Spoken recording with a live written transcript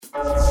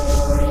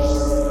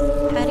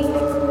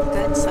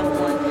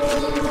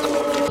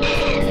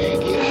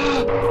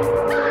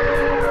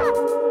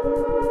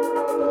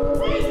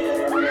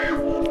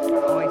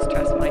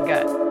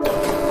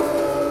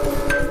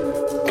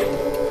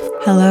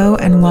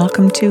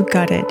welcome to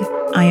Gutted.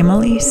 I am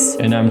Elise.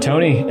 And I'm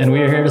Tony, and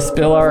we are here to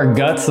spill our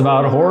guts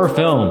about horror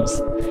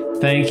films.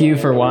 Thank you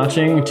for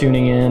watching,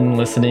 tuning in,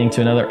 listening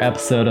to another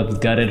episode of the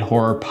Gutted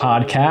Horror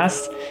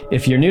Podcast.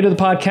 If you're new to the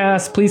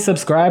podcast, please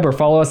subscribe or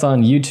follow us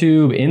on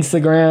YouTube,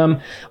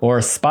 Instagram, or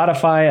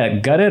Spotify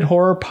at Gutted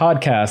Horror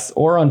Podcast,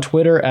 or on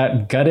Twitter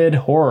at Gutted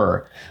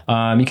Horror.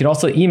 You can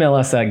also email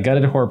us at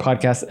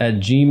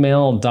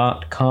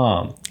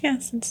guttedhorrorpodcast@gmail.com.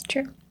 Yes, it's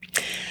true.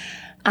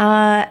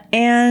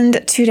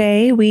 And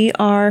today we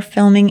are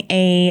filming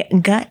a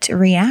gut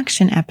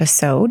reaction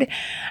episode.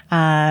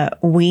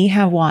 We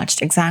have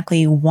watched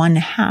exactly one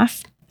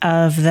half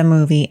of the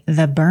movie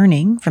The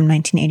Burning from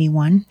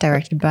 1981,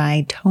 directed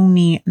by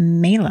Tony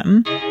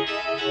Maylam.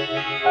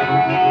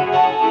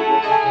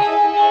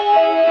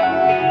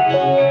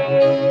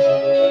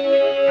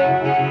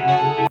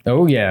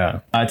 Oh,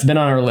 yeah. It's been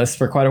on our list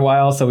for quite a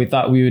while, so we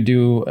thought we would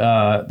do,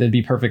 that'd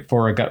be perfect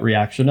for a gut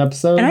reaction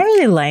episode. And I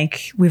really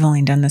like, we've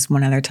only done this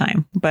one other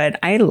time, but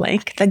I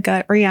like the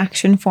gut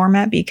reaction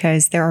format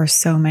because there are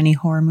so many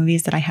horror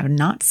movies that I have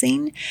not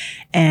seen.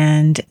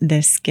 And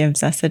this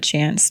gives us a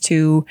chance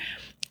to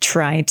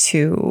try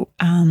to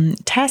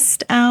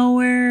test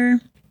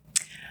our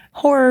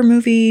horror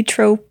movie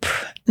trope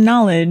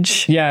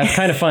knowledge. Yeah, it's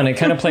kind of fun. It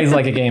kind of plays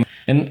like a game.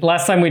 And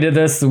last time we did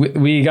this,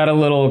 we got a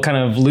little kind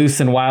of loose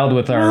and wild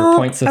with our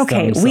point system.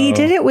 Okay, so. We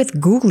did it with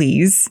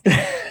Ghoulies.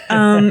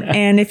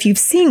 And if you've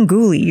seen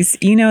Ghoulies,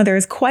 you know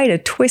there's quite a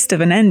twist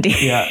of an ending.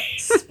 Yeah,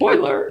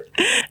 spoiler.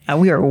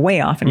 We are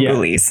way off in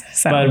Ghoulies.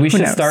 So but we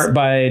should start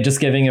by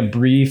just giving a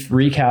brief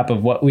recap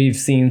of what we've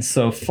seen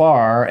so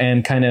far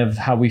and kind of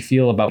how we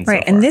feel about it.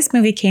 Right, and this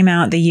movie came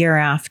out the year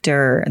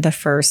after the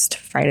first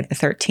Friday the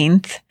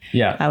 13th.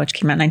 Yeah. Which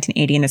came out in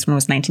 1980, and this one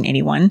was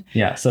 1981.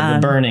 Yeah, so The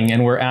Burning,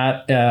 and we're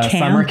at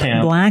summer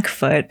camp.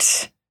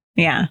 Blackfoot.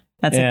 Yeah,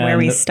 that's where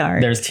we start.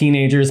 There's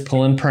teenagers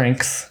pulling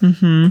pranks.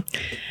 Mm-hmm.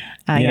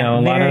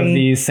 A lot of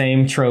these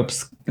same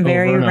tropes.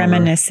 Very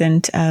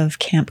reminiscent of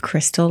Camp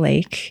Crystal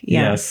Lake.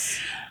 Yeah. Yes.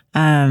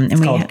 It's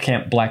called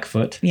Camp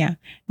Blackfoot. Yeah.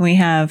 We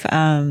have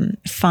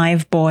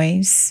 5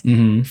 boys.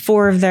 Mm-hmm.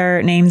 4 of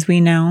their names we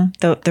know.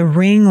 The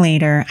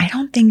ringleader, I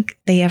don't think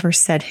they ever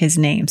said his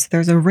name. So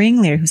there's a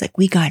ringleader who's like,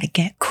 we got to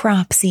get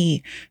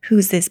Cropsy,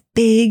 who's this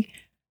big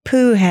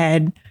poo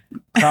head.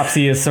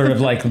 Cropsy is sort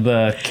of like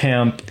the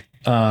camp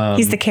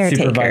he's the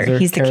caretaker.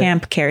 He's the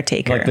camp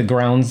caretaker. Like the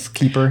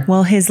groundskeeper.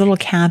 Well, his little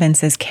cabin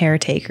says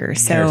caretaker.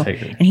 So,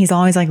 and he's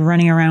always like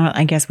running around,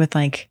 I guess, with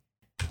like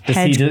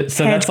that's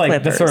sort of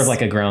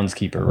like a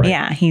groundskeeper, right?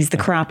 Yeah, he's the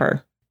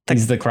cropper.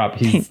 He's the crop.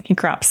 He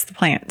crops the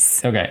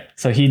plants. Okay,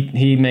 so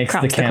he makes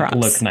the camp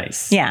look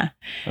nice. Yeah,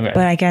 okay.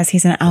 But I guess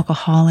he's an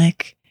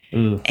alcoholic.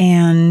 Ooh.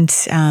 And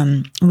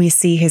we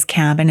see his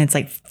cabin. It's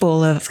like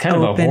full of. It's kind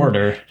of a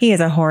hoarder. He is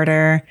a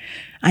hoarder.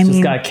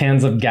 He's got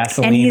cans of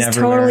gasoline and he's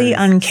everywhere. Totally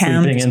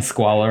unkempt. Sleeping in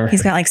squalor.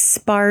 He's got like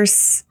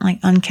sparse, like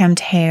unkempt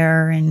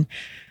hair, and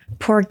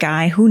poor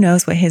guy. Who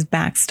knows what his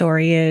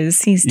backstory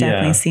is? He's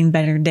definitely seen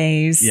better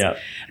days. Yeah.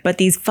 But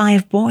these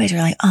 5 boys are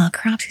like, oh,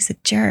 Cropsy's a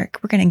jerk.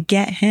 We're gonna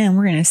get him.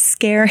 We're gonna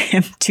scare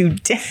him to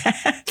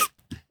death.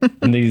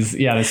 And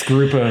this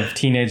group of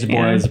teenage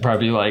boys are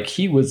probably like,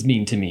 he was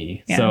mean to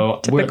me. Yeah,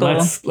 so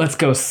let's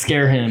go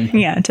scare him.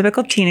 Yeah,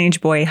 typical teenage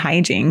boy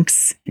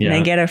hijinks. Yeah.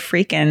 They get a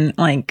freaking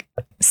like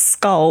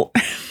skull.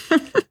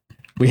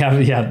 We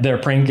have their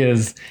prank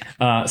is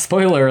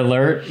spoiler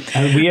alert.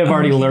 We have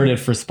already alerted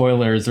for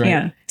spoilers, right?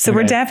 Yeah. So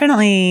we're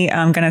definitely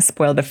going to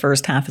spoil the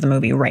first half of the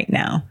movie right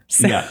now.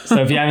 So. Yeah.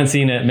 So if you haven't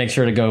seen it, make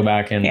sure to go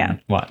back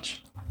and watch.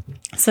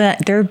 So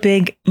their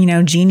big,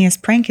 genius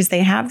prank is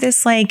they have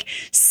this like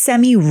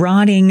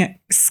semi-rotting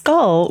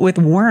skull with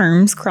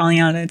worms crawling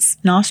out its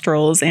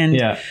nostrils and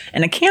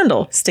a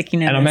candle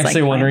sticking in. And I'm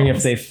actually wondering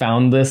if they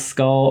found this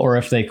skull or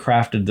if they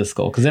crafted this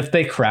skull. Because if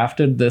they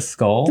crafted this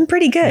skull, it's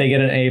pretty good. They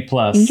get an A+.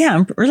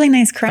 Yeah, really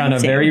nice crafting. Found a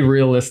very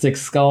realistic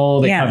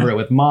skull. They cover it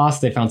with moss.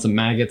 They found some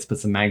maggots, put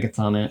some maggots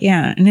on it.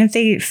 Yeah, and if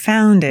they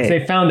found it,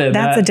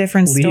 that's a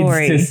different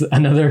story. Leads to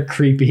another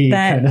creepy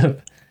kind of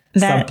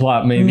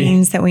subplot, maybe.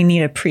 Means that we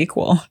need a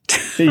prequel.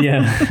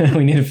 Yeah,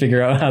 we need to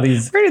figure out how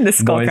these where did the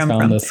skull boys come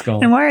found from? The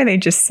skull. And why are they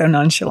just so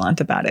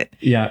nonchalant about it?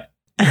 Yeah.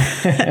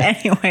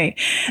 Anyway,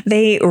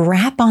 they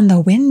rap on the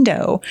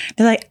window.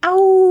 They're like,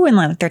 "Oh," and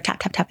like they're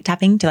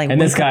tapping to like.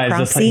 And this guy is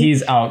just like,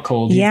 he's out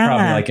cold. He's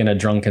probably like in a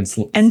drunken.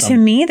 And to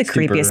me, the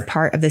creepiest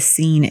part of the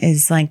scene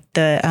is like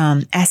the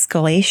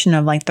escalation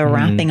of like the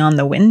rapping on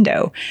the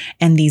window,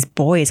 and these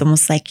boys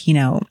almost like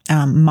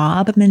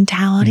mob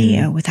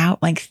mentality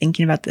without like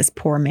thinking about this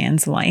poor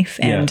man's life.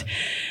 And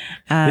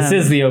this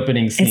is the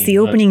opening scene. It's the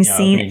opening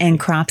scene, and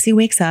Cropsy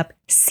wakes up,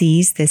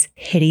 sees this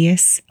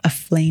hideous,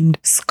 aflamed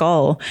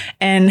skull,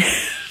 and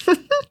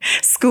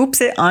scoops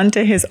it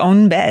onto his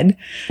own bed,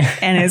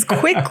 and is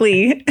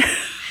quickly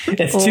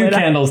It's two lit up.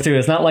 candles too.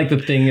 It's not like the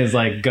thing is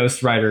like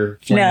Ghost Rider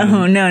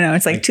flame. No.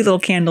 It's like two little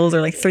candles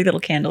or like three little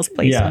candles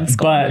placed on Yeah, the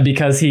skull. but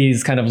because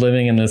he's kind of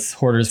living in this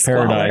hoarder's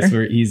Squalor. paradise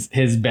where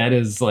his bed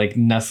is like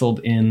nestled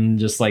in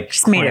just like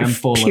Just made crammed of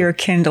full pure of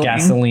kindling.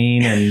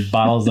 gasoline and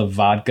bottles of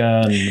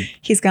vodka and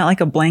He's got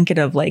like a blanket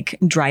of like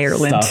dry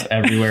lint. stuff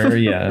everywhere.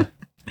 Yeah.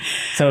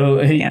 So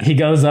he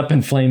goes up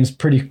in flames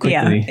pretty quickly.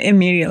 Yeah,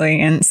 immediately.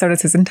 And so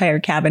does his entire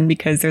cabin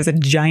because there's a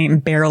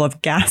giant barrel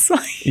of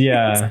gasoline.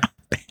 Yeah.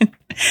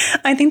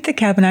 I think the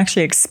cabin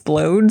actually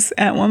explodes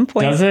at one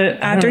point. Does it?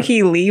 After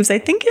he leaves, I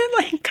think it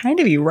like kind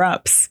of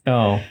erupts.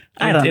 Oh,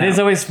 I don't know. It is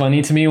always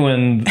funny to me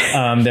when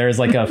there's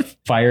like a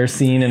fire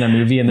scene in a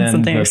movie and then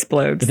Something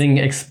explodes. The thing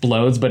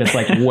explodes, but it's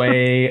like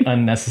way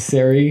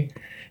unnecessary.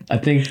 I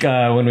think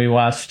when we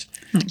watched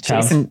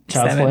Child's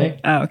Play.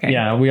 Oh, okay.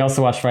 Yeah, we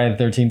also watched Friday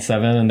the 13th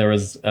 7, and there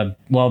was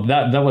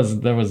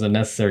there was a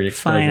necessary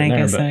explosion Fine, I there.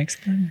 guess that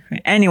exploded.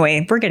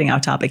 Anyway, we're getting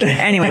off topic here.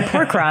 Anyway,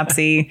 poor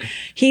Cropsy,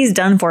 he's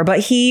done for, but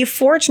he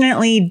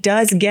fortunately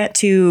does get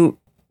to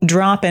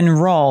drop and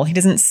roll. He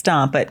doesn't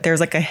stop, but there's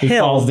like a hill. He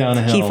falls down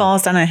a hill. He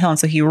falls down a hill, and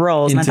so he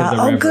rolls. And I Into thought,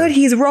 the oh, river. good,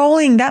 he's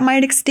rolling. That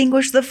might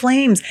extinguish the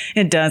flames.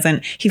 It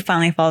doesn't. He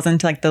finally falls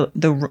into like the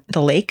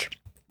lake.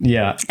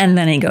 Yeah. And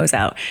then he goes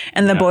out.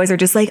 And the boys are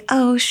just like,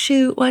 oh,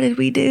 shoot, what did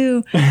we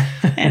do?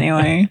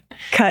 Anyway,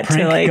 cut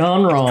Prank to like.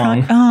 gone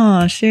wrong.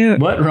 Oh, shoot.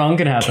 What wrong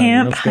could happen?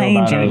 Camp Let's go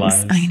about our hijinks.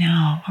 lives. I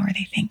know. What were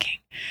they thinking?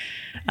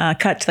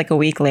 Cut to like a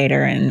week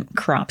later and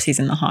Cropsy's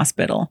in the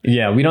hospital.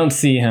 Yeah, we don't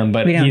see him,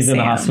 but We don't he's in see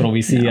the him. hospital.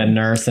 We see No. a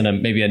nurse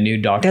and maybe a new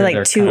doctor. They're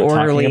like two kind of talking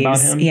orderlies. about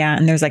him. Yeah.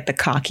 And there's like the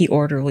cocky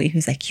orderly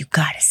who's like, you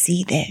got to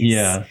see this.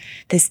 Yeah.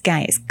 This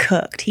guy is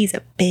cooked. He's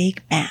a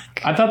Big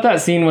Mac. I thought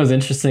that scene was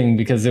interesting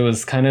because it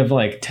was kind of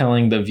like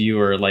telling the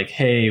viewer, like,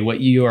 hey, what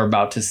you are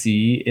about to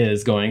see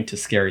is going to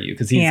scare you.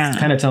 Because he's Yeah.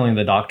 kind of telling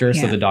the doctor.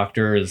 So Yeah. the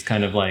doctor is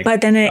kind of like.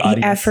 But then the at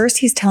audience. first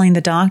he's telling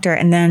the doctor,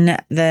 and then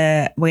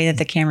the way that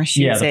the camera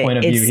shoots the it, point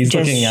of view. it's He's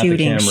just looking at the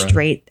shooting camera.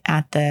 straight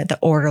at the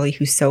orderly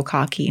who's so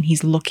cocky, and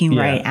he's looking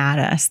Yeah. right at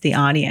us, the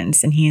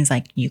audience, and he's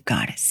like, "You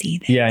gotta see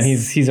this." Yeah, and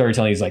he's already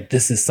telling you, he's like,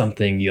 this is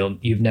something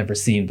you've never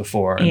seen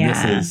before. And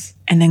Yeah. this is.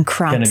 And then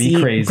gonna be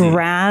Cropsy crazy.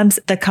 grabs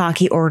the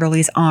cocky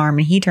orderly's arm,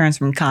 and he turns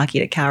from cocky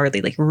to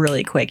cowardly like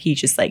really quick. He's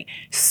just like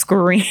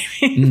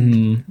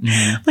screaming,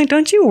 like,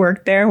 "Don't you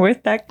work there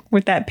with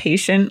that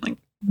patient?" Like,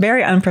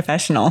 very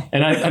unprofessional.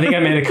 And I think I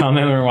made a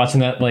comment when we were watching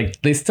that,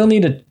 like, they still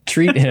need to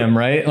treat him,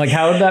 right? Like,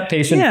 how would that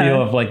patient Yeah.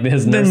 feel if, like,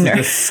 his nurse is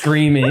just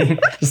screaming?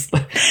 Just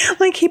like-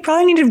 Like, he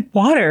probably needed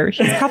water.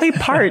 He's probably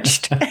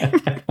parched.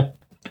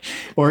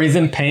 or he's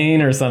in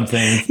pain or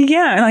something.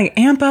 Yeah, like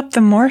amp up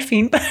the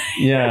morphine.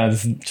 Yeah,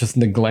 it's just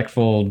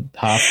neglectful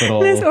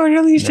hospital. This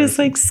orderly's just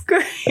like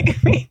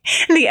screaming.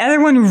 And the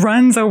other one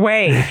runs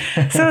away.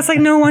 So it's like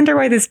no wonder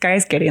why this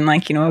guy's getting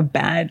like, a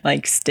bad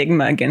like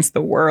stigma against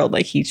the world.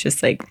 Like he's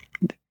just like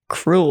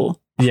cruel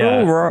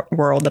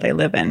world that I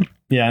live in.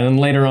 Yeah, and then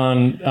later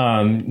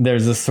on,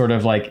 there's this sort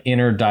of like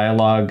inner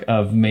dialogue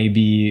of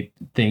maybe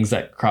things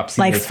that Cropsy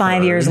Like has 5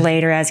 heard. years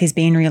later, as he's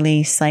being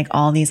released, like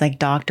all these like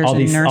doctors all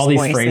and these nurse all these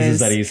voices. phrases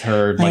that he's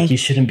heard, like you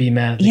shouldn't be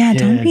mad at the Yeah,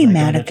 kids. don't be like,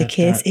 mad at the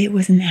kids. It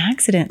was an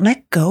accident.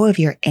 Let go of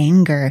your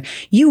anger.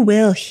 You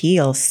will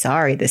heal.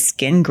 Sorry, the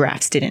skin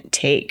grafts didn't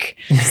take.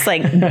 It's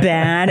like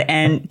bad,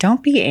 and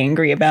don't be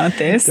angry about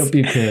this. Don't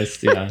be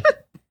pissed, yeah.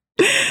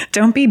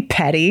 Don't be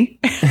petty.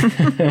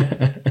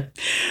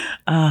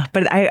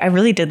 But I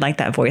really did like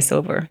that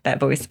voiceover. That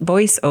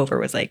voiceover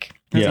was like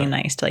really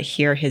nice to like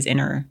hear his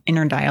inner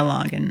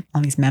dialogue and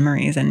all these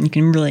memories, and you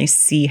can really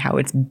see how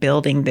it's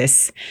building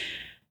this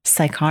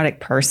psychotic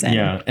person.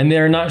 Yeah, and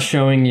they're not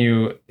showing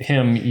you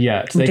him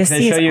yet. They just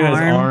see show his you his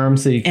arm arm,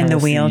 so you in the kinda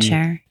see-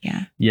 wheelchair.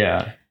 Yeah.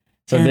 Yeah.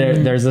 So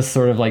there's this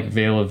sort of like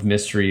veil of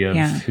mystery of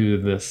who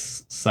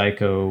this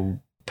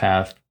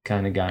psychopath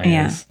kind of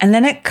guy is. And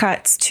then it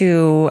cuts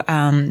to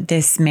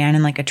this man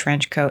in like a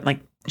trench coat, like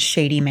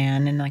shady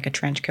man in like a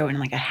trench coat and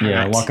like a hat.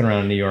 Yeah, walking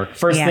around New York.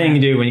 First thing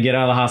you do when you get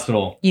out of the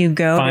hospital. You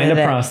go find to a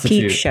the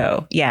prostitute. peep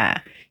show. Yeah.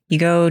 You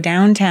go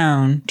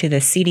downtown to the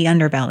seedy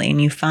underbelly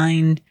and you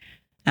find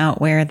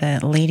out where the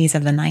ladies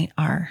of the night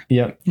are.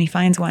 Yep. And he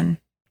finds one.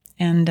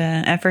 And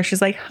at first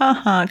she's like,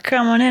 haha,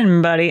 come on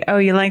in, buddy. Oh,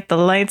 you like the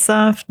lights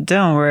off?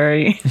 Don't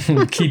worry.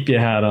 Keep your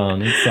hat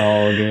on. It's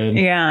all good.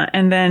 Yeah.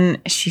 And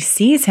then she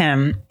sees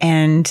him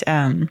and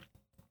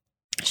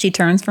she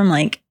turns from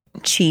like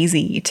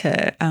cheesy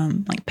to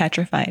like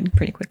petrified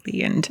pretty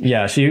quickly. And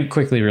yeah, she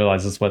quickly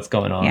realizes what's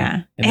going on.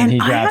 yeah. And then he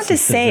I grabs have to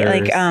his say,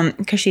 scissors. like,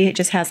 because she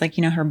just has like,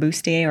 her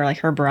bustier or like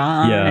her bra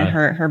on and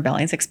her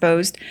belly's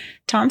exposed.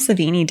 Tom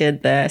Savini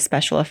did the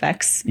special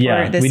effects.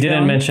 Yeah, for this we didn't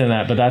film. mention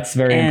that, but that's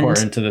very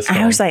important to this film.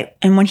 I was like,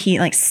 and when he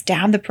like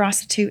stabbed the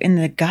prostitute in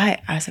the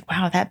gut, I was like,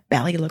 wow, that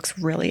belly looks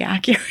really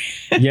accurate.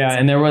 Yeah,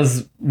 and there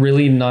was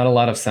really not a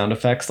lot of sound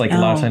effects. Like a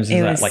lot of times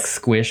there's that like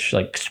squish,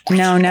 like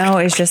No,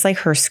 it's just like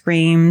her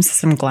screams,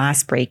 some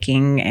glass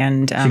breaking,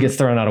 and she gets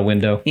thrown out a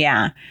window.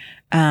 Yeah.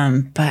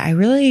 But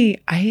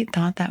I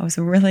thought that was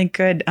a really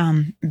good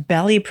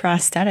belly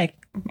prosthetic,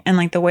 and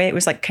like the way it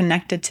was like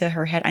connected to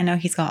her head. I know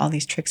he's got all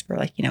these tricks for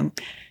like,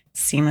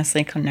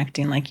 seamlessly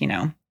connecting, like,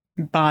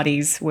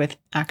 bodies with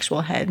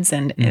actual heads.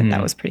 And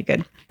that was pretty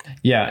good.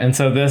 Yeah. And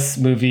so this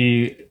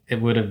movie,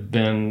 it would have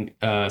been,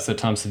 so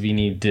Tom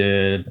Savini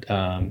did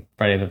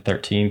Friday the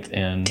 13th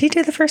and Did he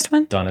do the first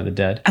one? Dawn of the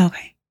Dead.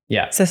 Okay.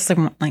 Yeah. So it's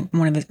like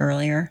one of his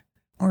earlier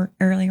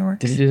works.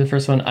 Did he do the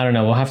first one? I don't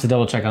know. We'll have to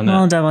double check on that.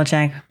 We'll double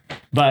check.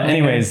 But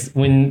anyways,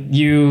 when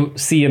you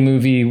see a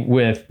movie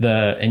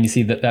and you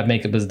see that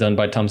makeup is done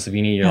by Tom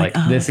Savini, you're like,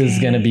 this is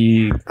going to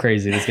be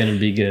crazy. This is going to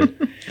be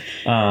good.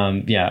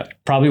 Yeah.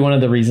 Probably one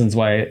of the reasons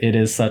why it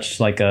is such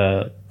like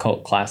a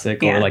cult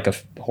classic or like a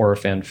horror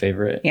fan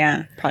favorite.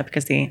 Yeah. Probably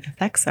because the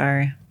effects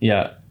are.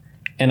 Yeah.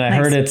 And I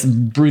heard it's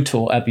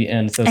brutal at the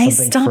end. So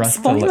something for us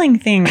spoiling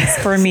things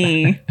for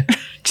me.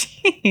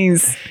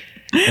 Jeez.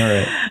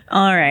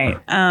 All right.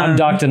 I'm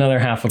docked another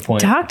half a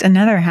point. Docked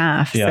another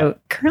half. Yeah. So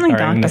currently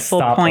docked a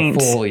full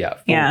point. Full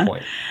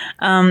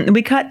point.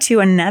 We cut to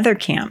another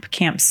camp,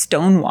 Camp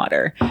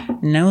Stonewater,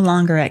 no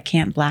longer at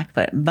Camp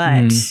Blackfoot.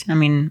 But I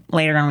mean,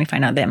 later on we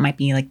find out that it might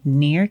be like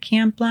near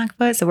Camp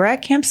Blackfoot. So we're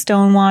at Camp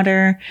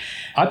Stonewater.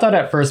 I thought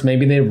at first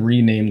maybe they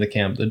renamed the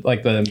camp,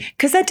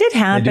 because that did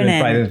happen. They did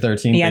Friday the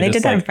 13th. Yeah, they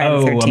did that on Friday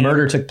the 13th. A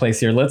murder took place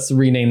here. Let's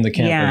rename the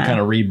camp and kind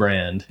of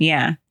rebrand.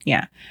 Yeah.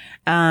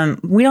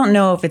 We don't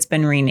know if it's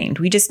been renamed.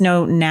 We just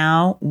know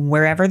now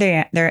wherever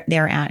they're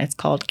at, it's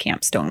called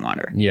Camp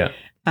Stonewater. Yeah.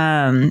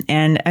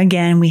 And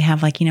again, we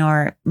have like,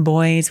 our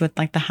boys with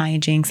like the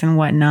hijinks and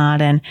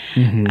whatnot, and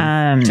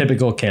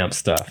typical camp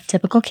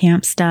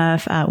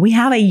stuff. We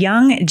have a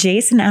young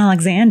Jason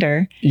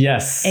Alexander.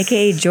 Yes.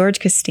 AKA George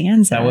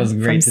Costanza. That was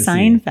great from to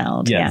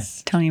Seinfeld. See.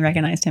 Yes. Yeah. Tony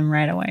recognized him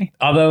right away.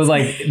 Although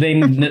they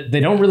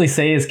don't really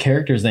say his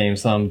character's name,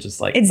 so I'm just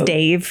like, it's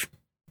Dave.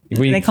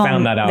 We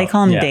found that out. They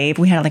call him Dave.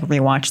 We had to like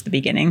rewatch the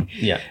beginning.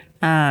 Yeah.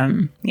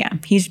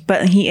 He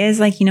is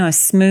like, a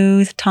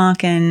smooth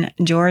talking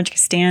George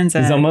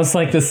Costanza. He's almost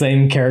like the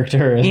same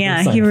character.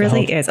 Yeah, he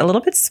really is. A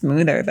little bit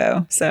smoother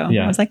though. So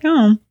I was like,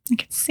 I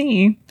could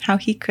see how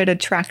he could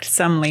attract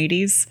some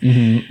ladies.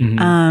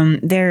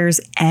 There's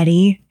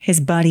Eddie, his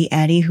buddy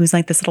Eddie, who's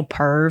like this little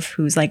perv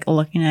who's like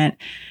looking at,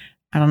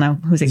 I don't know,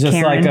 who's it?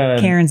 Karen?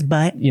 Like Karen's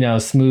butt.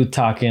 Smooth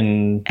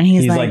talking. And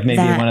he's like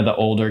maybe one of the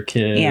older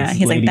kids. Yeah,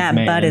 he's like, that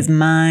butt is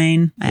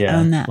mine. I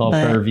own that butt.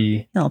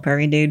 Little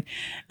pervy dude.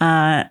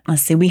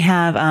 Let's see. We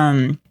have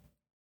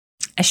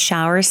a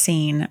shower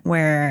scene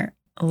where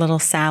young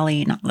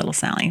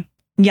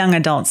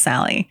adult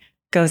Sally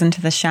goes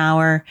into the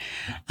shower.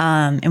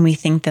 And we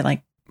think that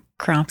like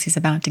Cropsy's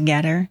about to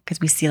get her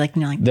because we see like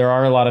there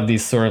are a lot of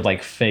these sort of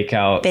like fake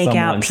out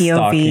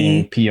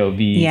POV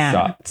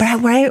shots.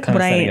 But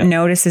what I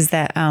notice is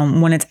that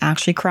when it's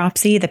actually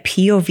Cropsy, the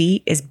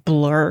POV is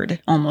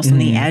blurred almost on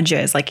the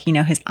edges. Like,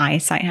 his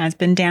eyesight has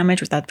been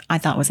damaged, which I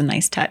thought was a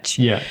nice touch.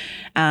 Yeah.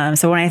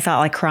 So when I thought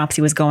like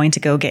Cropsy was going to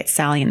go get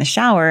Sally in the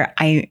shower,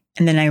 and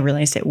then I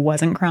realized it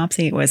wasn't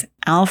Cropsy, it was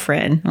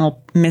Alfred, a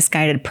little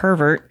misguided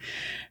pervert.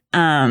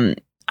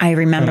 I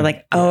remember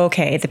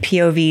okay, the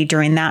POV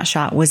during that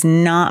shot was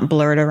not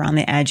blurred around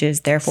the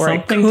edges. Therefore,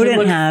 something it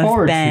couldn't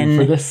have been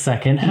for the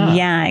second half.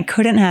 Yeah, it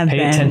couldn't have been.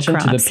 Pay attention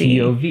Cropsy.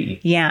 To the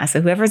POV. Yeah,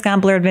 so whoever's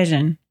got blurred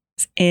vision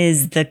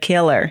is the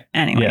killer.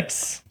 Anyway.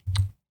 Yes.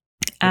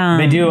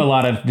 They do a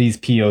lot of these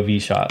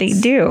POV shots. They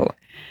do.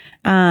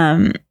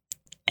 And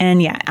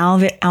yeah,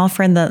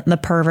 Alfred, the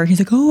pervert, he's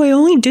like, I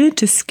only did it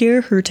to scare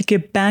her to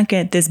get back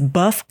at this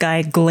buff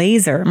guy,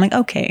 Glazer. I'm like,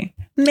 okay,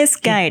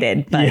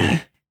 misguided, buddy. Yeah.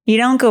 You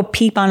don't go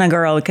peep on a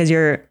girl because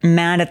you're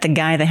mad at the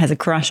guy that has a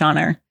crush on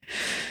her.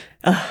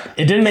 Ugh.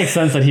 It didn't make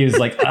sense that he was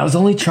like, I was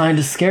only trying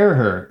to scare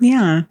her.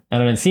 Yeah.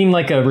 And it seemed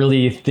like a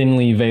really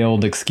thinly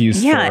veiled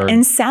excuse. Yeah,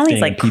 and Sally's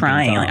like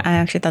crying. Like, I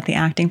actually thought the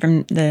acting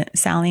from the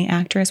Sally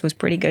actress was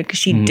pretty good because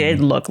she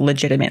did look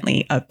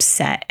legitimately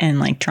upset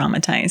and like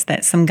traumatized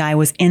that some guy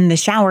was in the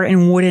shower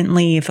and wouldn't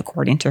leave,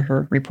 according to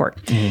her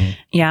report.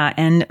 Yeah,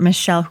 and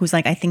Michelle, who's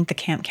like, I think the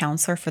camp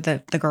counselor for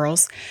the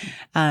girls,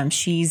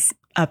 she's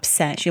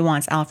upset. She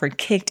wants Alfred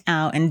kicked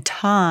out, and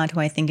Todd, who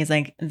I think is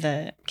like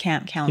the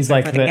camp counselor, he's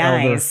like for the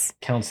guys, elder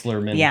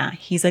counselor. Yeah,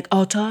 he's like,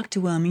 I'll talk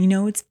to him.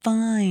 It's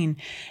fine.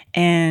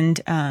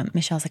 And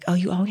Michelle's like, oh,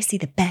 you always see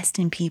the best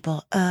in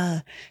people.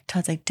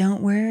 Todd's like,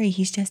 don't worry,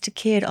 he's just a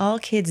kid. All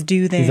kids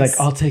do this. He's like,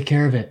 I'll take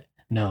care of it.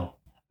 No,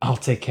 I'll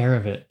take care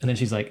of it. And then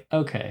she's like,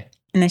 okay.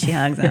 And then she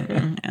hugs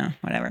him. Yeah,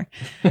 whatever.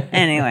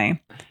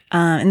 Anyway.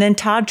 And then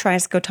Todd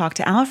tries to go talk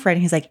to Alfred,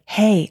 and he's like,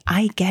 hey,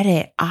 I get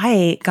it.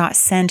 I got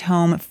sent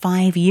home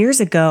 5 years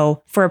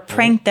ago for a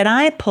prank that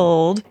I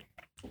pulled.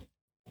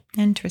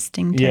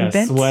 Interesting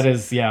tidbits.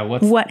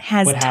 Yes. What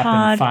has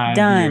Todd 5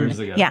 done? Years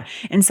ago? Yeah.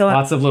 And so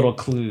lots of little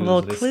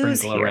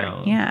clues here.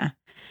 Around. Yeah.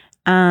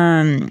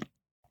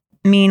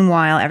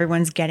 Meanwhile,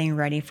 everyone's getting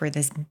ready for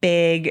this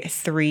big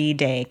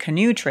 3-day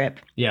canoe trip.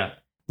 Yeah.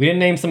 We didn't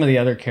name some of the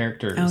other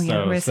characters. Oh,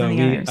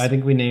 yeah. I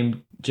think we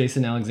named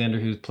Jason Alexander,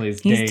 who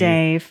plays Dave. He's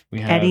Dave.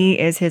 Eddie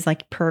is his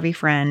like pervy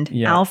friend.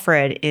 Yeah.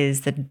 Alfred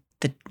is the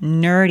the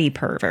nerdy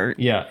pervert.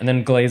 Yeah, and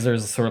then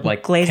Glazer's sort of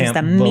like Glazer's camp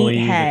the bully,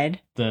 meathead.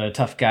 the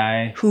tough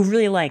guy. Who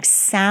really likes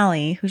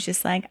Sally, who's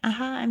just like,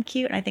 I'm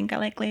cute. I think I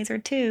like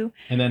Glazer too.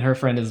 And then her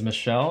friend is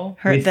Michelle.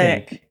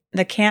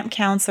 The camp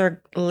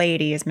counselor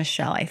lady is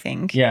Michelle, I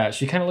think. Yeah,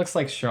 she kind of looks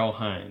like Cheryl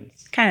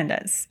Hines. Kind of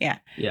does, yeah.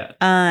 Yeah.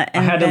 I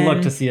had to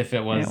look to see if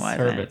it was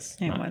her,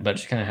 but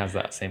she kind of has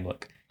that same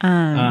look.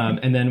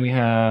 And then we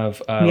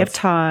have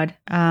Todd,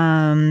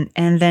 and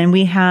then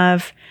we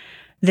have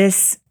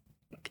this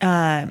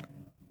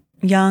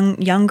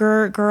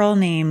younger girl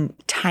named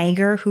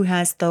Tiger who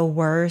has the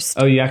worst.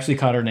 Oh, you actually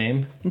caught her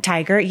name?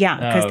 Tiger, yeah,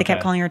 because they kept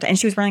okay. calling her, and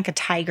she was wearing like a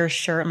tiger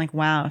shirt. I'm like,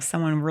 wow,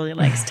 someone really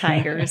likes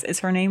tigers. Is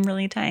her name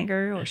really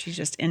Tiger, or she's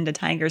just into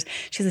tigers?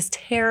 She has this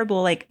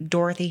terrible like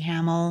Dorothy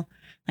Hamill,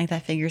 like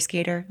that figure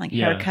skater, like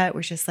haircut,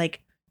 which is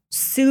like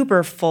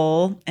super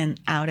full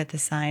and out at the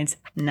sides,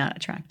 not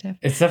attractive.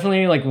 It's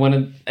definitely like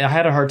I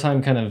had a hard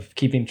time kind of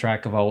keeping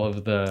track of all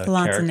of the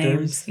lots characters. Of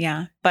names,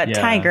 yeah. But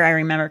Tiger, I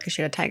remember because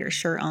she had a tiger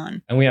shirt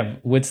on. And we have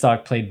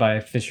Woodstock played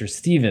by Fisher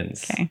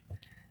Stevens. Okay.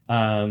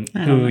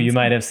 Who you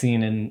might have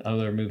seen in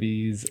other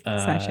movies,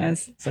 such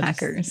as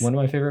Hackers. One of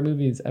my favorite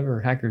movies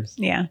ever, Hackers.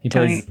 Yeah, he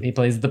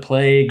plays the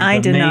Plague. I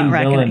did not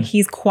recognize. Villain.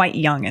 He's quite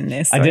young in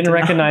this. So I didn't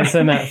recognize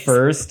him at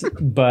first,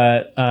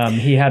 but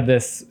he had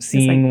this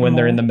scene when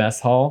they're in the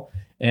mess hall,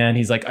 and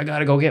he's like, "I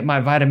gotta go get my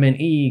vitamin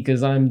E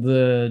because I'm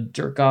the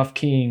jerk off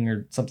king"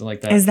 or something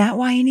like that. Is that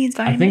why he needs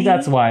vitamin E? I think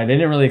that's why. They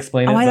didn't really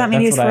explain it. I thought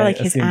maybe it's for like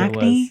his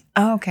acne.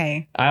 Oh,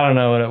 okay. I don't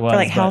know what it was. For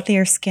like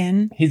healthier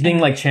skin. He's being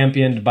like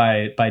championed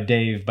by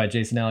Dave, by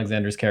Jason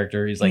Alexander's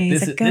character. He's like,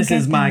 this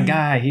is my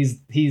guy.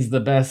 He's the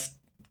best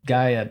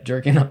guy at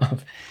jerking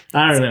off.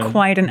 I don't know.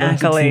 Quite an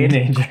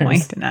accolade.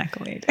 Quite an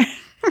accolade.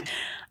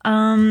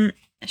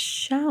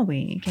 Shall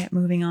we get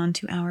moving on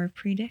to our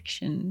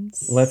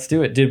predictions? Let's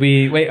do it. Did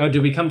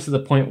we come to the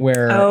point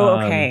where... Oh,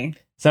 okay.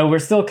 So we're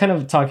still kind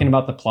of talking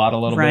about the plot a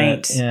little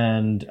bit.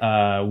 And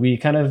we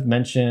kind of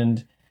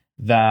mentioned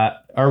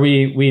that... Or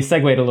we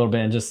segued a little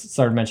bit and just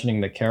started mentioning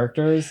the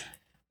characters.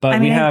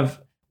 But we have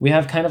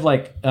kind of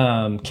like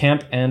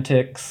camp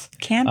antics.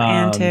 Camp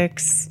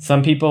antics.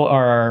 Some people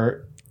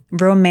are...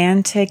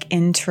 romantic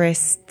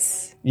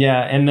interests.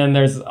 Yeah, and then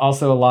there's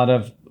also a lot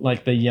of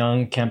like the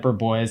young camper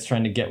boys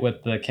trying to get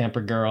with the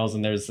camper girls,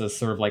 and there's this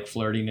sort of like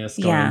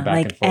flirtiness going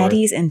back and forth.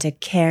 Eddie's into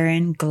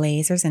Karen,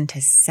 Glazer's into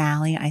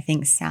Sally. I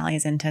think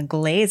Sally's into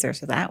Glazer,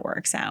 so that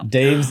works out.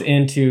 Dave's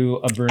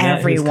into a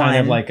brunette who's kind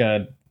of like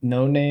a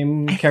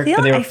no-name character,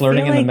 but they were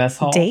flirting in the mess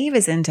hall. Dave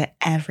is into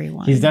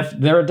everyone. He's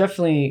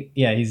definitely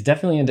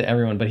into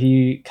everyone, but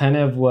he kind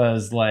of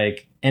was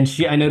like, and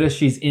I noticed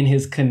she's in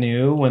his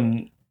canoe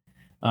when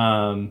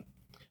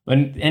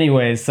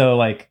anyways, so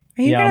like,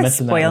 are you going to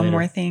spoil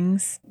more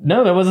things?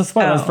 No, that was a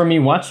spoil. That was for me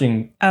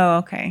watching. Oh,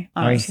 okay.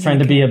 I was trying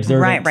to be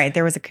observant. Right.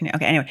 There was a canoe.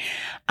 Okay, anyway.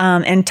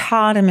 And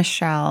Todd and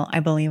Michelle,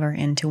 I believe, are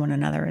into one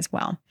another as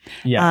well.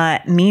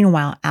 Yeah.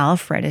 Meanwhile,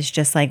 Alfred is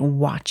just like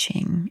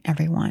watching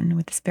everyone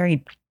with this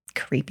very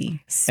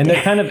creepy stare. And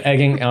they're kind of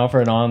egging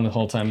Alfred on the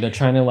whole time. They're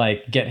trying to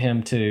like get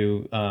him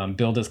to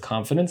build his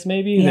confidence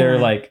maybe. Yeah. They're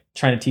like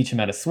trying to teach him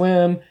how to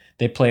swim.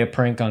 They play a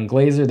prank on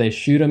Glazer. They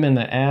shoot him in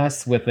the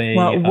ass with a...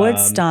 Well,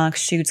 Woodstock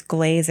shoots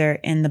Glazer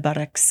in the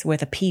buttocks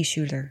with a pea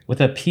shooter. With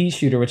a pea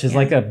shooter, which is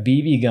like a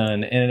BB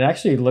gun. And it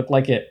actually looked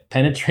like it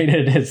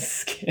penetrated his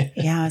skin.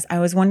 Yeah, I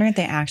was wondering if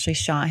they actually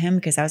shot him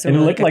because that was a really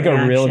good looked like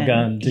reaction. A real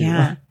gun, too.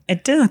 Yeah,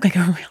 it did look like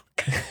a real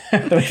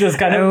gun. Which is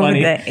kind of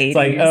funny. It's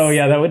like, oh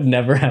yeah, that would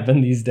never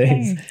happen these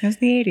days. Hey, it was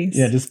the 80s.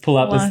 Yeah, just pull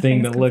out this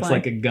thing that looks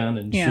like a gun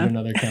and shoot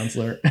another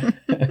counselor.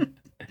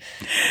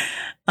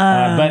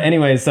 But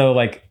anyway, so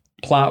like...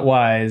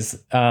 plot-wise,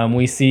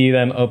 we see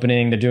them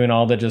opening. They're doing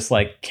all the just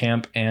like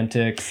camp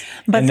antics,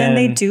 but then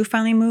they do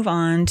finally move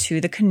on to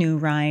the canoe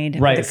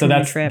ride. Right, so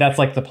that's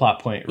like the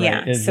plot point,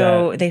 right? Yeah.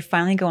 So they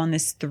finally go on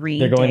this 3-day.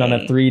 They're going on a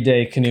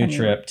 3-day canoe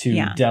trip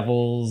to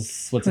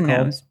Devil's. What's it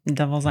called?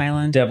 Devil's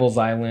Island. Devil's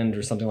Island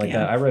or something like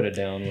that. I wrote it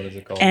down. What is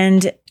it called?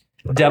 And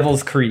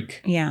Devil's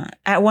Creek. Yeah.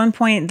 At one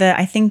point,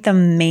 I think the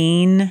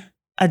main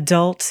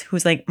adult,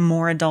 who's like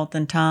more adult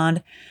than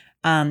Todd.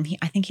 I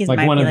think he's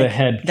like one of the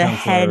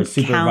head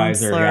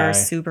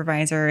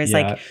supervisor is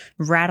like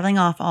rattling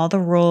off all the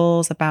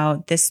rules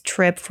about this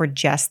trip for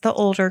just the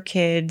older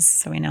kids.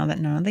 So we know that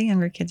none of the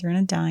younger kids are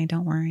going to die.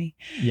 Don't worry.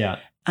 Yeah.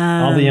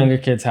 All the younger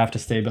kids have to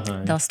stay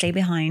behind. They'll stay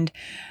behind.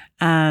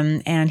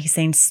 And he's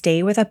saying,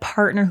 stay with a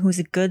partner who's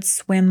a good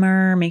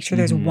swimmer. Make sure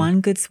there's one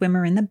good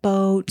swimmer in the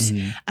boat.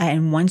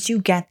 And once you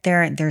get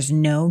there, there's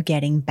no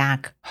getting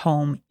back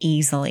home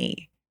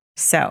easily.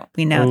 So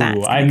we know that.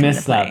 I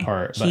missed that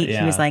part. But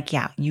he was like,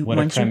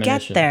 once you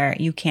get there,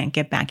 you can't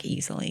get back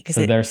easily.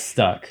 So they're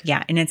stuck.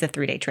 Yeah. And it's a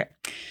 3-day trip.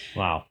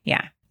 Wow.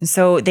 Yeah.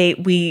 So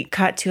we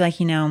cut to like,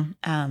 they're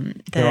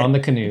on the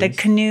canoes. The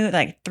canoe,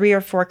 like 3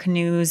 or 4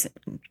 canoes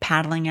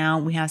paddling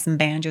out. We have some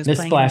banjos they're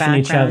playing in the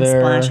background, each other.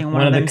 splashing.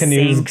 One of them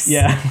canoes sinks.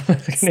 Yeah.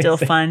 Still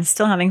fun.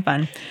 Still having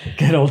fun.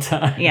 Good old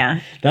time.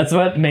 Yeah. That's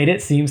what made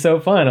it seem so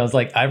fun. I was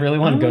like, I really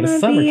want to go to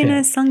summer camp. In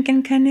a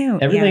sunken canoe.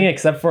 Everything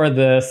except for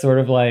the sort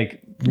of like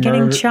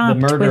getting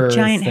chopped with murder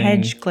giant thing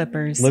hedge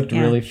clippers. looked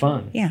really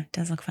fun. Yeah, it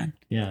does look fun.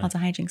 Yeah. Lots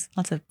of hijinks,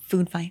 lots of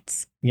food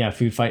fights. Yeah,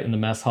 food fight in the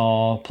mess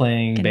hall,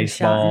 playing Getting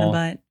baseball. shot in the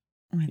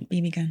butt with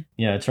BB gun.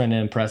 Yeah, trying to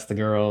impress the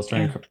girls,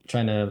 trying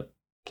to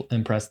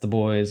impress the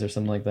boys or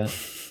something like that.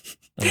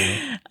 I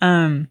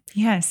don't know.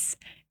 Yes.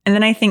 And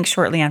then I think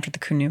shortly after the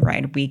canoe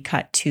ride, we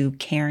cut to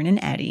Karen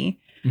and Eddie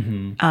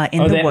in the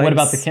woods. What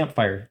about the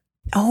campfire?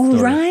 Oh,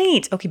 story?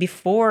 Right. Okay,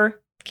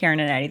 before Karen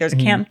and Eddie, there's a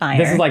campfire.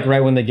 This is like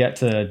right when they get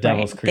to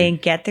Devil's Creek. They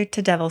get there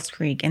to Devil's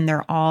Creek and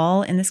they're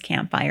all in this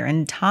campfire.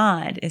 And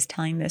Todd is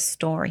telling this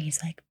story.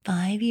 He's like,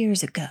 5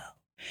 years ago,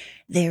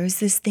 there's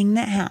this thing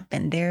that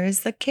happened.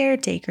 There's a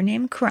caretaker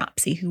named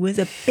Cropsy who was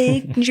a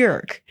big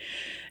jerk.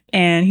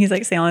 And he's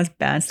like saying all this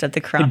bad stuff to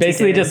Cropsy. He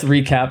basically just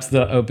recaps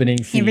the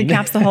opening scene. He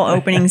recaps the whole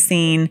opening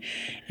scene.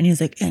 And he's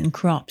like, and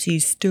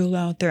Cropsy's still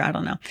out there. I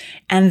don't know.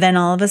 And then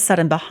all of a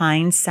sudden,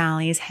 behind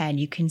Sally's head,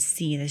 you can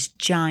see this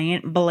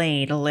giant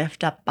blade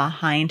lift up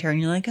behind her. And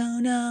you're like,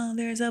 oh no,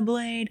 there's a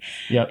blade.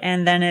 Yep.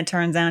 And then it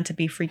turns out to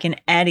be freaking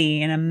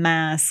Eddie in a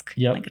mask.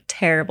 Yep. Like a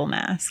terrible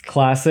mask.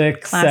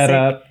 Classic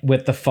setup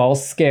with the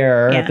false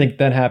scare. Yeah. I think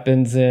that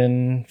happens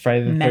in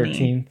Friday the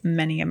 13th.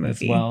 Many a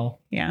movie. As well.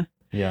 Yeah.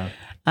 Yeah.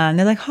 And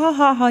they're like, ha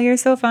ha ha, you're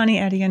so funny,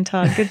 Eddie and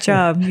Todd. Good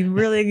job. You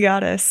really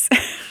got us.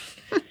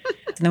 So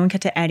then we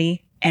cut to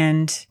Eddie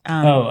and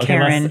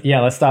Karen.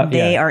 Let's stop.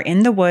 They are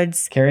in the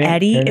woods.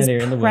 Eddie is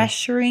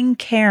pressuring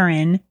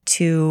Karen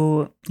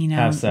to,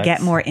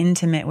 get more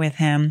intimate with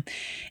him.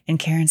 And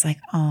Karen's like,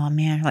 oh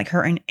man, like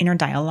her inner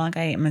dialogue,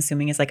 I am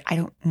assuming is like, I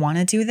don't want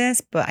to do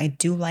this, but I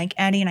do like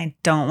Eddie and I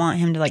don't want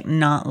him to like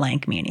not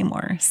like me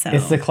anymore. So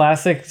it's the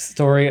classic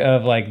story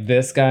of like,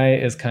 this guy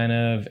is kind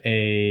of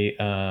a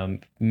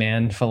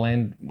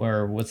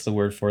or what's the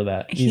word for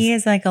that? He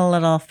is like a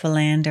little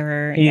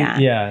philanderer.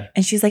 Yeah.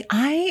 And she's like,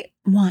 I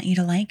want you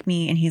to like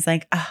me. And he's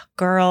like, oh,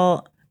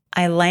 girl,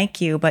 I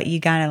like you, but you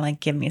gotta like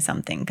give me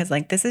something. Cause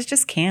like, this is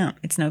just camp.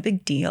 It's no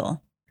big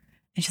deal.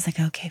 And she's like,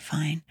 okay,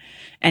 fine.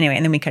 Anyway,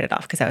 and then we cut it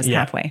off because that was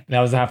halfway. That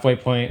was the halfway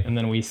point, and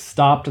then we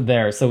stopped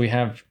there. So we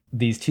have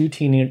these two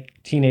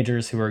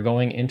teenagers who are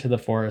going into the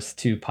forest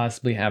to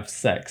possibly have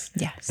sex.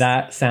 Yes.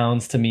 That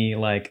sounds to me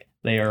like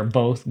they are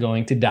both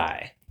going to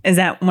die. Is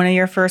that one of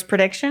your first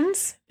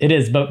predictions? It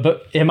is,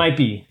 but it might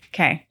be.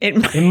 Okay. It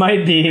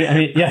might be. I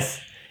mean,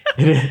 yes.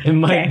 It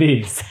might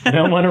be. I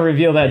don't want to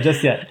reveal that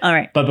just yet. All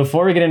right. But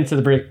before we get into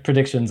the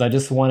predictions, I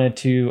just wanted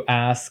to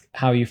ask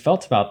how you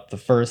felt about the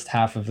first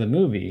half of the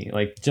movie,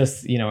 like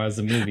just, as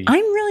a movie.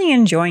 I'm really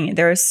enjoying it.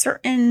 There are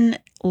certain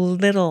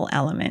little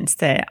elements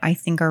that I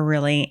think are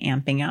really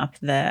amping up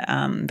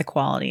the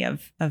quality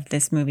of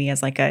this movie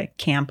as like a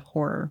camp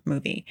horror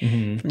movie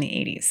from the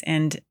 80s.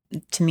 And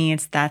to me,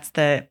 that's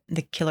the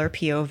killer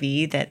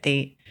POV that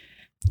they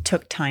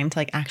took time to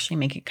like actually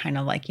make it kind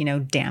of like,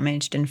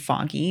 damaged and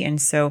foggy. And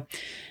so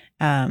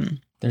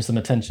there's some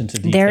attention to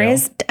detail. There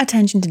is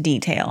attention to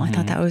detail. I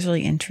thought that was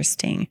really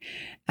interesting.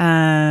 Do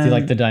you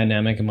like the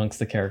dynamic amongst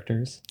the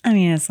characters? I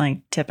mean, it's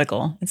like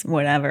typical. It's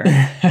whatever.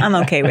 I'm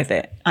okay with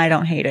it. I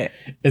don't hate it.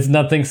 It's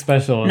nothing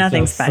special.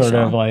 Nothing special. Sort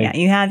of like,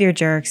 you have your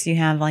jerks. You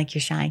have like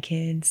your shy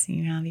kids.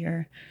 You have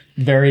your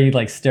very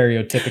like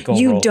stereotypical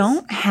You roles.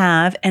 don't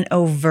have an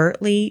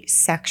overtly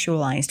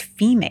sexualized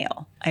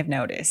female, I've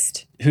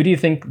noticed. Who do you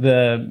think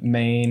the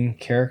main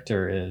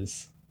character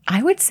is?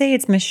 I would say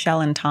it's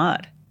Michelle and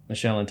Todd.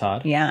 Michelle and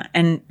Todd? Yeah,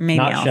 and maybe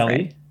not Alfred.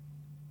 Shelley.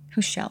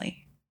 Who's Shelley?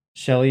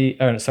 Shelley,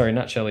 sorry,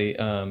 not Shelley.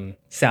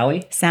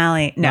 Sally?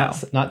 Sally, no.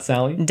 Not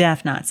Sally?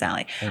 Not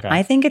Sally. Okay.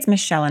 I think it's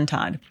Michelle and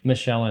Todd.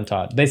 Michelle and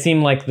Todd. They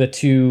seem like the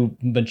two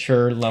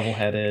mature,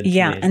 level-headed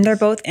Yeah, teenagers. and they're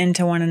both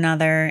into one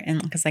another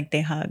and because like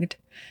they hugged.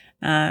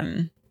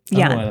 They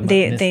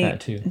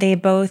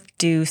both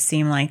do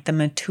seem like the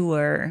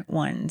mature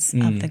ones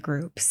of the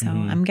group. So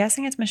I'm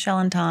guessing it's Michelle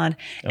and Todd,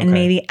 and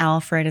maybe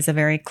Alfred is a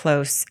very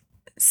close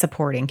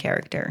supporting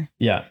character.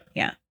 Yeah.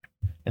 Yeah.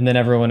 And then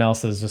everyone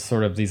else is just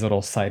sort of these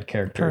little side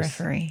characters.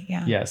 Periphery,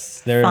 yeah.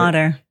 Yes. They're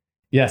fodder.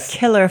 Yes.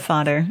 Killer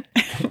fodder.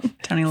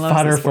 Tony loves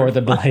fodder for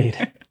the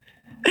blade.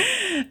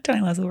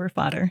 Tony loves the word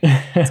fodder.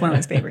 It's one of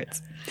his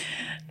favorites.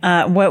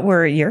 What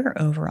were your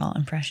overall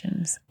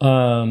impressions?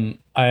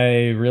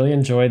 I really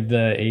enjoyed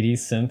the 80s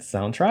synth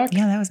soundtrack.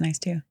 Yeah, that was nice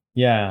too.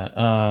 Yeah.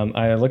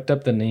 I looked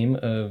up the name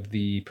of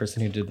the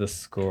person who did the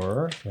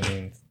score. I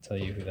can tell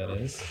you who that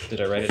is. Did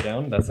I write it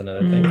down? That's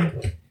another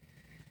thing.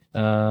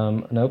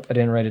 Nope, I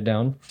didn't write it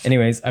down.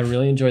 Anyways, I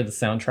really enjoyed the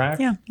soundtrack.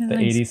 Yeah, the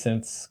nice. 80s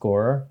synth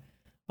score.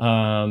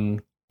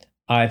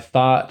 I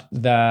thought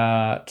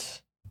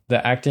that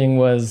the acting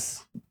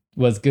was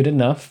good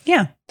enough.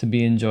 Yeah. To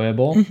be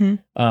enjoyable. Mm-hmm.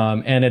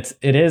 And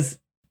it is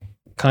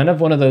kind of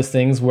one of those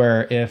things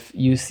where if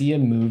you see a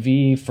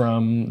movie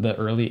from the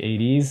early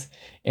 80s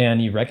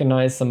and you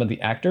recognize some of the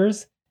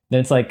actors,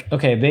 then it's like,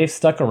 okay, they've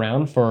stuck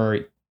around for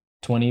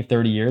 20,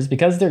 30 years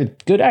because they're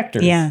good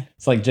actors. Yeah.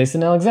 It's like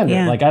Jason Alexander.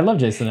 Yeah. Like I love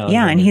Jason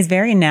Alexander. Yeah, and he's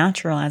very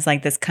natural as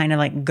like this kind of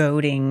like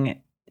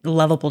goading,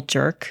 lovable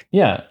jerk.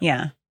 Yeah.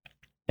 Yeah.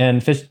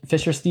 And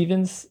Fisher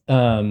Stevens,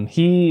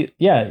 these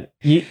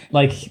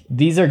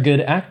are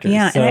good actors.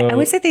 Yeah, So, and I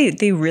would say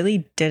they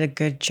really did a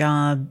good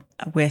job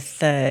with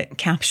the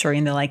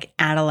capturing the like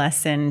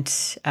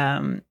adolescent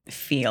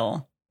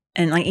feel,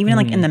 and like even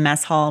like in the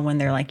mess hall when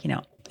they're like,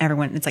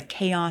 everyone, it's like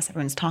chaos,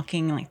 everyone's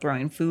talking and like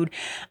throwing food.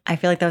 I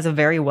feel like that was a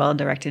very well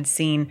directed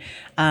scene.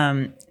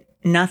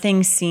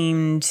 Nothing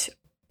seemed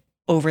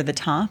over the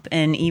top,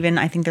 and even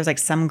I think there's like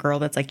some girl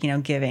that's like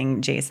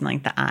giving Jason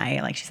like the eye,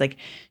 like she's like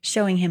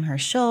showing him her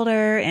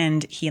shoulder,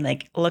 and he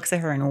like looks at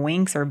her and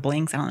winks or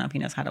blinks. I don't know if he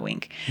knows how to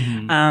wink.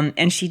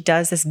 And she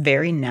does this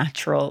very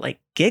natural like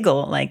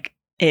giggle, like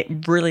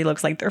it really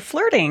looks like they're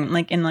flirting,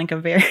 like in like a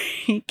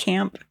very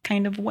camp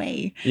kind of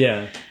way.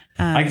 Yeah.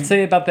 I could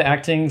say about the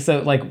acting.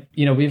 So like,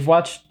 we've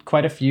watched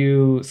quite a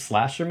few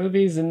slasher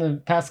movies in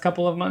the past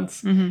couple of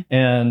months.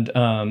 And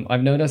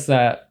I've noticed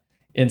that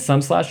in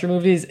some slasher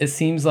movies, it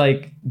seems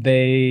like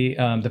they,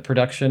 the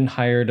production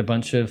hired a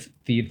bunch of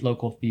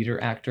local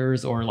theater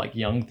actors or like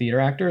young theater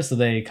actors. So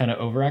they kind of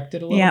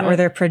overacted a little bit. Yeah, or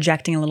they're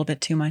projecting a little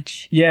bit too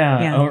much.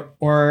 Yeah.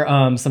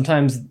 Or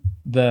sometimes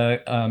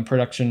the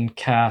production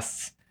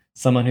casts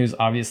someone who's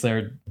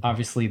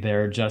obviously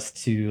there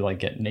just to like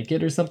get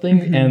naked or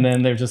something. And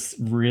then they're just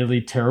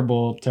really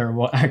terrible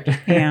actors.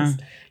 Yeah.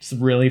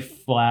 Just really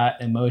flat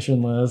and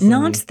motionless.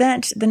 Not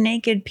that the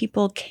naked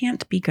people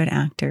can't be good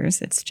actors.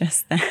 It's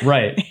just that.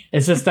 Right.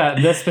 It's just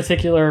that this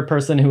particular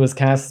person who was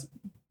cast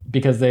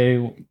because they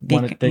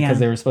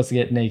were supposed to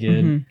get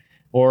naked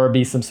or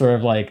be some sort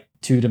of like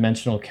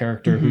two-dimensional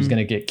character who's going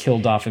to get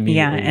killed off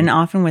immediately. Yeah, and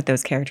often with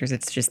those characters,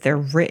 it's just they're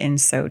written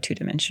so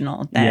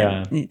two-dimensional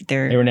that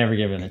they were never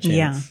given a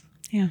chance.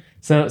 Yeah.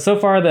 So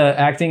far, the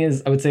acting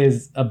is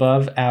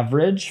above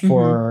average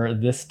for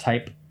this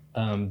type,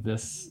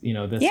 this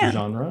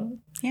genre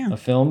of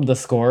film. The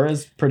score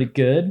is pretty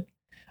good.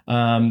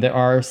 There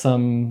are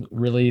some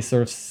really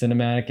sort of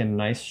cinematic and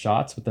nice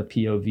shots with the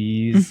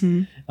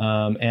POVs,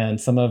 and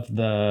some of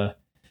the.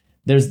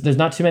 There's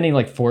not too many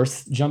like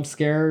forced jump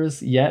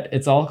scares yet.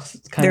 It's all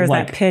kind of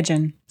like that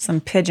pigeon. Some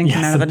pigeon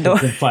came out of the door.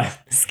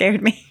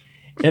 Scared me.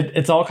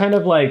 It's all kind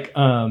of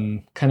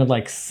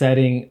like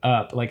setting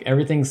up. Like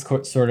everything's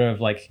sort of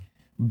like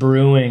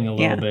brewing a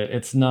little bit.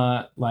 It's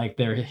not like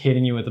they're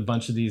hitting you with a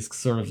bunch of these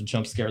sort of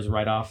jump scares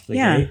right off the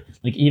gate.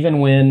 Like even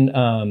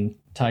when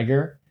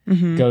Tiger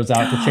goes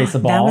out to chase a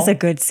ball. That was a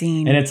good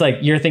scene. And it's like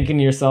you're thinking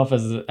to yourself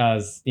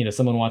as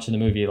someone watching the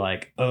movie,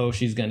 like, oh,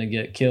 she's gonna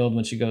get killed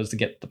when she goes to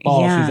get the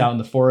ball. She's out in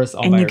the forest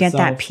all by herself. And you get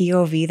that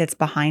POV that's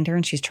behind her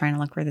and she's trying to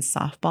look for the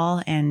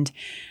softball and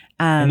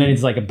then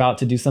it's like about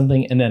to do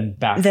something and then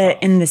back off.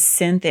 In the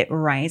synth it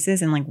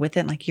rises and like with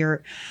it like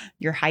your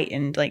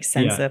heightened like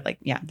sense of like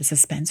the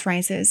suspense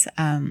rises.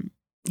 And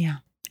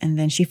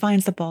then she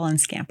finds the ball and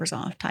scampers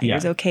off.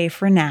 Tiger's okay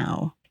for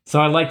now.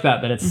 So I like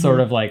that it's sort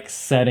of like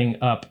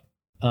setting up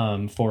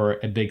for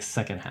a big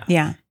second half.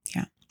 Yeah.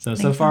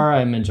 So far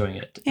I'm enjoying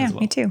it as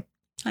well. Me too.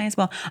 I as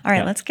well. All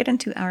right, let's get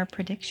into our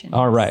predictions.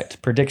 All right,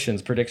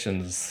 predictions.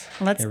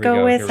 Let's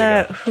go with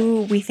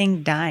who we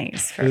think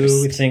dies first.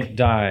 Who we think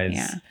dies.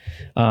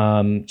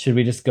 Yeah. Should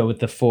we just go with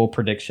the full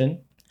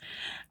prediction?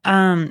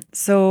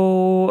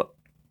 So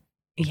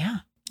yeah.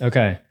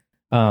 Okay.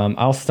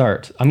 I'll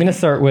start. I'm going to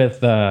start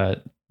with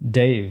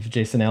Dave,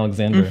 Jason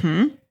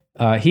Alexander.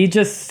 He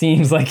just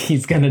seems like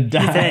he's gonna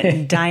die. He's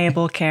a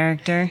dieable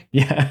character.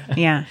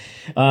 Yeah.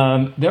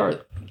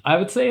 I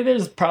would say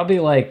there's probably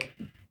like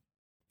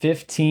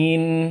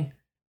 15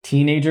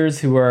 teenagers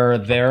who are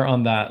there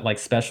on that like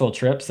special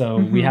trip. So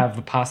we have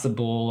a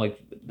possible like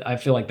I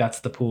feel like that's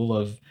the pool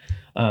of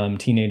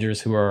teenagers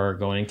who are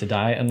going to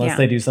die unless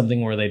they do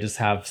something where they just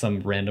have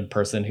some random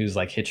person who's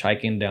like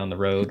hitchhiking down the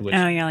road. Which,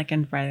 like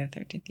in Friday the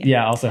 13th.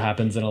 Yeah, also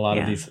happens in a lot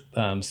of these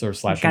sort of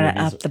slasher movies.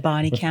 Gotta up the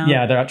body count.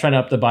 Yeah, they're trying to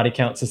up the body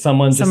count. So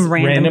someone just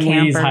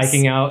randomly is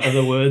hiking out of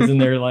the woods and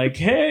they're like,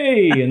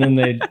 hey, and then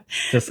they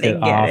just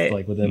get off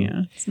like within.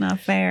 Yeah, it's not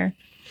fair.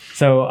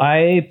 So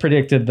I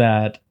predicted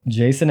that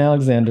Jason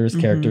Alexander's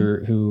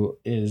character, who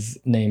is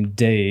named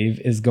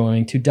Dave, is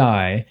going to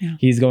die. Yeah.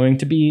 He's going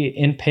to be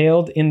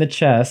impaled in the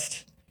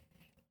chest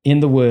in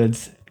the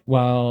woods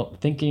while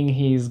thinking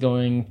he's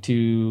going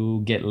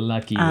to get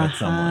lucky with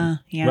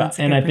someone. Yeah, that's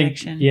a good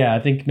prediction. I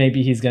think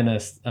maybe he's going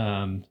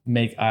to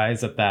make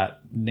eyes at that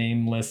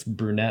nameless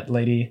brunette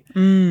lady.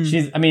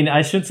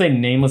 I should say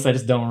nameless. I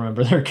just don't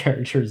remember their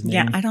character's name.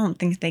 Yeah, I don't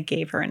think they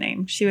gave her a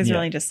name. She was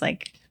really just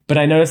like... But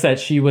I noticed that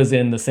she was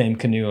in the same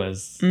canoe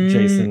as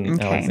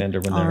Jason Alexander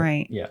when they're... All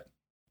right. Yeah.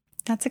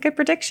 That's a good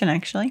prediction,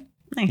 actually.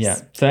 Nice.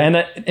 Yeah. So,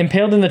 and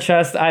impaled in the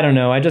chest, I don't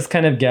know. I just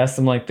kind of guessed.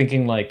 I'm like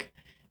thinking like,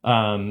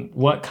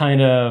 what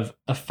kind of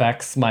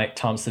effects might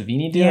Tom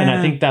Savini do? Yeah. And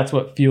I think that's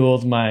what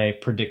fueled my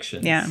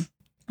predictions. Yeah.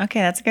 Okay,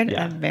 that's a good,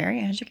 a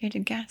very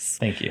educated guess.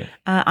 Thank you.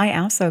 I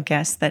also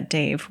guessed that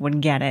Dave would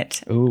get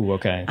it. Ooh,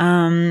 okay.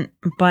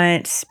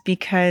 But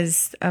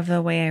because of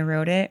the way I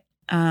wrote it,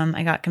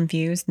 I got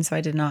confused, and so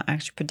I did not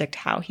actually predict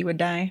how he would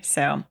die.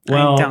 So I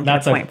don't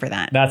get a point for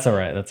that. That's all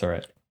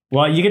right.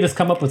 Well, you could just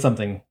come up with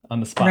something on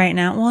the spot. Right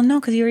now. Well, no,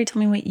 because you already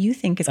told me what you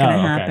think is going to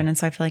happen. And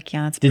so I feel like,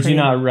 yeah, it's Did you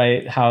not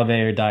write how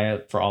they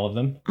die for all of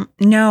them?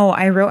 No,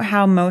 I wrote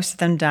how most of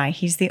them die.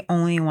 He's the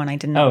only one I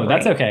did not write.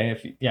 That's okay.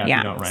 If you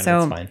don't write so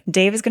it, that's fine.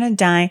 Dave is going to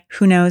die.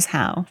 Who knows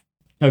how?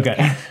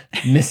 Okay.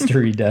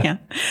 Mystery death. Yeah.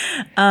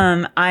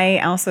 I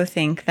also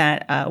think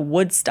that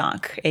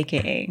Woodstock,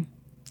 a.k.a.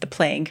 the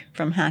Plague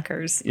from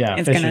Hackers,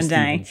 is going to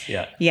die.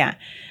 Yeah.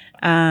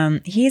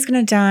 He's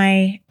going to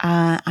die.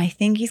 I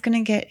think he's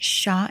going to get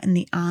shot in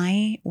the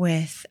eye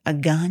with a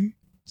gun.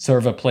 Sort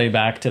of a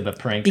playback to the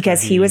prank.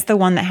 Because he was the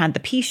one that had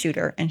the pea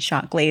shooter and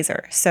shot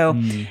Glazer. So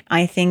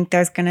I think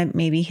there's going to,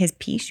 maybe his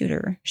pea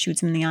shooter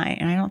shoots him in the eye.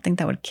 And I don't think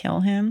that would kill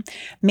him.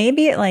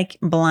 Maybe it like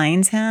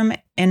blinds him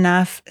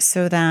enough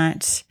so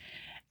that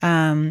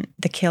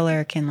the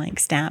killer can like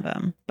stab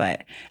him.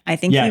 But I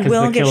think he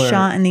will get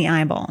shot in the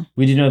eyeball.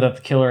 We do know that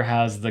the killer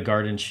has the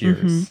garden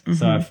shears.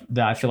 So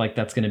I feel like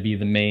that's going to be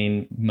the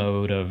main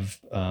mode of,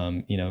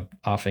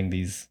 offing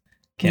these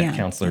camp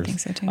counselors. I think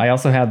so too. I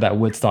also had that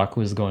Woodstock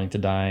was going to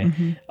die.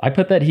 I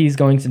put that he's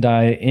going to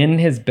die in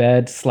his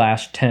bed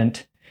 /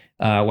 tent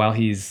while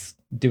he's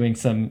doing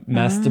some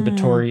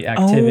masturbatory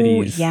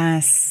activities. Oh,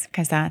 yes.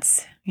 Because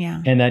that's,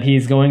 And that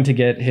he's going to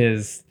get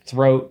his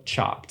throat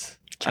chopped.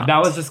 That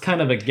was just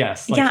kind of a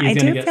guess. Like I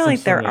do feel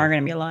like there are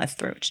going to be a lot of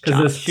throats chopped.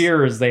 Because the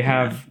shears, they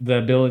have the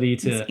ability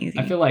to,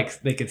 I feel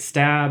like they could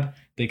stab,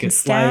 they could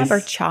slice. Or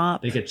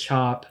chop. They could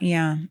chop.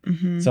 Yeah.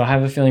 So I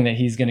have a feeling that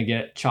he's going to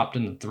get chopped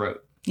in the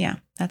throat. Yeah,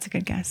 that's a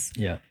good guess.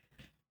 Yeah.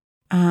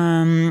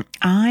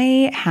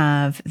 I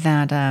have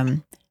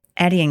that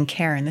Eddie and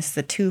Karen, this is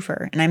a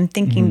twofer. And I'm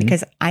thinking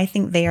because I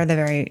think they are the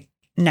very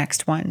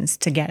next ones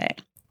to get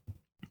it.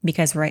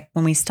 Because right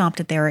when we stopped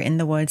it, they were in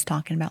the woods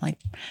talking about like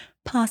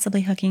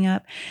possibly hooking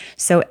up.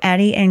 So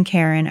Eddie and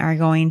Karen are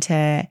going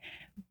to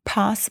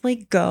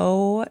possibly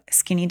go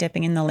skinny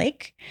dipping in the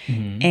lake.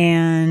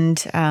 And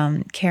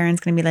Karen's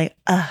going to be like,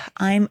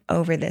 I'm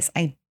over this.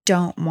 I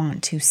don't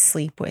want to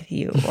sleep with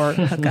you or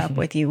hook up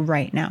with you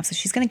right now. So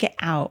she's going to get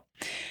out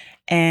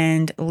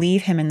and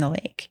leave him in the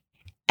lake.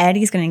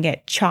 Eddie's going to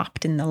get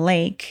chopped in the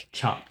lake.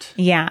 Chopped.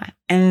 Yeah.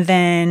 And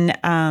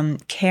then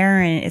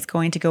Karen is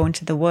going to go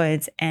into the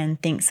woods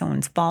and think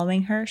someone's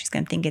following her. She's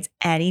going to think it's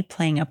Eddie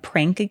playing a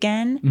prank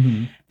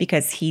again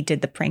because he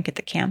did the prank at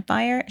the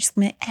campfire. She's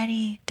going to be like,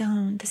 Eddie,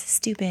 don't. This is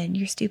stupid.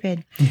 You're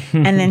stupid.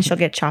 And then she'll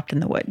get chopped in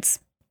the woods.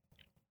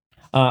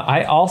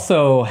 I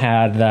also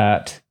had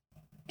that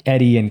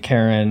Eddie and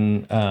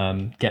Karen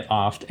get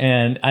offed.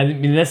 And I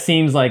mean, this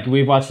seems like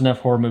we've watched enough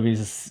horror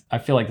movies. I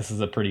feel like this is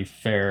a pretty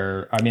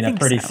fair, a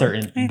pretty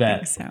certain bet.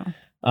 I think so.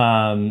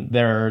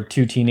 There are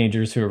two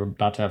teenagers who are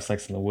about to have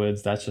sex in the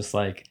woods. That's just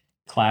like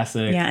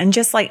classic. Yeah. And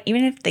just like,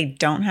 even if they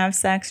don't have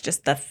sex,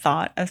 just the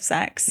thought of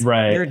sex,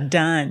 right? You're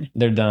done.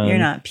 They're done. You're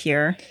not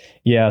pure.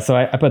 Yeah. So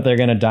I put they're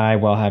going to die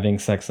while having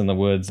sex in the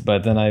woods.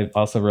 But then I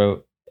also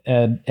wrote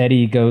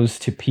Eddie goes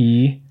to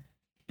pee.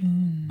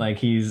 Like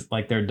he's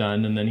like they're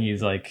done, and then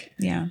he's like,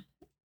 "Yeah,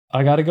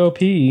 I gotta go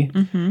pee."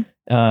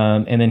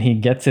 And then he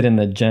gets it in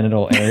the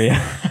genital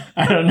area.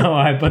 I don't know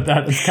why I put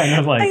that. It's kind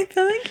of like I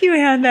feel like you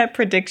had that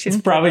prediction.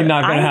 It's probably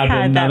not going to happen.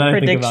 I had that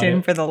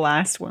prediction for the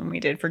last one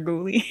we did for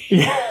Ghoulie.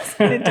 It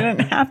didn't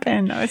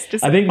happen. I was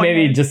disappointed. I think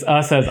maybe just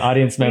us as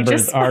audience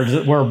members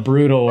we're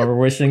brutal. We're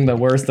wishing the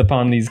worst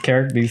upon these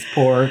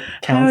poor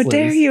counselors. How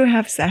dare you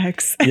have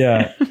sex?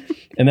 Yeah.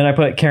 And then I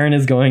put Karen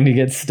is going to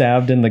get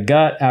stabbed in the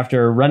gut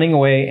after running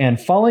away and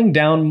falling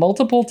down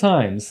multiple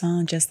times.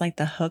 Oh, just like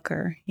the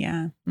hooker.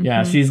 Yeah.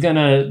 Yeah, she's going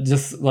to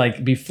just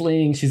like be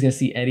fleeing. She's going to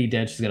see Eddie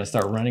dead. She's going to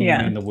start running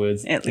in the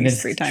woods. At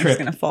least 3 times she's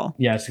going to fall.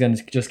 Yeah, she's going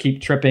to just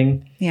keep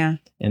tripping. Yeah.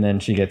 And then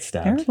she gets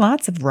stabbed. There are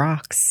lots of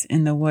rocks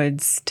in the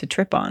woods to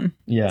trip on.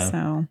 Yeah.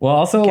 So well,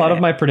 also a lot of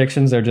my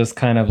predictions are just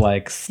kind of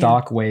like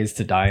stock ways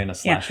to die in a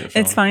slasher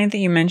film. It's funny that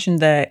you mentioned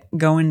the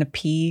going to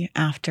pee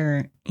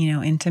after,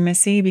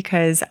 intimacy,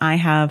 because I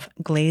have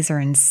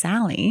Glazer and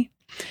Sally.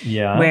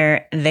 Yeah.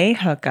 Where they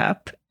hook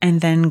up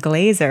and then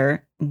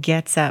Glazer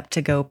gets up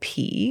to go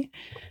pee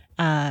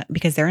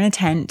because they're in a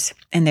tent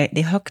and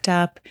they hooked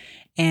up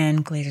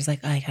and Glazer's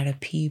like, I gotta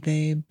pee,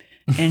 babe.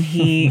 And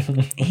he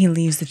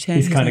leaves the tent.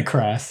 He's kind of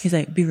crass. He's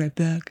like, be right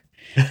back.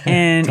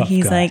 And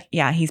he's guy. Like,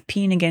 yeah, he's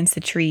peeing against the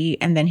tree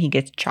and then he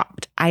gets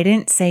chopped. I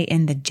didn't say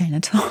in the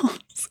genitals.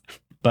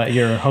 But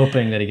you're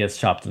hoping that he gets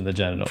chopped in the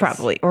genitals.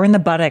 Probably. Or in the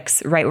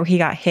buttocks, right where he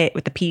got hit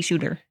with the pea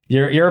shooter.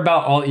 You're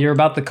about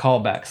the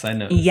callbacks, I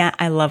know. Yeah,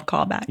 I love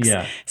callbacks.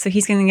 Yeah. So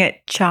he's gonna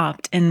get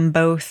chopped in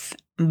both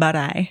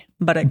buttocks.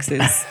 In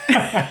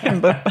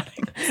both buttocks.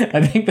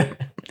 I think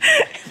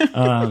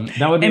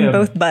that would be in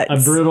both butts. A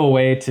brutal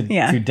way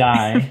to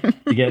die.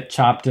 To get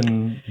chopped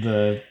in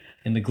the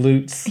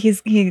glutes.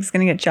 He's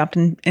going to get chopped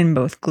in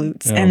both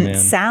glutes. Oh, and man.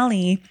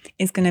 Sally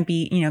is going to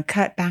be,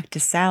 cut back to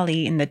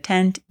Sally in the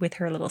tent with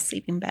her little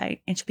sleeping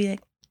bag. And she'll be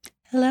like,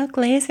 hello,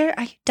 Glazer,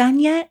 are you done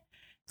yet?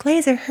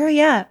 Glazer,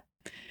 hurry up.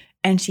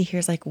 And she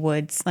hears like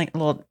woods, like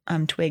little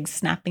twigs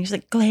snapping. She's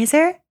like,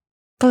 Glazer?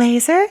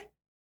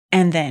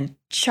 and then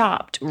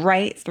chopped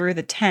right through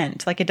the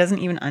tent. Like it doesn't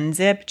even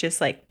unzip, just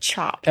like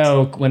chopped.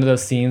 Oh, one of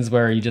those scenes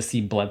where you just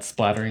see blood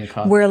splattering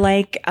across. Where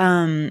like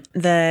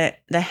the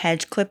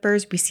hedge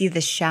clippers, we see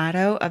the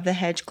shadow of the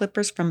hedge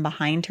clippers from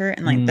behind her,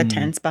 and like the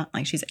tent's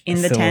like she's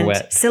in the tent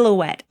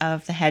silhouette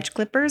of the hedge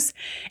clippers,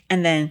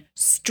 and then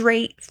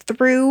straight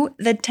through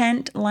the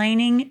tent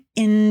lining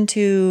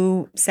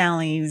into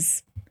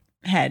Sally's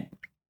head.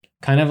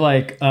 Kind of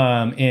like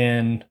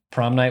in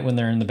Prom Night when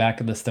they're in the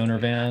back of the stoner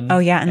van. Oh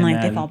yeah, and like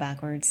they fall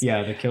backwards.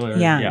 Yeah, the killer.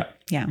 Yeah.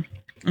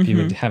 If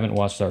you haven't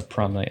watched our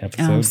Prom Night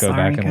episode, go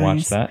back and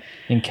watch that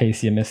in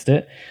case you missed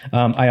it.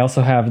 I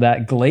also have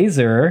that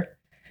Glazer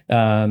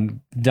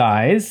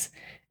dies.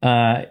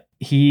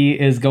 He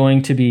is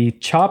going to be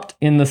chopped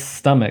in the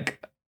stomach.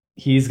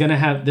 There's going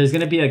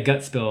to be a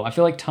gut spill. I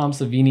feel like Tom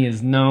Savini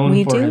is known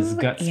his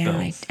gut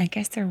spills. I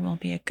guess there will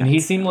be a gut and he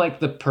seemed like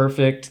the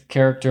perfect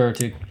character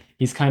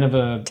he's kind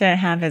of to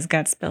have his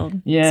gut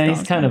spilled. Yeah,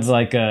 he's kind of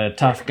like a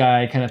tough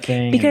guy kind of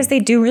thing. Because they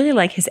do really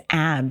like his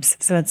abs.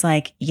 So it's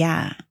like,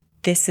 yeah,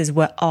 this is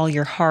what all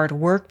your hard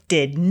work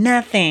did.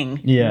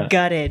 Nothing. Yeah.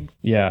 Gutted.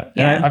 Yeah.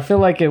 And I feel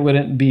like it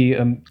wouldn't be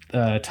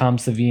a Tom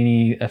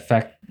Savini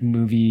effect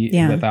movie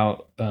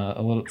without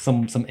a little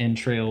some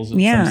entrails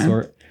of some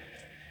sort.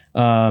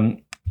 I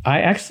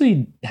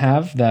actually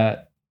have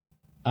that.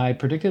 I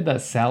predicted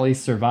that Sally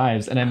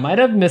survives, and I might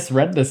have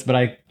misread this, but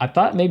I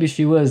thought maybe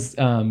she was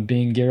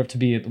being geared up to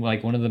be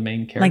like one of the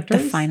main characters. Like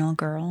the final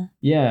girl.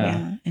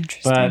 Yeah.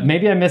 Interesting. But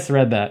maybe I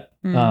misread that.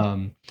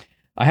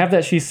 I have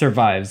that she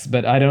survives,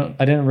 but I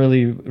didn't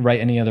really write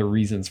any other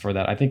reasons for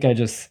that. I think I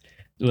just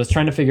was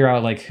trying to figure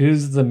out like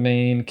who's the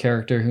main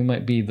character, who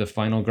might be the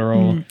final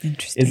girl.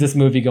 Interesting. Is this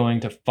movie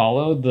going to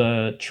follow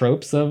the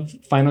tropes of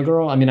final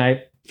girl? I mean,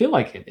 I feel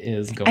like it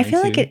is going to. I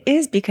feel like it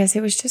is because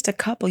it was just a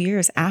couple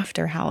years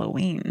after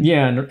Halloween.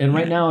 Yeah, and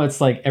right now it's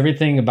like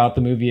everything about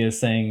the movie is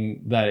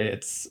saying that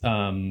it's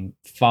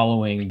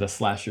following the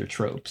slasher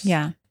tropes.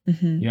 Yeah.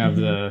 You have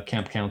the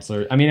camp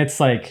counselor. I mean, it's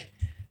like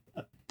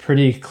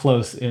pretty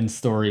close in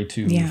story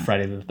to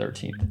Friday the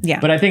 13th. Yeah.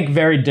 But I think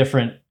very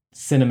different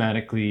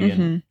cinematically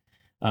and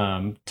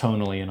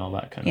tonally and all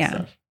that kind of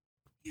stuff.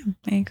 Yeah,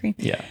 I agree.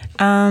 Yeah.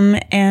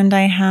 And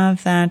I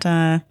have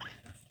that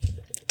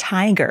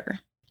Tiger.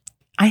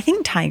 I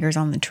think Tiger's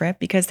on the trip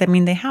because, I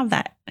mean, they have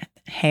that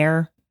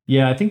hair.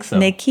 Yeah, I think so.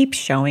 And they keep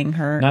showing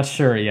her. Not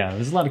sure, yeah.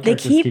 There's a lot of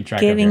characters They keep track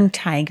giving of her.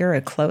 Tiger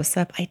a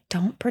close-up. I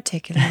don't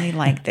particularly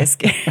like this.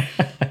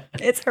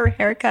 It's her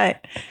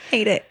haircut.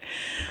 Hate it.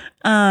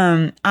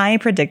 I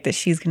predict that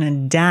she's going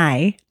to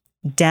die.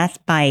 Death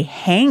by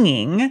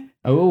hanging.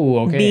 Oh,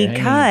 okay.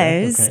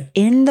 Because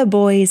in the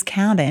boys'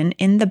 cabin,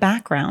 in the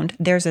background,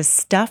 there's a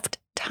stuffed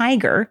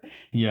tiger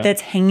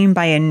that's hanging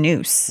by a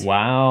noose.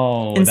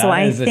 Wow. And so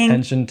I think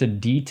attention to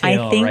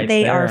detail. I think right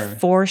they there. are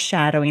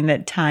foreshadowing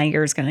that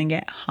Tiger's going to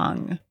get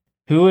hung.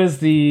 Who is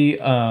the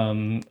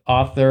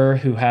author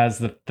who has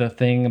the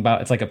thing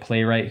about, it's like a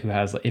playwright who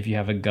has, if you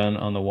have a gun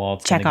on the wall,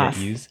 it's going to get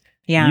used?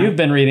 Yeah. You've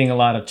been reading a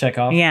lot of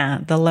Chekhov. Yeah,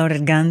 the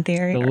loaded gun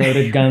theory. The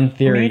loaded gun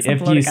theory.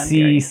 If you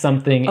see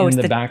something in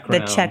the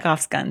background. The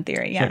Chekhov's gun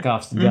theory, yeah.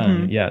 Chekhov's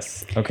gun,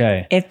 yes.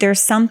 Okay. If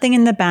there's something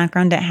in the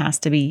background that has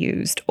to be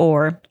used,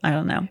 or, I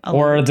don't know.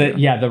 Or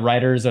the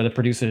writers or the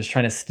producers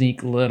trying to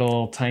sneak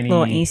little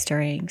Easter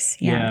eggs.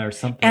 Yeah, or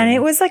something. And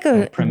it was like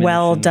a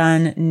well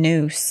done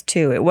noose,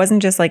 too. It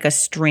wasn't just like a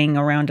string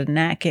around a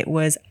neck. It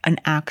was an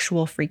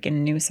actual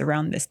freaking noose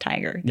around this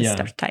tiger, this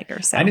stuffed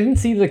tiger. So I didn't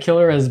see the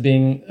killer as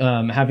being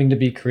having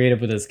to be creative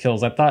with his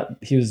kills. I thought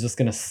he was just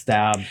going to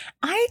stab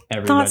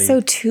everybody. Thought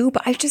so too,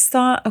 but I just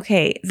thought,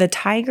 okay, the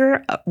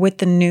tiger with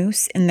the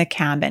noose in the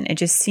cabin, it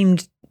just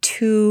seemed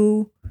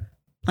too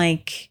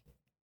like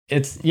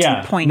it's too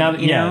pointed, now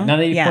that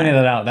you pointed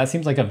that out, that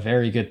seems like a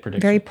very good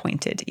prediction. Very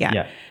pointed,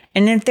 yeah.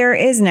 And if there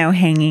is no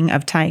hanging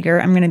of Tiger,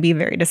 I'm going to be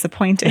very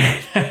disappointed.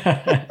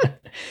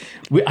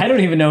 I don't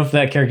even know if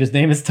that character's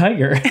name is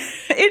Tiger.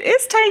 It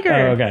is Tiger.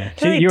 Oh,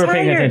 okay. You were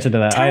paying attention to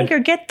that. Tiger,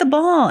 get the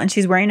ball. And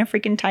she's wearing a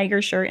freaking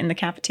tiger shirt in the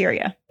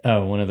cafeteria.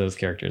 Oh, one of those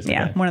characters. Okay.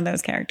 Yeah, one of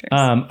those characters.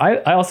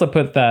 I also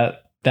put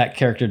that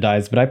character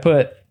dies, but I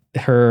put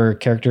her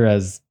character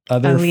as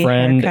other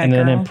friend and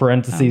then in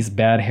parentheses,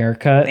 bad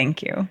haircut.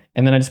 Thank you.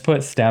 And then I just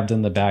put stabbed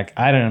in the back.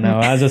 I don't know.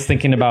 I was just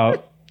thinking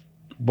about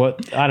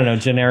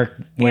generic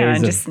ways. Yeah, I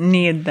just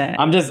need that.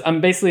 I'm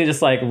basically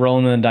just like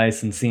rolling the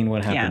dice and seeing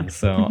what happens.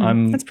 So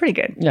that's pretty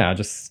good. Yeah,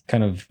 just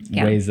kind of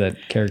ways that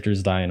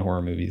characters die in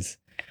horror movies.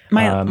 But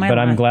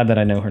I'm glad that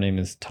I know her name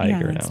is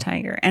Tiger now. It's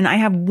Tiger. And I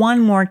have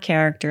one more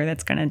character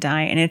that's going to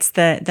die, and it's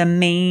the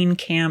main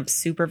camp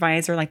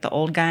supervisor, like the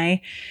old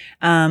guy.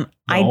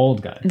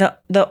 Old guy.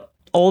 The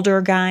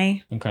older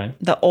guy. Okay.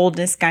 The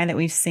oldest guy that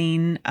we've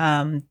seen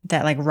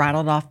that like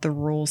rattled off the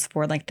rules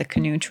for like the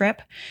canoe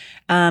trip.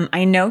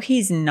 I know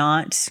he's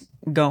not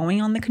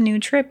going on the canoe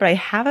trip, but I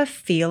have a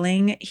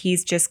feeling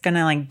he's just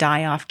gonna like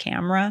die off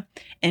camera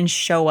and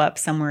show up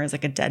somewhere as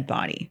like a dead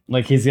body.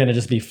 Like he's gonna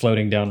just be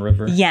floating down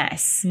river.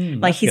 Yes.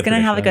 Like he's gonna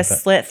have like a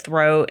slit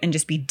throat and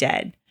just be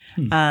dead.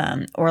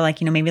 Or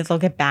like, maybe they'll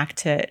get back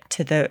to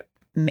the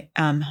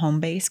home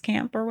base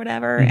camp or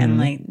whatever, and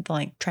like they'll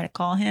like try to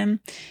call him,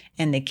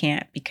 and they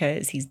can't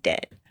because he's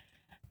dead.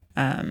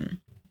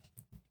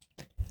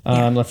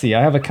 Let's see.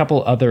 I have a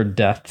couple other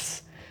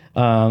deaths.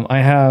 I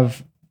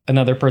have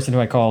another person who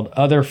I called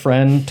Other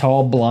Friend,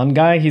 Tall Blonde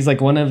Guy. He's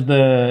like one of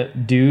the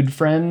dude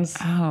friends.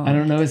 Oh. I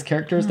don't know his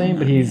character's name,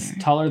 but he's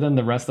taller than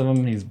the rest of them.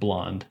 And he's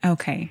blonde.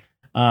 Okay.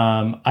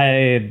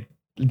 I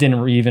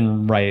didn't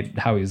even write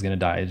how he was going to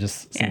die. It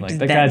just seemed like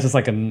that guy's just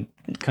like a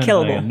kind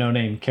of like a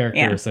no-name character.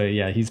 Yeah. So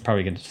yeah, he's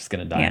probably just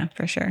going to die. Yeah,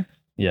 for sure.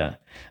 Yeah.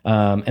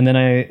 And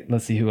then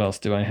let's see, who else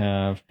do I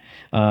have?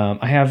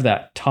 I have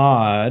that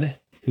Todd,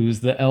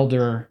 who's the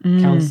elder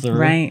counselor.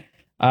 Right.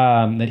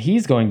 That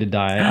he's going to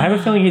die. I have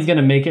a feeling he's going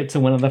to make it to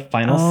one of the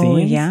final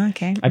scenes. Yeah,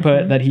 okay. I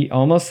put that he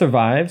almost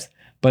survives,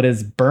 but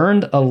is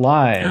burned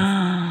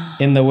alive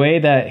in the way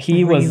that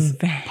he was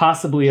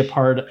possibly a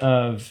part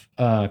of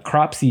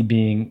Cropsey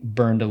being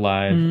burned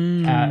alive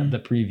at the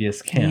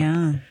previous camp.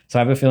 Yeah. So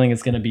I have a feeling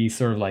it's going to be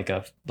sort of like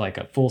a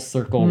full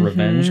circle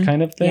revenge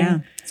kind of thing. Yeah,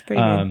 it's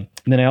pretty good.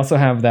 And then I also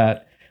have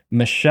that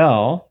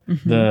Michelle,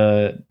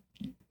 the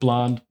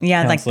blonde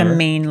counselor, like the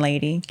main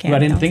lady, who I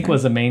didn't think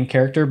was a main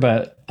character,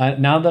 but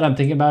now that I'm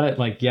thinking about it,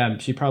 like, yeah,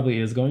 she probably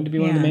is going to be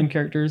one of the main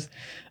characters.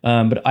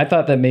 But I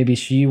thought that maybe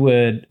she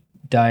would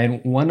die in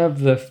one of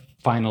the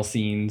final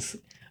scenes.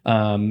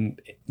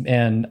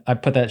 And I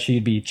put that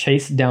she'd be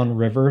chased down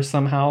river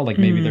somehow, like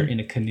maybe they're in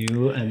a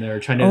canoe and they're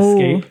trying to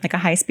escape, like a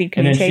high-speed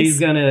canoe chase. And then chase. she's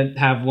gonna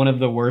have one of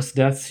the worst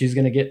deaths. She's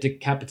gonna get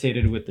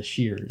decapitated with the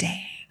shears.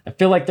 Dang. I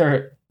feel like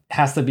there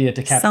has to be a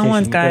decapitation.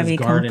 Someone's got to be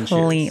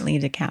completely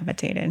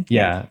decapitated.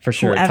 Yeah, for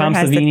sure. Whoever Tom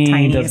has Savini the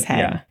tiniest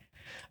head.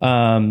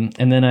 Yeah.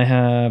 And then I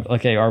have,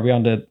 are we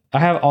on to, I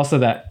have also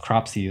that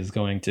Cropsey is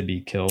going to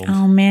be killed.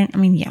 Oh man. I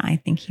mean, yeah, I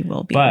think he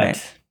will be.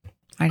 But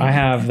I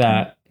have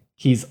that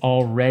he's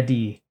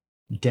already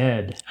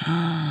dead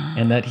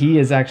and that he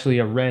is actually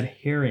a red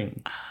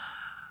herring.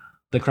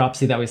 The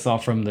Cropsey that we saw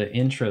from the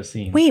intro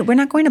scene. Wait, we're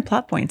not going to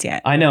plot points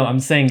yet. I know. I'm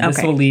saying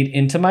this will lead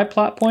into my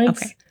plot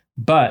points. Okay.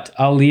 But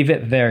I'll leave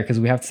it there because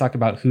we have to talk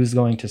about who's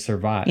going to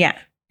survive. Yeah.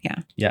 Yeah.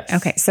 Yes.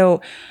 Okay.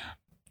 So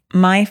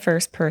my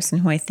first person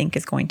who I think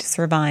is going to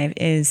survive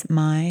is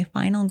my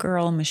final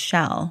girl,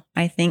 Michelle.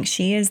 I think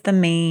she is the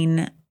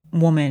main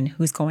woman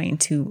who's going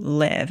to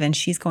live. And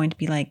she's going to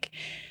be like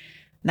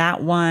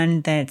that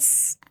one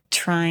that's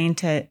trying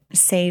to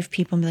save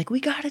people and be like, we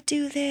got to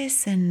do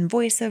this, and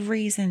voice of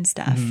reason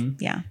stuff.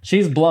 Yeah.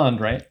 She's blonde,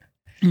 right?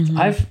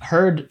 I've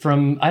heard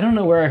from, I don't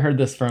know where I heard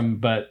this from,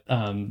 but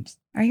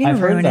are you going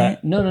to ruin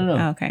it? No.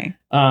 Oh, okay.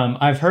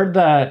 I've heard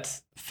that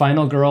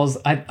Final Girls,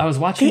 I was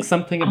watching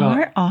something about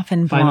are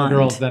often Final blonde.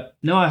 Girls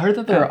I heard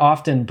that they're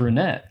often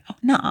brunette. Oh,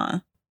 nuh-uh.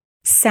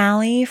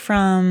 Sally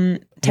from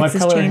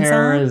Texas What color Chainsaw?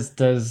 hair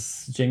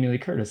does Jamie Lee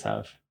Curtis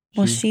have?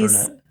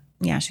 She's brunette.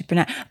 Yeah, she's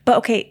brunette. But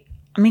okay,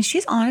 I mean,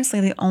 she's honestly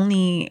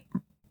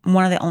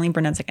one of the only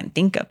brunettes I can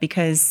think of,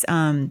 because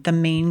the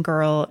main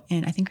girl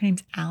in, I think her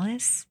name's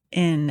Alice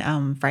in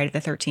Friday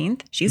the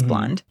 13th, she's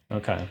blonde.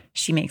 Okay.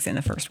 She makes it in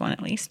the first one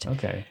at least.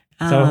 Okay.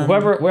 So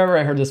whoever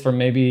I heard this from,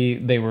 maybe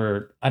they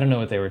were, I don't know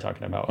what they were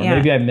talking about, or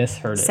maybe I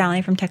misheard it.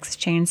 Sally from Texas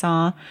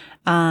Chainsaw,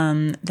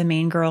 the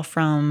main girl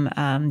from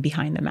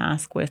Behind the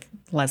Mask with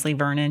Leslie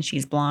Vernon,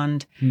 she's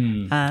blonde.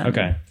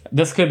 Okay.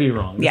 This could be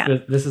wrong. Yeah.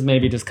 This is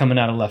maybe just coming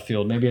out of left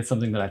field. Maybe it's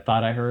something that I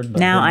thought I heard. But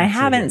now, I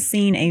haven't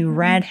seen a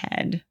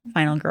redhead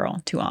final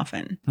girl too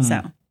often,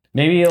 so.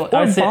 Maybe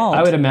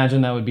I would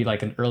imagine that would be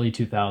like an early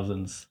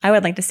 2000s. I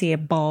would like to see a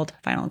bald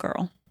final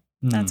girl.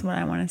 That's what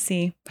I want to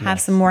see.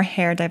 Have some more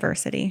hair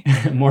diversity.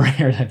 More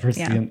hair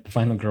diversity in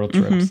Final Girl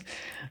tropes.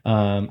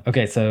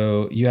 Okay,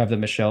 so you have that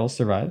Michelle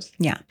survives.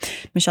 Yeah,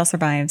 Michelle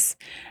survives.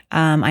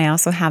 I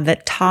also have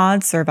that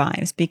Todd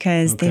survives,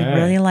 because they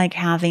really like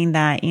having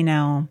that,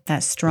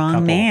 that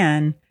strong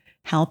man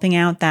helping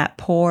out that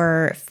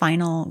poor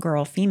final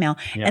girl female.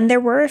 Yeah. And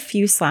there were a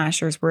few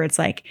slashers where it's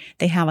like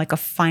they have like a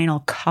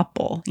final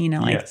couple,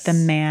 like the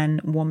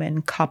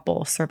man-woman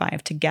couple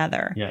survive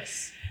together.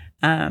 Yes.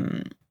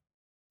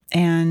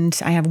 And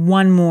I have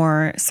one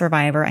more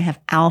survivor. I have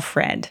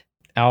Alfred.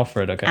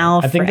 Okay.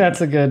 I think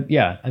that's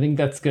I think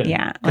that's good.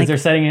 Yeah. Because they're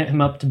setting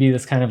him up to be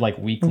this kind of like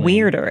weakling.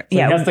 Weirder. So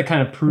he has to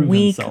kind of prove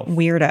himself.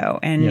 Weirdo.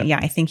 And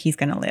I think he's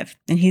going to live.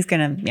 And he's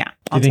going to,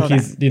 Do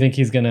you think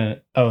he's going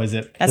to, is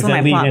it? That's does what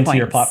it my lead plot into points.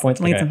 your plot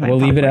points? Okay. We'll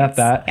leave it at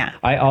that. Yeah.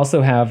 I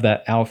also have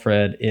that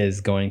Alfred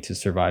is going to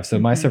survive. So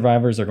my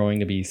survivors are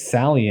going to be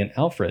Sally and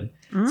Alfred.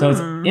 So it's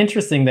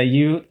interesting that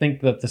you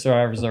think that the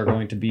survivors are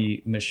going to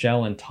be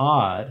Michelle and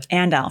Todd.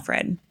 And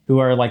Alfred. Who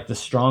are like the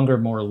stronger,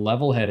 more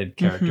level-headed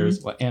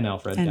characters. And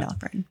Alfred. And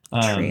Alfred.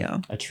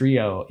 A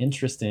trio.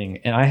 Interesting.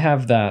 And I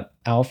have that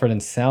Alfred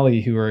and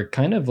Sally who are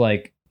kind of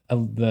like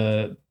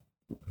the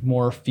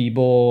more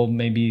feeble,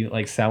 maybe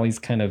like Sally's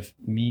kind of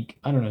meek.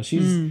 I don't know.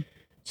 She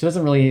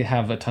doesn't really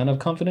have a ton of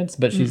confidence,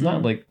 but she's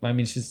not like,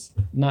 she's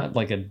not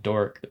like a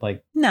dork.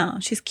 Like, no,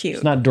 she's cute.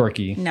 She's not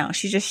dorky. No,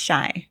 she's just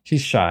shy.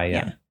 She's shy,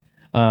 yeah.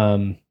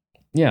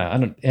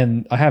 Yeah,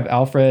 and I have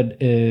Alfred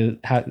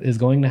is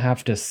going to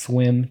have to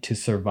swim to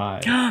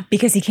survive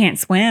Because he can't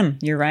swim.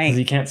 You're right. because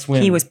he can't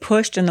swim. He was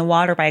pushed in the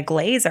water by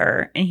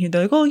Glazer, and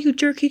they're like, "Oh, you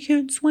jerk! He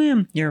can't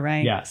swim." You're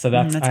right. Yeah, so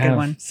that's that's I a good have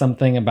one.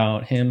 something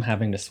about him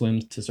having to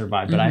swim to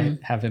survive, but I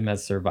have him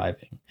as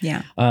surviving.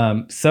 Yeah.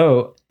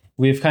 So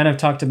we've kind of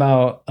talked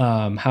about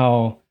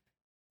how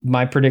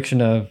my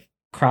prediction of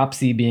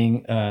Cropsy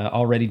being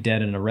already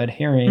dead and a red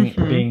herring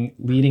being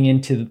leading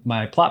into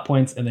my plot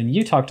points, and then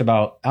you talked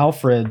about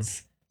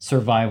Alfred's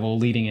survival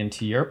leading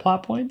into your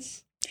plot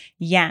points.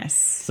 Yes.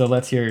 So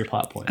let's hear your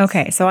plot points.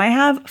 Okay, so I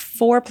have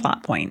 4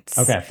 plot points.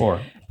 Okay,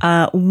 4.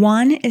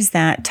 One is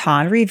that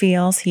Todd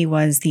reveals he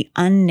was the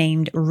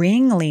unnamed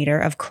ringleader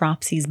of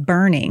Cropsy's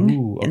burning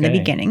in the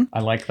beginning.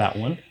 I like that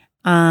one.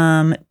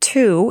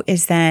 2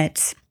 is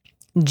that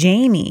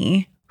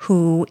Jamie,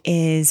 who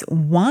is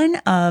one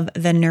of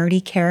the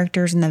nerdy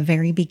characters in the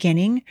very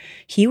beginning,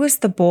 he was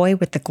the boy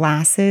with the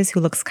glasses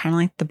who looks kind of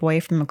like the boy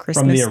from A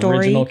Christmas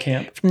Story. Original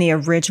camp? From the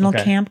original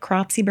camp,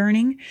 Cropsy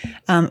Burning.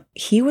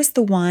 He was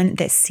the one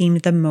that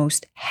seemed the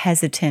most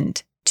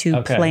hesitant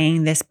to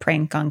playing this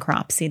prank on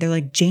Cropsy. They're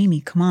like,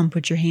 Jamie, come on,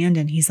 put your hand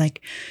in. He's like,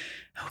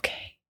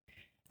 okay.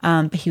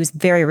 But he was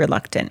very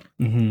reluctant.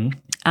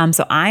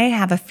 So I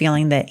have a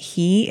feeling that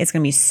he is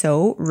going to be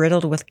so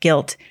riddled with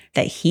guilt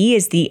that he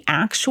is the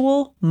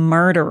actual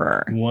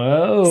murderer.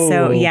 Whoa.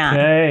 So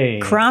yeah,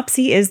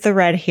 Cropsy is the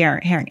red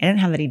herring. I didn't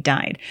have that he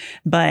died,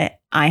 but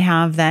I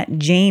have that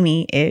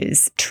Jamie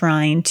is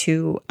trying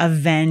to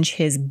avenge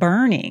his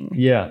burning.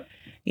 Yeah.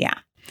 Yeah.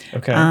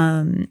 Okay.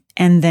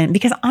 And then,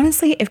 because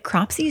honestly, if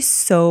Cropsy is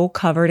so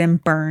covered in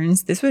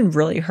burns, this would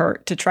really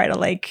hurt to try to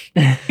like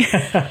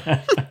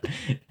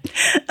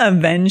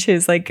avenge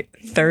his like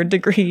 3rd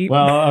degree.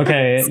 Well,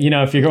 okay. You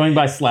know, if you're going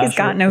by slasher, He's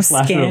got no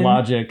skin.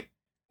 logic,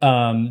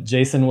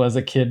 Jason was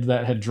a kid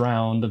that had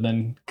drowned and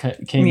then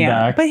came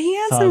back. But he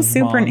had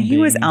some he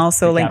was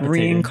also like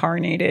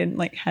reincarnated,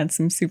 like had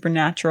some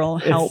supernatural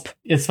help.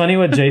 It's funny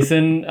with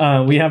Jason.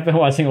 We have been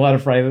watching a lot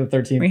of Friday the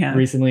 13th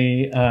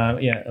recently.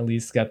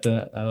 Elise got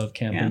the I Love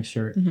Camping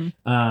shirt.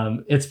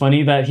 It's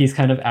funny that he's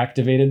kind of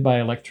activated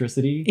by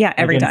electricity. Yeah,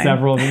 every time. In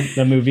several of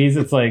the movies,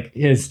 it's like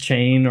his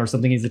chain or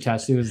something he's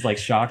attached to is like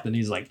shocked and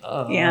he's like,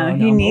 oh. Yeah,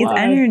 he needs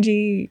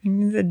energy. He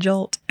needs a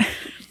jolt.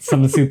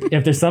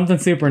 If there's something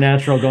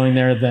supernatural going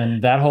there,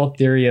 then that whole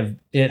theory of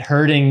it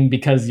hurting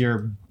because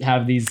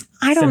have these.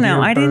 I don't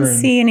know. I didn't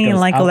see any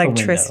like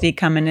electricity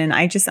coming in.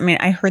 I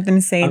heard them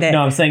say that.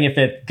 No, I'm saying if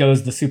it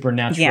goes the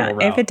supernatural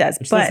route. If it does.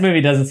 But this movie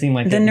doesn't seem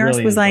like the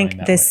nurse was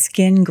like, the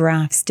skin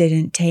grafts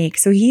didn't take.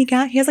 So he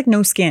has like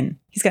no skin.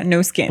 He's got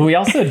no skin. But we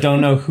also don't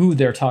know who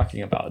they're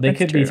talking about. They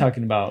could be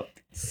talking about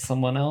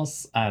someone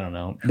else. I don't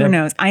know. Who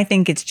knows? I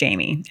think it's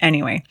Jamie.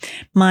 Anyway,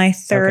 my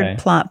 3rd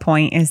plot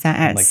point is that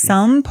at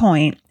some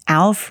point,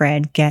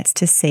 Alfred gets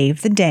to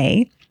save the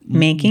day,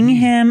 making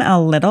him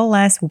a little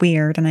less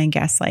weird and I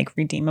guess like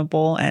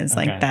redeemable as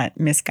like that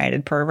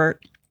misguided pervert.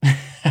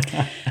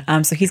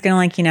 So he's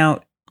going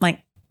to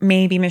like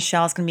maybe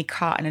Michelle's going to be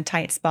caught in a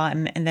tight spot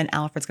and then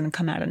Alfred's going to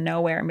come out of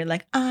nowhere and be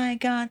like, I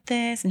got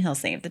this, and he'll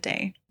save the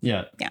day.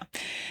 Yeah. Yeah.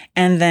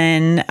 And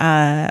then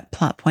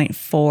plot point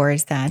 4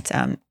 is that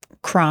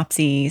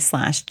Cropsy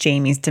 /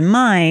 Jamie's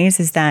demise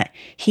is that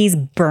he's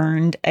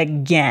burned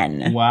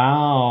again.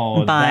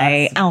 Wow.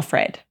 By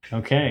Alfred.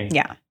 Okay.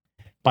 Yeah.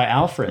 By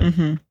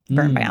Alfred.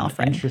 Burned by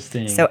Alfred.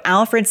 Interesting. So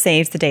Alfred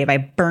saves the day by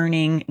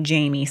burning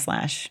Jamie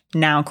 /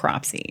 now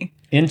Cropsy.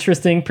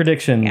 Interesting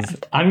predictions.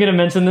 Yeah. I'm going to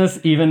mention this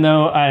even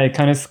though I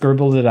kind of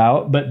scribbled it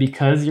out, but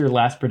because your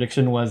last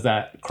prediction was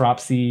that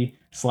Cropsy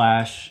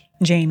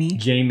 /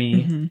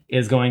 Jamie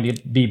is going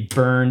to be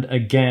burned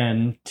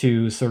again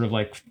to sort of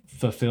like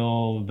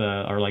fulfill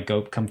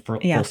come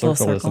full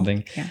circle or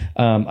something. Yeah.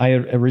 I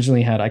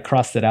originally I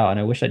crossed it out and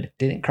I wish I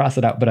didn't cross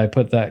it out, but I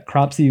put that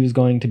Cropsy was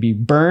going to be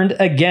burned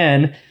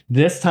again,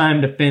 this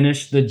time to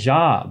finish the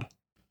job.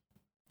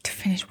 To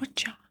finish what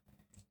job?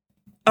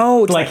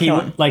 Oh,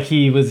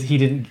 he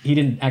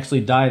didn't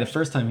actually die the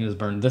first time he was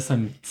burned. This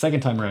time,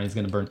 second time around, he's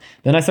going to burn.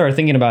 Then I started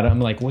thinking about it.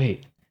 I'm like,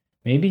 wait,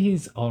 maybe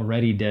he's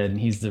already dead and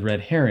he's the red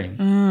herring.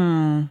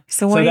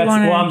 So what do you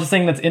want? Well, I'm just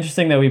saying that's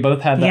interesting that we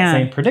both had that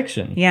same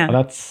prediction. Yeah.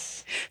 Well, that's.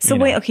 So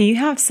wait, okay, you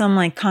have some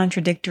like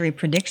contradictory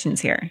predictions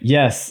here.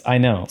 Yes, I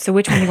know. So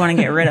which one do you want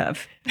to get rid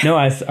of? No,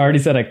 I already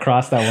said I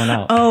crossed that one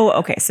out. Oh,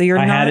 okay. So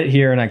I had it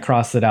here and I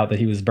crossed it out that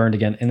he was burned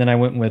again. And then I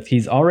went with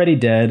he's already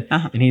dead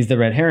and he's the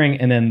red herring.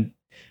 And then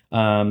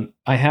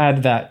I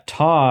had that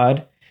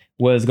Todd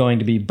was going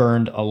to be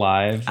burned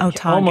alive. Oh,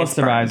 Todd almost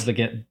survives but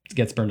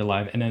gets burned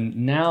alive. And then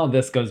now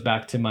this goes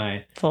back to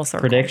my full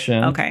circle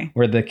prediction. Okay.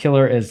 Where the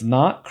killer is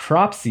not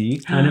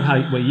Cropsy, kind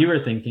of what you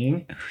were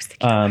thinking. Who's the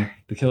killer?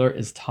 The killer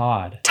is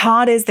Todd.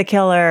 Todd is the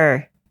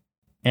killer.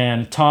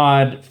 And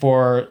Todd,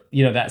 for,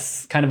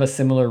 that's kind of a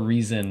similar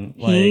reason.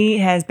 He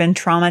has been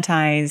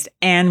traumatized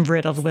and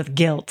riddled with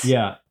guilt.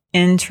 Yeah.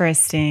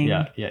 Interesting.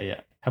 Yeah.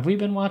 Have we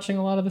been watching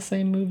a lot of the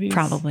same movies?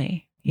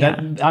 Probably. Yeah.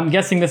 I'm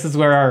guessing this is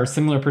where our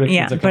similar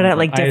predictions are coming but at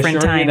like different I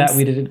assure times. you that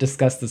we didn't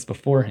discuss this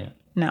beforehand.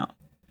 No.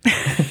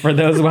 For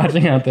those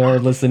watching out there or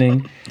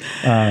listening,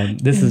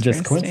 this is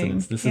just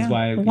coincidence. This is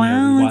why we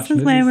watch this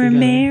is why we're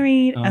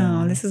married.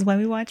 This is why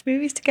we watch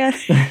movies together.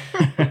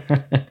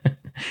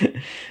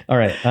 All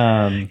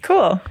right.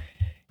 Cool.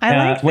 I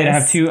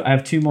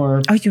have two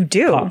more. Oh, you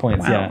do? Plot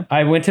points. Wow. Yeah.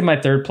 I went to my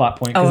third plot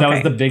point because that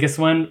was the biggest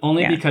one,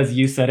 only because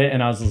you said it,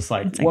 and I was just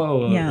like,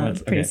 whoa. Yeah,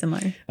 it's pretty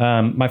similar.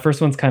 My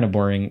first one's kind of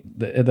boring.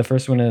 The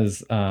first one is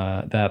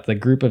that the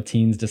group of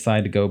teens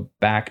decide to go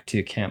back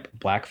to Camp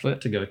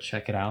Blackfoot to go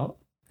check it out.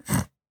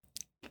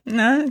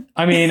 No.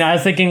 I mean, I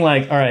was thinking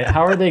like, all right,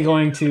 how are they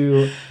going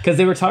to? Because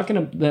they were talking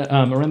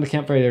around the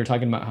campfire. They were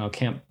talking about how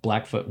Camp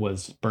Blackfoot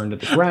was burned at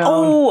the ground.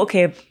 Oh,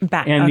 okay.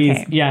 And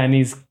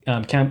these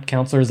camp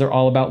counselors, they're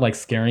all about like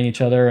scaring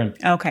each other and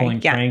pulling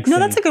pranks. No,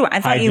 that's a good one.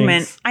 I thought you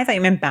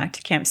meant back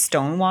to Camp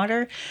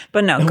Stonewater,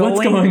 but no.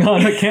 What's going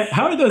on at camp?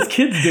 How are those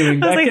kids doing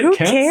back at who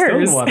Camp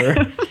cares?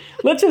 Stonewater?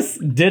 Let's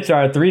just ditch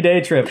our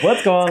 3-day trip.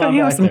 What's going on?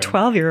 With some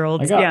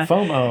 12-year-olds. I got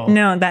FOMO.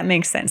 No, that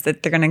makes sense.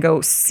 That they're going to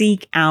go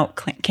seek out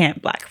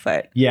Camp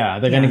Blackfoot. Yeah,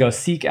 they're going to go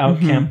seek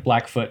out Camp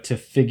Blackfoot to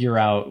figure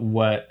out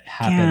what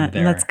happened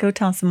there. Let's go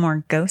tell some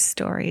more ghost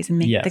stories and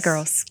make the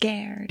girls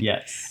scared.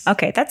 Yes.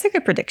 Okay, that's a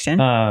good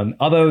prediction.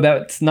 Although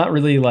that's not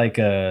really like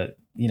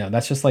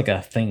that's just like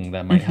a thing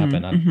that might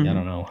happen. I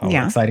don't know how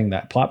exciting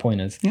that plot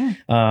point is. Yeah.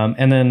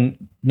 And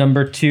then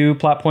number 2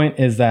 plot point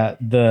is that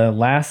the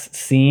last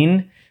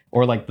scene,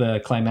 or like the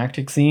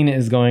climactic scene,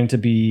 is going to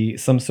be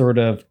some sort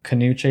of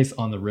canoe chase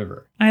on the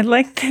river. I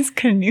like this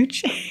canoe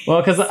chase. Well,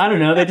 because I don't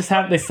know,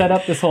 they set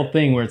up this whole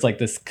thing where it's like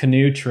this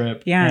canoe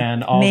trip. Yeah.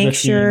 And all make the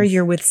sure teams,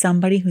 you're with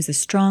somebody who's a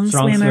strong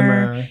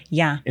swimmer.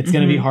 Yeah. It's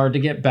going to be hard to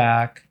get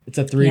back. It's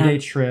a 3-day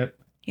trip.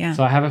 Yeah.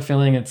 So I have a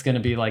feeling it's going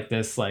to be like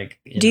this, like.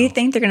 Do you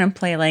think they're going to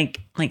play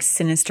like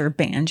sinister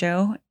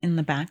banjo in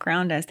the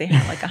background as they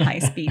have like a high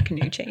speed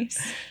canoe chase?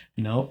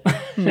 Nope.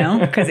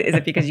 No, is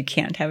it because you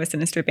can't have a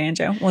sinister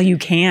banjo? Well, you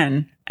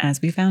can,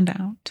 as we found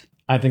out.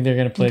 I think they're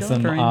going to play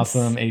some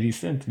awesome 80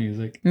 synth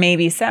music.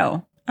 Maybe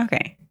so.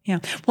 Okay. Yeah.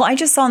 Well, I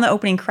just saw in the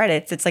opening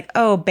credits, it's like,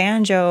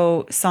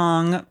 banjo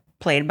song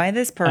played by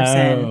this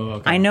person. Oh,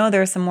 okay. I know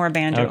there's some more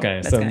banjo.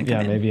 Okay, so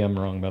maybe I'm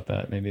wrong about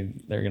that. Maybe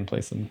they're going to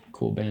play some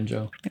cool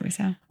banjo. Maybe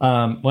so.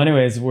 Well,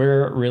 anyways,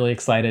 we're really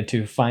excited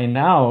to find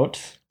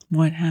out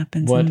what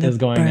happens. What is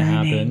going to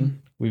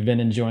happen. We've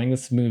been enjoying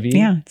this movie.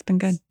 Yeah, it's been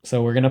good.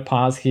 So we're going to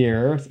pause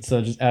here.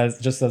 So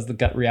just as the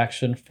gut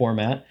reaction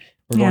format,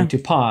 we're going to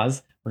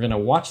pause. We're going to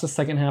watch the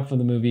second half of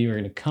the movie. We're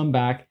going to come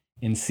back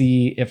and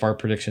see if our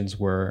predictions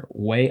were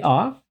way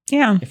off.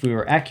 Yeah. If we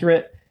were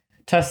accurate.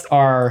 Test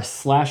our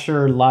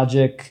slasher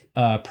logic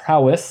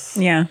prowess.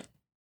 Yeah.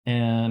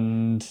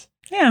 And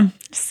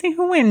see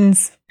who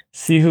wins.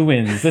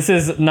 This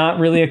is not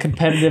really a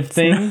competitive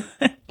thing,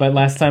 but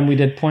last time we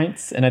did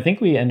points, and I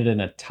think we ended in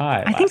a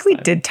tie. I think we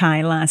did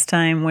tie last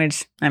time,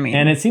 which, I mean.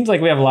 And it seems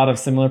like we have a lot of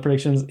similar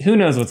predictions. Who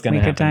knows what's going to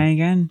happen? We could tie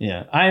again.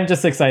 Yeah. I'm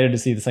just excited to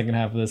see the second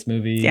half of this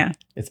movie. Yeah.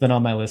 It's been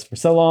on my list for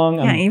so long.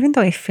 Yeah, even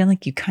though I feel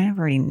like you kind of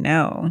already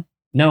know.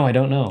 No, I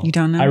don't know. You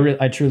don't know?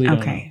 I truly don't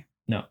know. Okay.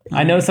 No.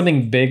 I know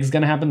something big's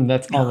going to happen.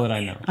 That's all that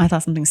I know. I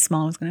thought something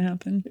small was going to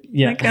happen.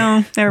 Yeah.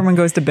 Like, everyone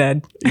goes to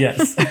bed.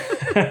 Yes.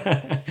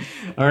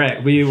 All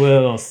right. We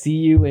will see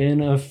you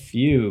in a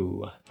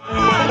few.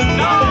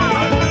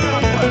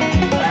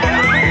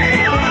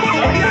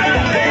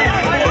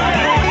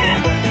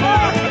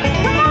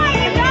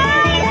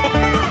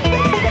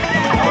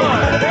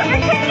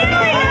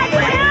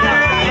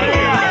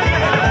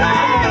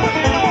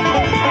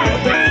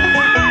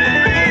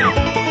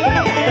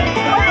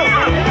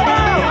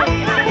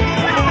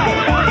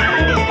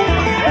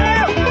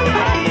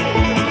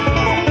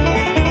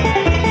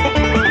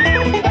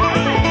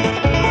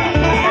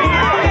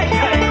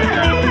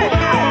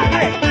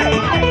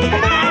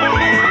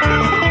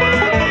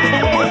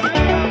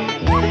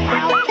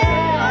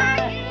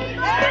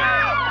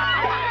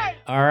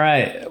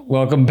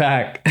 Welcome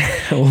back.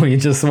 We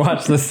just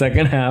watched the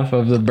second half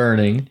of The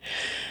Burning.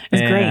 It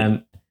was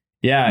great.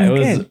 Yeah, it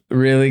was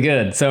really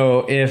good.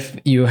 So if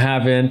you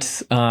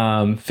haven't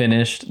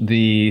finished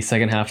the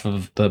second half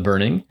of The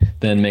Burning,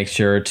 then make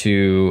sure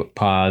to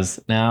pause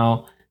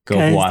now.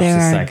 Go watch the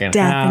second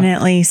half.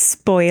 Definitely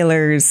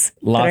spoilers.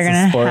 Lots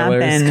of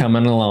spoilers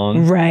coming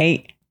along.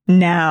 Right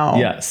now.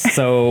 Yes.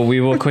 So we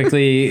will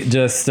quickly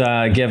just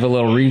give a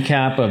little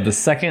recap of the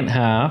second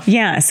half.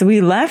 Yeah. So we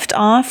left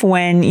off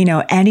when,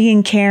 Eddie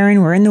and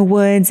Karen were in the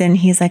woods and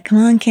he's like, come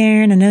on,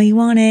 Karen, I know you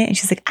want it. And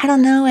she's like, I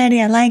don't know,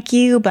 Eddie, I like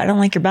you, but I don't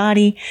like your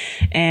body.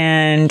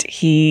 And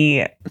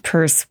he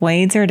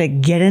persuades her to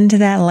get into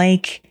that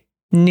lake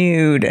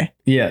nude.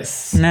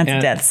 Yes. And that's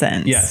a death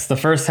sentence. Yes. The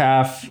first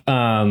half,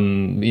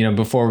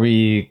 before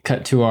we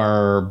cut to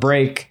our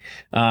break,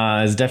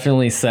 is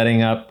definitely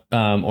setting up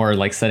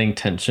setting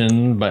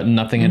tension, but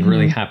nothing had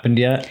really happened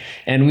yet.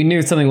 And we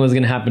knew something was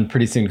going to happen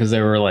pretty soon because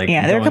they were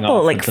there were a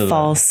couple of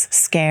false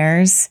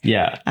scares.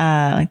 Yeah.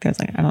 There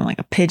was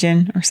a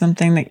pigeon or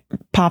something that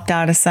popped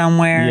out of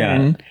somewhere. Yeah.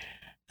 And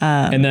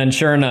And then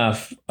sure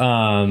enough,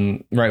 right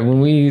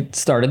when we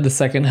started the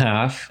second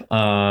half, they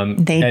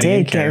Eddie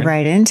did get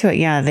right into it.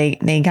 Yeah,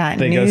 they got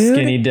They nude, go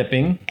skinny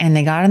dipping. and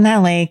they got in that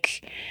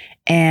lake.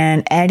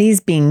 And Eddie's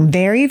being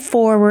very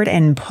forward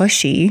and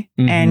pushy.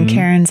 And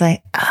Karen's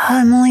like, oh,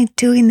 I'm only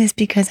doing this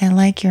because I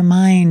like your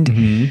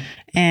mind.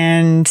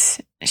 And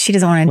she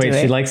doesn't want to do it.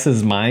 Wait, she likes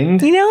his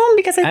mind? You know,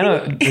 because I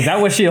don't. think Is that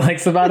what she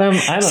likes about him?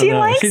 I don't know. she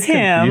likes She's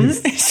him.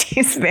 confused.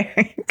 She's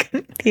very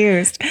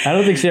confused. I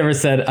don't think she ever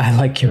said, I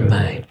like your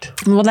mind.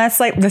 Well, that's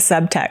like the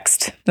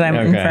subtext that I'm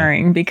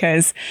inferring,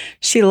 because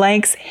she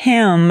likes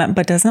him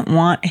but doesn't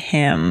want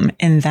him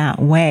in that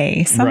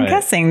way. So I'm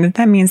guessing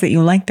that means that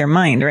you like their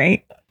mind,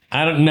 right?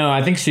 I don't know.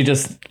 I think she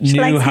just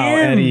knew how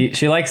Eddie.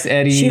 She likes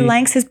Eddie. She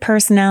likes his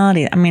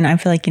personality. I mean, I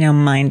feel like,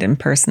 mind and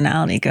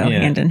personality go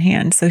hand in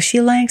hand. So she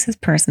likes his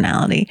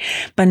personality,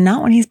 but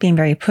not when he's being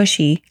very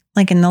pushy,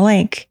 like in the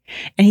lake.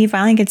 And he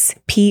finally gets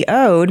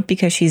PO'd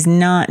because she's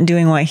not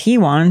doing what he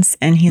wants.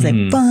 And he's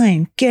like,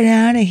 fine, get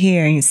out of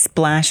here. And he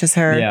splashes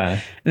her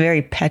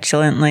very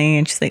petulantly.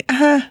 And she's like,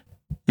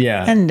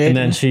 Yeah. ended. And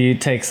then she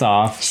takes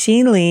off.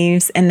 She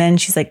leaves, and then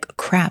she's like,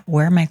 crap,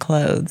 where are my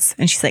clothes?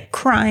 And she's like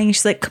crying.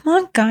 She's like, come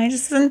on, guys,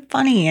 this isn't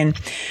funny. And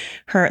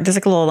there's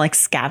like a little like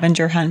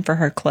scavenger hunt for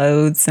her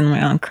clothes.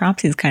 And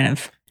Cropsy's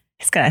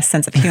he's got a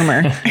sense of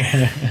humor.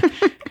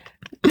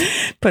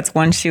 Puts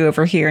one shoe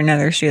over here,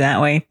 another shoe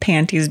that way,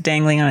 panties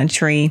dangling on a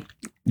tree.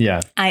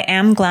 Yeah. I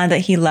am glad that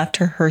he left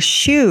her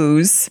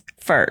shoes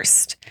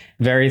first.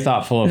 Very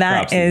thoughtful of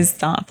That Cropsy. is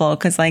thoughtful,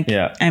 because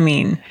I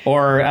mean.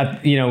 Or,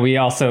 we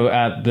also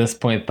at this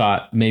point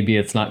thought maybe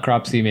it's not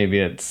Cropsy, maybe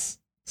it's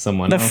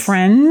someone else. The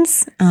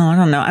friends? Oh, I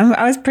don't know.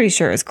 I was pretty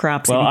sure it was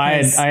Cropsy. Well,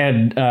 I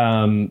had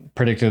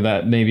predicted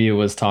that maybe it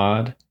was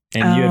Todd.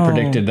 And you had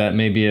predicted that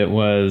maybe it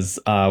was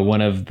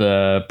one of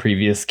the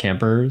previous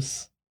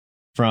campers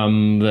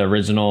from the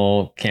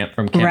original camp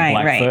from Camp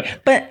Blackfoot.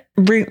 Right. But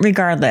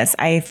regardless,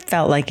 I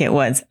felt like it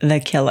was the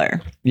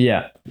killer.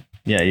 Yeah.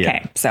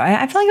 Okay, so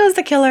I feel like it was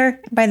the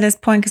killer by this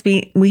point,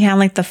 because we had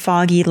like the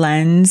foggy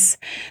lens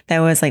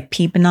that was like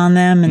peeping on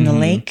them in the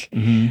lake.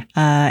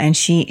 And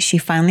she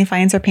finally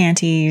finds her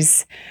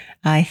panties.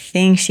 I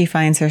think she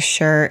finds her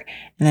shirt,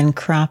 and then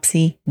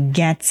Cropsy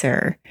gets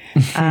her.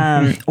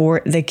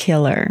 Or the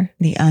killer,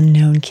 the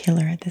unknown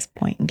killer at this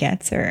point,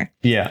 gets her.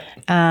 Yeah.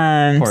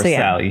 Poor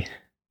Sally.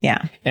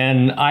 Yeah.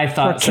 And I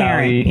thought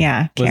Karen. Sally.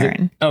 Yeah,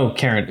 Karen.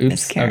 Karen. Oops.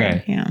 It's Karen.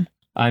 Okay. Yeah.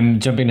 I'm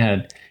jumping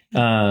ahead.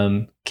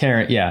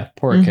 Karen. Yeah.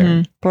 Poor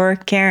Karen. Poor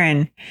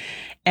Karen.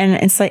 And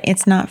it's like,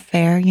 it's not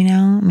fair, I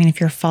mean, if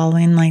you're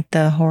following like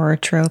the horror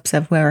tropes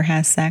of whoever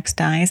has sex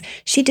dies,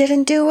 she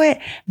didn't do it.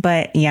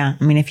 But yeah,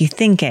 I mean, if you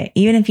think it,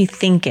 even if you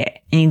think it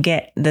and you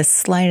get the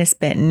slightest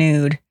bit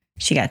nude,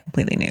 she got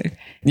completely nude.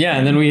 Yeah.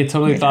 And then we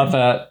totally thought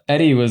that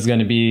Eddie was going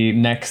to be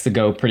next to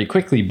go pretty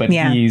quickly, but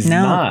he's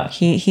not.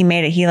 He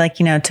made it. He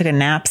took a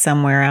nap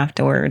somewhere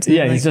afterwards.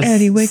 Yeah. He's just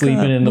Eddie, wake sleeping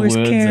up. in the Where's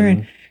woods.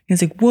 Karen?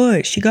 He's like,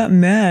 what? She got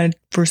mad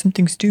for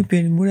something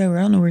stupid and whatever.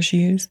 I don't know where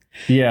she is.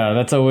 Yeah,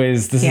 that's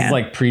always, this is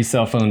like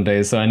pre-cell phone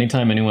days. So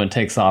anytime anyone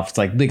takes off, it's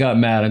like they got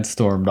mad and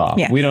stormed off.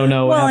 Yeah. We don't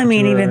know. Well, I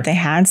mean, even if they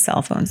had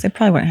cell phones, they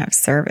probably wouldn't have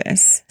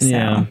service.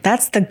 So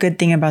that's the good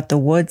thing about The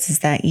Woods, is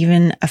that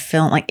even a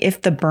film, like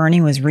if The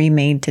Burning was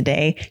remade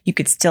today, you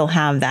could still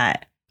have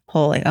that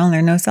whole like, oh, there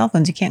are no cell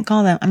phones, you can't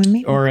call them. I mean,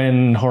 maybe. Or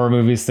in horror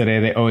movies today,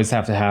 they always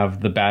have to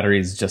have the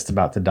batteries just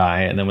about to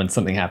die, and then when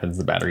something happens,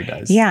 the battery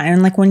dies. Yeah,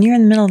 and like when you're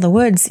in the middle of the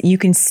woods, you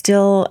can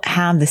still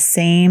have the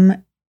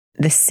same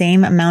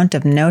amount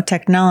of no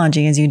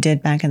technology as you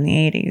did back in the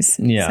 80s.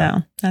 Yeah.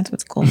 So that's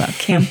what's cool about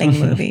camping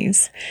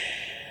movies.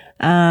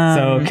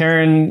 So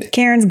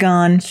Karen's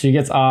gone. She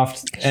gets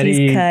off.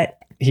 Eddie, she's cut.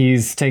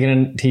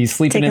 He's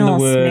sleeping in the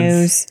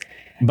woods. Snooze.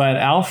 But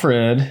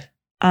Alfred,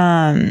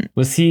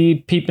 was he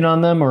peeping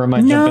on them, or am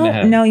I jumping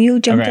ahead? No, you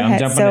jumped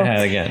ahead. I'm jumping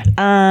ahead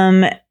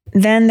again.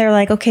 Then they're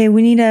like, okay,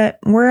 where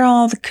are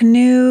all the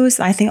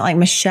canoes? I think like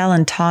Michelle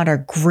and Todd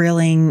are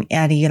grilling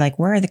Eddie, like,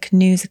 where are the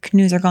canoes? The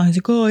canoes are gone. He's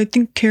like, oh, I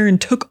think Karen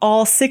took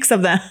all 6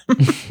 of them.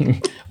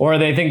 Or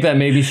they think that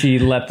maybe she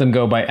let them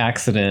go by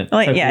accident.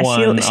 Like,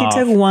 she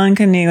took one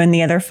canoe and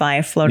the other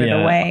 5 floated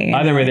away.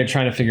 Either way, they're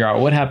trying to figure out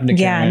what happened to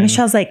Karen. Yeah, and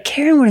Michelle's like,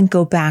 Karen wouldn't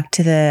go back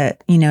to the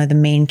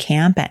main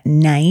camp at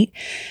night.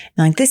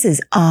 And like, this is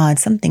odd.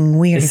 Something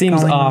weird is going on.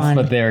 It seems off,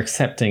 but they're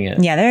accepting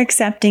it. Yeah, they're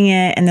accepting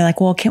it. And they're like,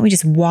 well, can't we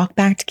just walk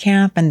back to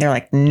camp? And they're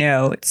like,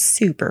 no, it's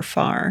super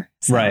far.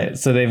 So right.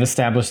 So they've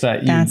established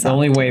that the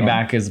only way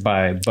back is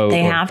by boat.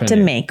 They have to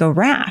make a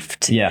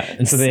raft. Yeah.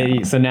 And so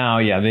now,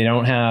 they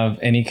don't have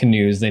any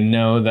canoes. They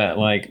know that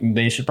like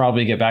they should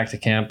probably get back to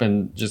camp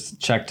and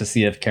just check to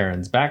see if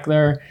Karen's back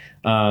there.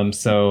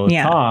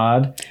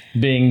 Todd,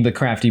 being the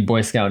crafty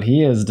Boy Scout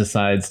he is,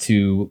 decides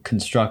to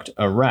construct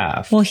a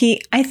raft. Well,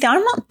 I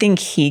don't think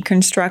he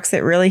constructs it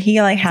really.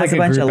 He like has a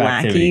bunch of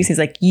lackeys. Activity. He's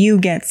like, you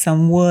get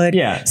some wood.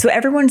 Yeah. So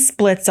everyone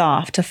splits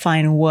off to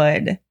find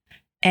wood.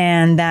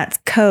 And that's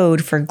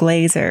code for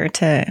Glazer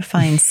to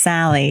find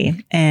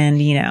Sally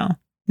and,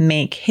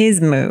 make his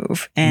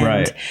move.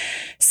 And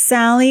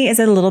Sally is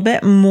a little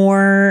bit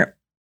more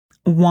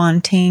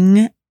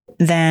wanting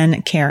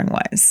than Karen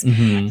was.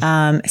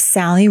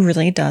 Sally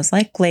really does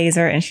like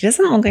Glazer, and she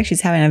doesn't look like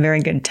she's having a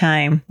very good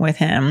time with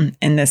him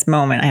in this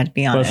moment. I have to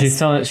be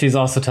honest. Well, she's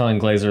also telling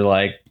Glazer,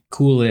 like,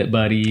 cool it,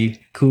 buddy,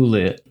 cool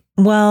it.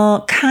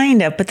 Well,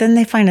 kind of, but then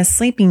they find a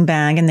sleeping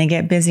bag and they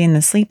get busy in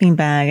the sleeping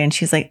bag, and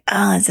she's like,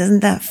 "Oh, this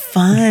isn't that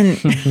fun."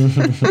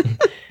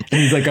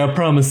 He's like, "I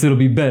promise it'll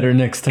be better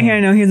next time." Yeah, I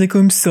know. He's like,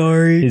 "I'm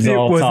sorry, He's it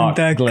all wasn't talk.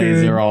 that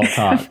Glazer good." all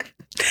talk.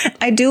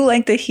 I do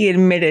like that he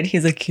admitted,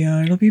 he's like,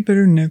 "Yeah, it'll be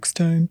better next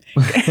time."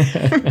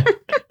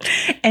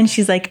 And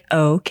she's like,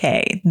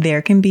 "Okay,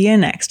 there can be a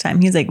next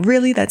time." He's like,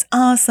 "Really? That's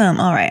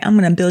awesome. All right, I'm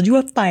going to build you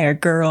a fire,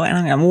 girl, and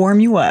I'm going to warm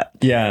you up."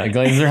 Yeah,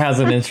 Glazer has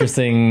an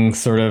interesting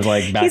sort of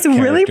like back He's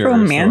really character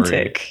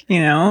romantic, story. you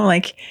know,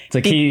 like It's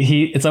like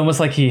it's almost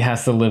like he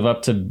has to live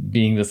up to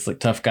being this like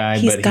tough guy,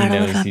 he's but got he to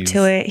knows live up he's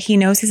to it. He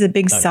knows he's a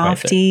big not quite there.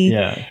 softie,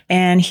 Yeah.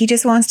 and he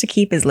just wants to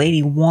keep his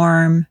lady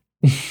warm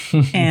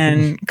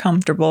and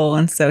comfortable.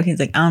 And so he's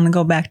like, "I'm going to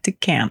go back to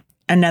camp,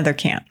 another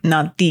camp,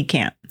 not the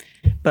camp,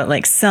 but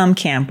like some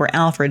camp where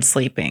Alfred's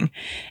sleeping."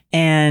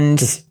 And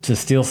to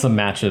steal some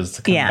matches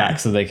to come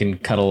back so they can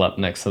cuddle up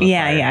next to the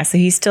fire. yeah. So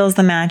he steals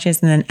the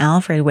matches, and then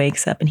Alfred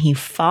wakes up and he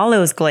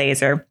follows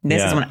Glazer.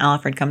 This is when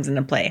Alfred comes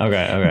into play.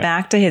 Okay.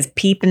 Back to his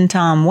peeping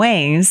Tom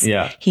ways.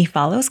 Yeah. He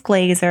follows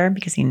Glazer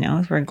because he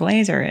knows where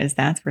Glazer is.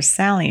 That's where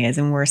Sally is.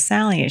 And where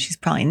Sally is, she's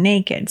probably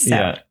naked. So.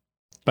 Yeah.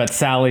 But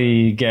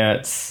Sally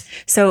gets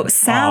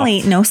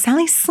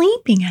Sally's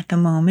sleeping at the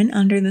moment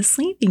under the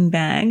sleeping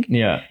bag.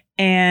 Yeah.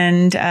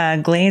 And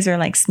Glazer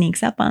like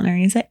sneaks up on her.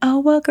 He's like, "Oh,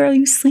 well, girl,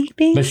 you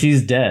sleeping?" But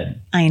she's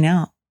dead. I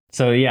know.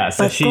 So yeah,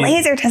 but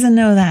Glazer doesn't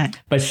know that.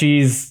 But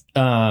she's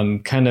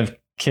kind of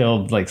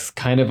killed, like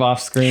kind of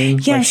off screen.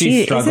 Yeah, like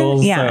she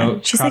struggles. So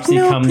she's Cropsy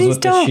like, "No, comes please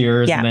with don't." the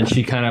shears, Yeah. and then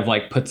she kind of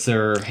like puts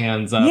her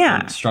hands up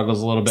and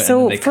struggles a little bit. So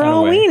and then they for cut all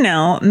away. we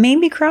know,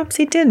 maybe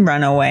Cropsy did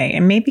run away,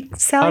 and maybe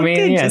Sally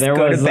did just there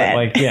go was to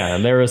bed.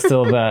 there was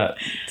still that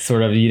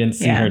sort of you didn't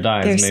see her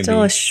die. There's maybe.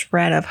 still a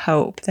shred of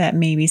hope that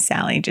maybe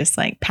Sally just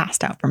like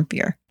passed out from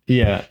fear.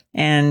 Yeah.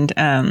 And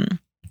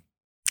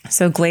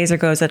so Glazer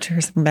goes up to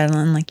her bed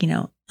and like, you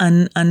know,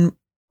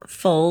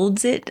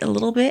 unfolds it a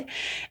little bit.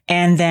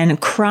 And then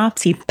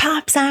Cropsy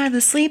pops out of the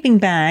sleeping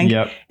bag.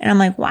 Yep. And I'm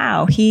like,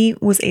 wow, he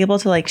was able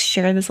to like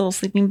share this little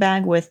sleeping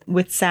bag with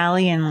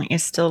Sally, and like, it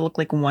still looked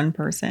like one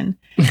person.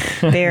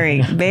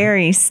 Very,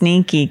 very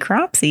sneaky.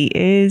 Cropsy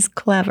is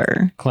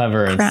clever.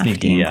 Clever and Crafty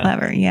sneaky. and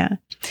clever, yeah.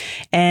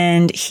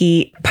 And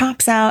he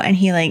pops out and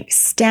he like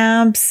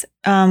stabs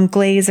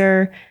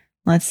Glazer.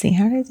 Let's see,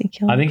 how does he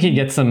kill him? I think he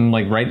gets him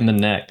like right in the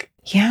neck.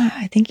 Yeah,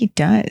 I think he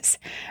does.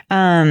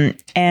 And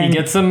he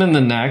gets him in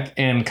the neck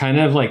and kind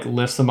of like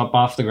lifts him up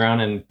off the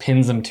ground and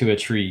pins him to a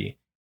tree.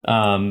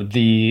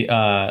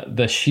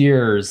 The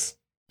shears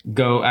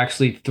go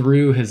actually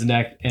through his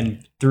neck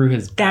and through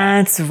his back.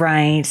 That's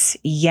right.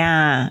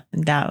 Yeah,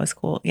 that was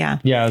cool. Yeah.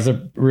 Yeah,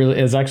 it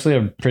was actually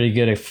a pretty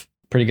good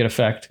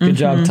effect. Good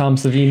job, Tom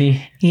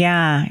Savini.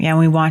 Yeah.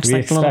 We watched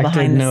like a little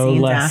behind the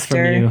scenes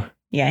after. From you.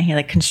 Yeah, he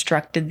like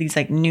constructed these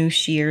like new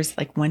shears,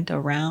 like went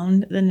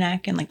around the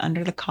neck and like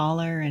under the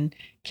collar and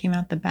came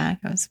out the back.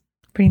 It was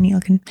pretty neat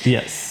looking.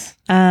 Yes.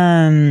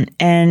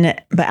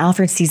 But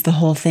Alfred sees the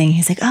whole thing.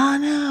 He's like, "Oh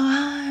no,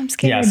 I'm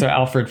scared." Yeah, so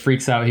Alfred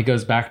freaks out. He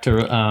goes back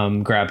to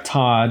grab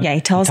Todd. Yeah,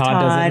 he tells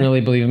Todd doesn't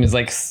really believe him. He's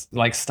like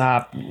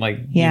stop, like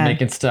you're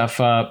making stuff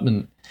up,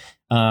 and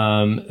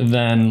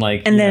then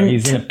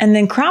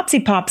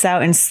Cropsy pops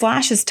out and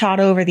slashes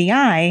Todd over the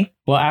eye.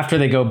 Well, after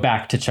they go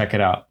back to check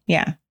it out.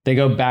 Yeah. They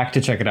go back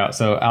to check it out.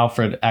 So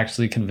Alfred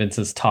actually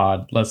convinces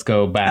Todd, let's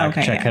go back,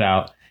 check it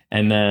out.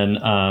 And then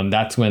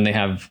that's when they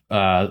have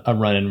a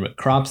run-in with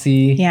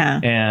Cropsy. Yeah.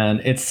 And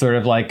it's sort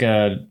of like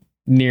a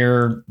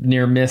near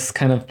miss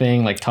kind of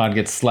thing. Like Todd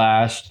gets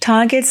slashed.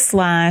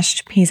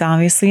 He's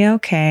obviously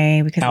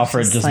okay because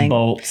Alfred just like,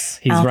 bolts.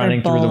 He's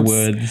running through the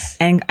woods.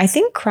 And I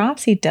think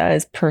Cropsy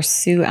does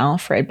pursue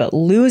Alfred, but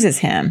loses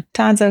him.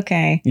 Todd's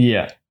okay.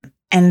 Yeah.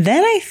 And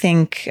then I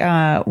think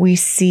we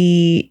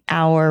see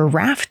our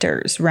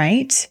rafters,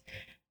 right?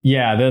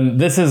 Yeah, then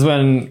this is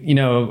when,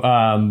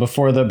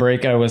 before the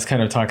break, I was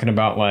kind of talking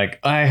about like,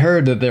 I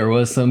heard that there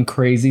was some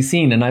crazy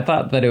scene and I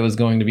thought that it was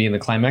going to be in the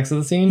climax of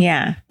the scene.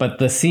 Yeah. But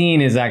the scene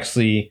is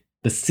actually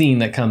the scene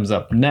that comes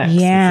up next.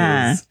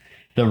 Yeah. Which is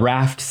the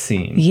raft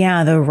scene.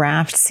 Yeah, the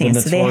raft scene.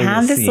 So they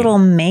have this little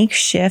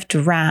makeshift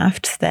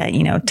raft that,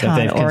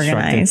 Todd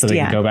organized. So they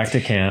can go back to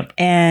camp.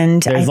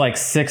 And there's like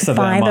 6 of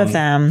them. 5 of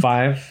them.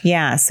 5?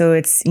 Yeah. So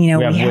it's, we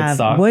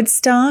have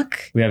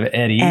Woodstock. We have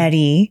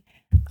Eddie.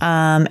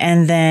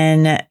 And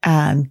then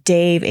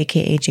Dave,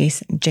 aka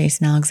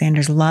Jason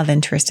Alexander's love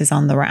interest, is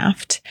on the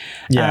raft.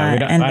 Yeah,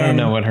 I don't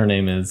know what her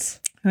name is.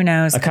 Who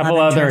knows? A couple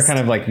other kind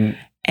of like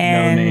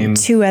and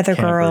 2 other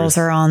girls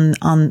are on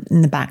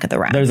in the back of the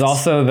raft. There's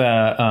also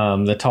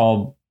the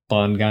tall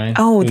blonde guy.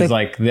 Oh, who's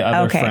like the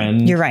other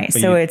friend. You're right.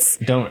 So it's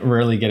don't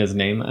really get his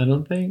name, I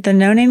don't think. The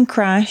no-name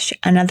crush,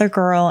 another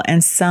girl,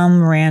 and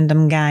some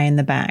random guy in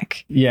the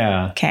back.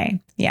 Yeah. Okay.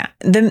 Yeah.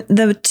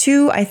 The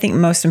 2 I think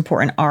most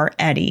important are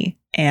Eddie.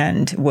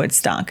 and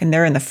Woodstock, and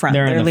they're in the front.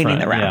 They're leading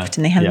the raft, yeah.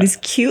 and they have Yeah. these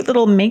cute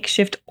little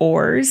makeshift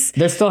oars.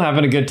 They're still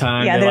having a good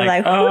time. Yeah, they're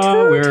like, oh, hoot,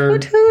 hoot, we're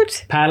hoot,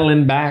 hoot.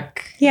 paddling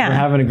back. Yeah. We're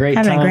having a great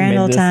Having a time. grand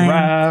Made old this time.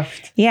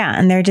 raft. Yeah,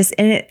 and they're just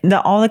in it.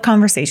 All the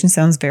conversation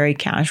sounds very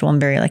casual and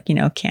very like,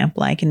 camp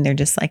like, and they're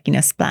just like,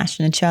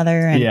 splashing each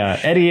other. And Yeah,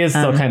 Eddie is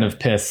still kind of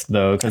pissed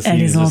though, because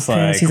Eddie's he's all just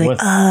like, pissed. He's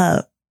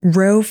like,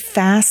 row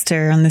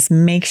faster on this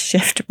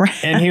makeshift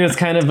raft. and he was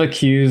kind of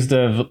accused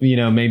of,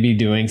 maybe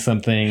doing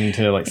something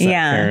to like set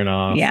Karen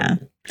off. Yeah.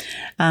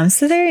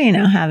 So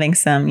they're, having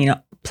some,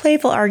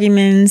 playful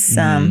arguments,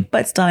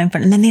 but still having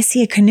fun. And then they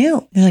see a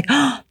canoe. They're like,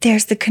 oh,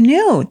 there's the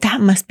canoe. That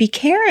must be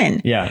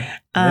Karen. Yeah.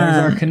 There's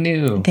our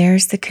canoe.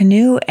 There's the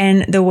canoe.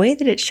 And the way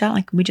that it's shot,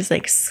 like we just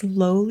like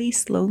slowly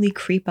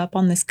creep up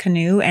on this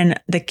canoe. And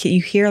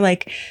you hear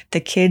like the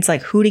kids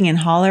like hooting and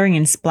hollering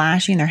and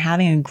splashing. They're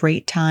having a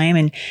great time.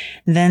 And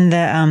then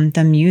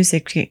the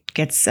music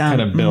gets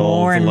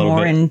more and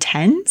more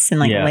intense and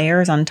like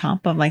layers on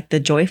top of like the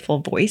joyful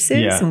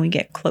voices. Yeah. And we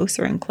get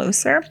closer and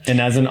closer. And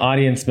as an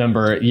audience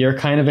member, you're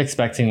kind of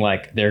expecting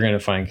like they're going to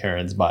find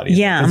Karen's body.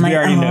 Yeah. I'm like,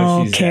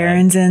 know she's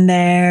Karen's dead. in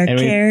there. And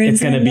Karen's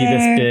it's going to in be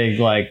there. this big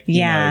like,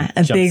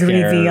 a big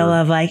reveal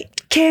of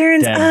like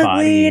Karen's ugly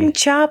body. and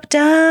chopped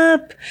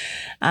up.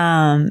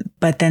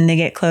 But then they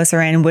get closer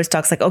and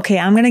Woodstock's like, okay,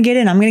 I'm going to get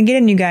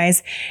in, you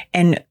guys.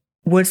 And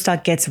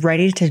Woodstock gets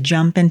ready to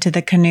jump into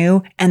the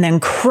canoe. And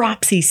then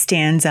Cropsy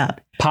stands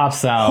up,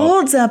 pops out,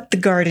 holds up the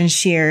garden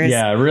shears.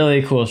 Yeah,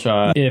 really cool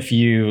shot. If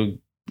you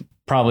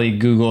probably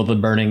Google the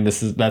burning,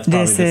 that's probably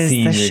the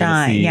scene the you're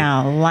shot. gonna see.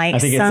 Yeah, light, I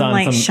think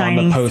sunlight it's shining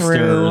on the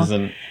posters through.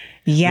 And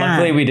yeah.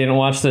 Luckily, we didn't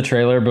watch the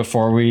trailer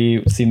before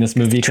we seen this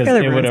movie because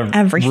it would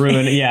have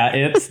ruined. Yeah,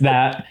 it's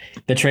that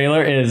the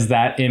trailer is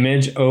that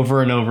image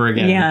over and over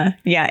again.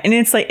 Yeah, and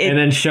it's like and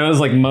then shows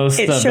like most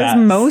of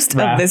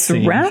this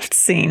scene. raft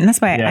scene.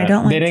 That's why I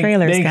don't like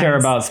trailers. They didn't guys. care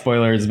about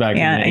spoilers back in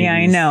the 80s. Yeah,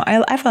 I know.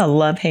 I have a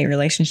love-hate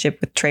relationship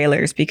with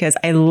trailers because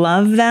I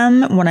love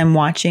them when I'm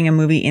watching a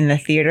movie in the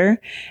theater,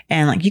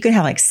 and like you could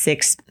have like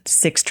six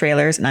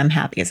trailers, and I'm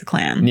happy as a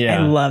clam. Yeah,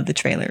 I love the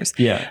trailers.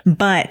 Yeah,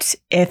 but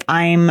if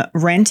I'm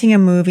renting a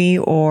movie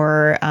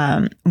or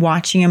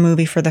watching a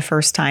movie for the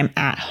first time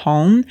at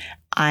home,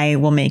 I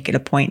will make it a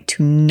point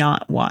to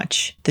not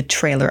watch the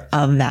trailer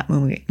of that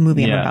movie I'm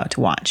about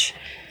to watch.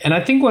 And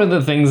I think one of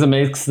the things that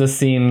makes this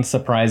scene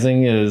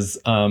surprising is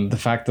the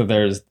fact that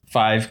there's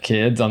 5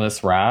 kids on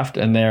this raft,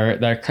 and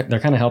they're kind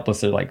of helpless.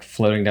 They're like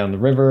floating down the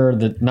river.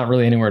 They're not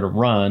really anywhere to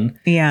run.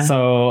 Yeah.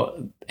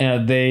 So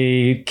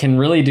they can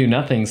really do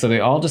nothing. So they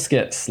all just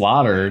get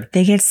slaughtered.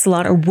 They get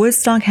slaughtered.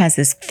 Woodstock has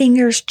his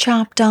fingers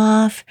chopped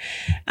off.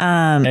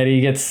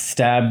 Eddie gets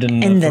stabbed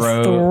in the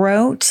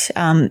throat.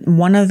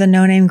 One of the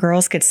no-name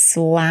girls gets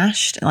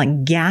slashed,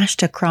 like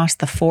gashed across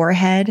the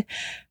forehead.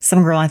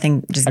 Some girl, I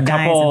think, just dies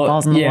and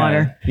falls in the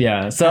water.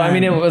 Yeah. So I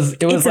mean, it was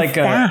like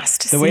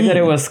fast the way that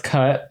it was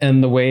cut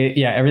and the way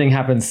everything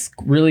happens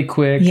really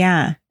quick.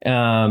 Yeah.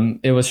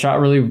 It was shot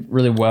really,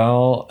 really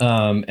well.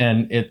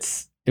 And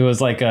it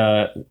was like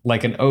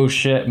an oh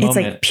shit moment. It's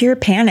like pure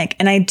panic.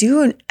 And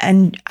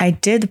I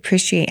did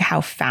appreciate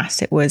how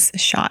fast it was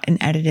shot and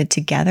edited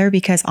together,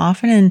 because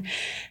often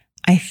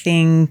I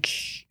think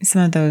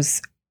some of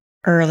those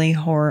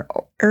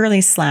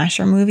early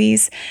slasher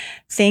movies,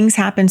 things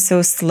happen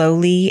so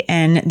slowly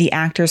and the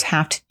actors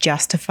have to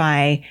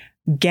justify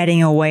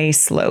getting away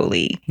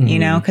slowly,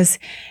 because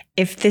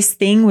if this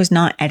thing was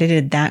not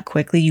edited that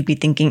quickly, you'd be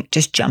thinking,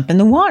 just jump in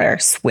the water,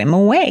 swim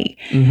away.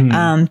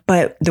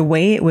 But the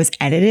way it was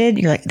edited,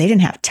 you're like, they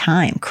didn't have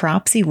time.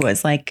 Cropsy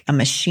was like a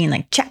machine,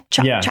 like chop,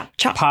 chop, chop,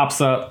 chop. Pops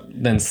up,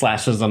 then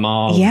slashes them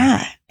all.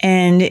 Yeah.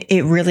 And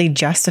it really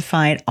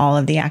justified all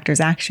of the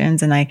actors'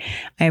 actions. And I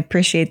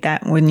appreciate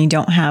that when you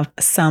don't have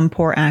some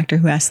poor actor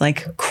who has to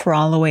like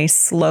crawl away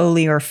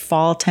slowly or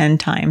fall 10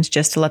 times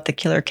just to let the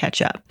killer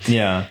catch up.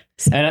 Yeah.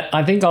 And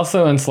I think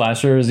also in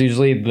slashers,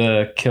 usually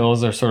the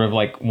kills are sort of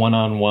like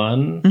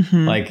one-on-one.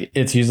 Like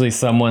it's usually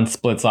someone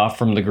splits off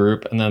from the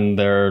group and then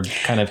they're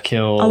kind of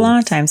killed. A lot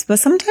of times. But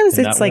sometimes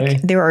it's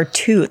like there are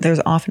 2. There's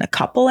often a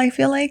couple, I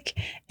feel like.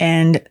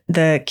 And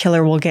the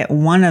killer will get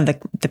one of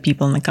the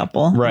people in the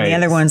couple. Right. And the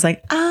other one's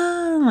like,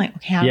 I'm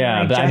like, how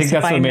yeah, but I think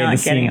that's what made the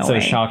scene so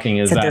shocking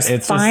is that it's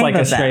just like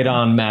a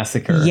straight-on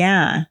massacre.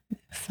 Yeah.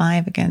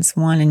 5 against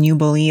 1, and you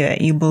believe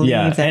it. You believe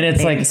that. And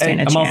it's like,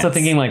 I'm also chance.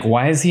 thinking like,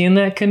 why is he in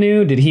that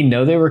canoe? Did he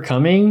know they were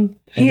coming?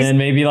 And then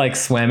maybe like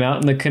swam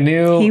out in the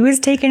canoe? He was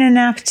taking a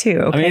nap too.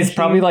 Okay? I mean, he's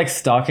probably like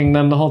stalking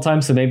them the whole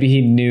time. So maybe he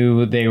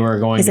knew they were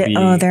going to be.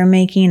 They're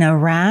making a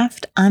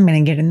raft. I'm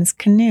going to get in this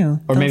canoe.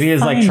 Or maybe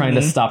he's like trying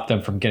to stop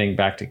them from getting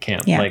back to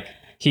camp. Yeah. Like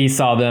he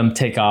saw them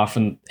take off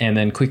and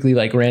then quickly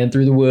like ran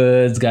through the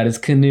woods, got his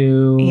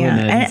canoe. Yeah.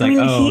 And then he's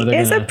he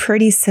is a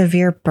pretty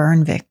severe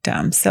burn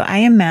victim. So I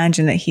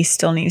imagine that he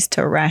still needs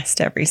to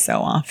rest every so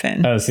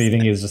often. Oh, so you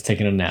think he was just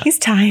taking a nap? He's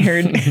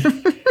tired.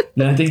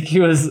 No, I think he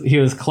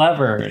was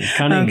clever and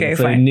cunning. Okay,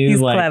 so fine. he knew He's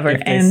like clever if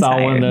they and saw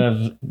tired. one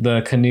of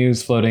the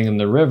canoes floating in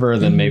the river,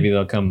 then maybe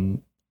they'll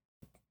come,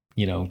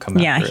 come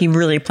after he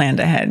really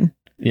planned ahead.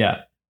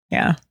 Yeah.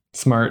 Yeah.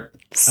 Smart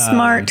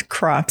Smart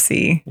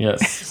Cropsy.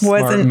 Yes.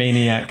 Smart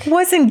maniac.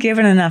 Wasn't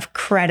given enough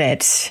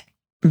credit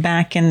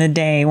back in the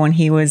day when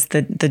he was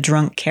the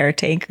drunk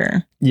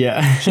caretaker.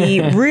 Yeah. He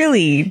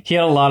had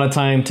a lot of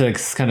time to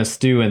kind of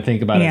stew and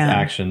think about his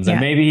actions.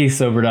 And maybe he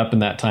sobered up in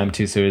that time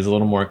too, so he was a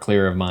little more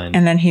clear of mind.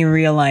 And then he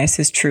realized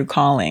his true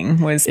calling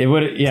was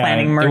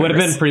planning murders. It would have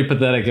been pretty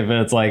pathetic if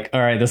it's like,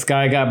 all right, this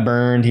guy got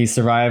burned. He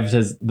survived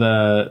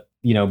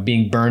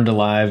being burned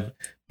alive,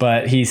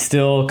 but he's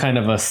still kind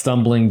of a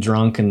stumbling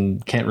drunk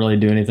and can't really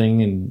do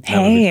anything. And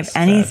hey, if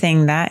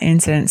anything, that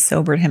incident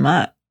sobered him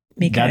up.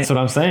 Because, that's what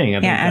I'm saying.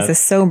 I think as a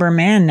sober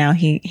man now,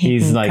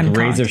 he's like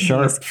razor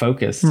sharp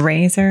focused.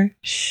 Razor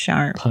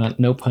sharp.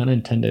 No pun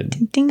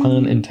intended. Ding.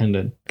 Pun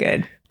intended.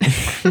 Good.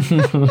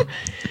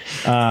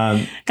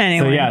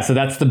 Anyway, so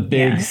that's the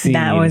big scene.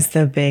 That was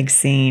the big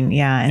scene.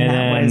 Yeah,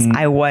 and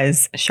I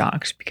was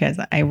shocked because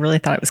I really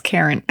thought it was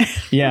Karen.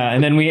 Yeah,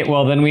 and then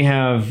we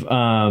have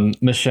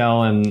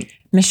Michelle and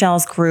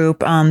Michelle's group.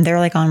 They're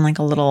like on like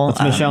a little.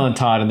 It's Michelle and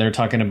Todd, and they're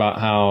talking about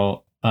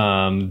how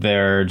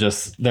they're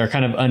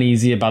kind of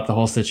uneasy about the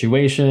whole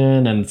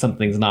situation and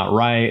something's not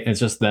right. It's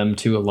just them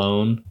two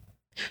alone.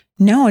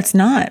 No, it's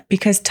not,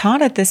 because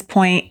Todd at this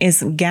point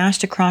is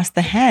gashed across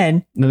the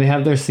head. No, they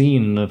have their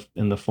scene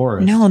in the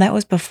forest. No, that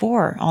was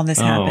before all this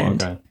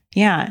happened. Okay.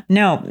 Yeah,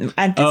 no.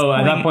 At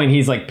that point,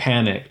 he's like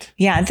panicked.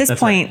 Yeah, at this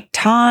point,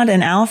 Todd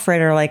and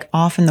Alfred are like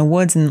off in the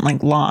woods and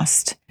like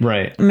lost.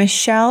 Right.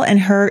 Michelle and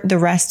the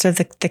rest of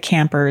the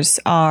campers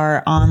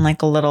are on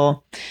like a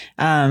little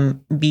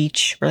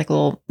beach or like a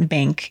little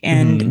bank,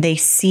 and they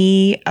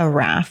see a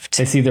raft.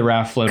 They see the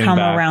raft floating come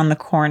back around the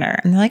corner,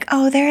 and they're like,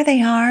 "Oh, there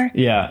they are."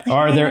 Yeah.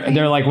 Like,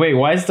 they're like, "Wait,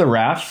 why is the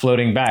raft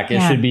floating back?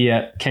 It should be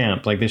at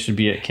camp. Like they should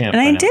be at camp."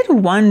 And I did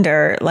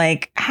wonder,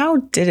 like, how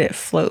did it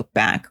float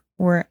back?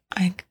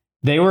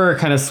 They were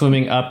kind of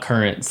swimming up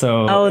current,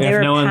 so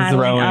if no one's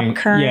rowing, no one's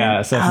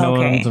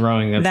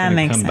rowing, that's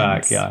going to come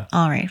back. Yeah.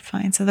 All right,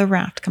 fine. So the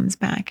raft comes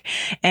back,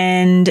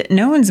 and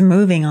no one's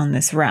moving on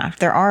this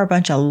raft. There are a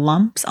bunch of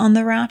lumps on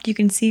the raft you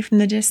can see from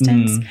the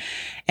distance,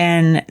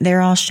 and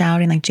they're all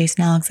shouting. Like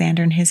Jason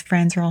Alexander and his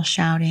friends are all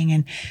shouting,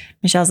 and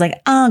Michelle's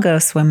like, "I'll go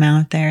swim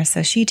out there."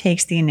 So she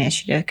takes the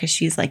initiative because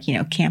she's like,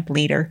 camp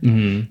leader,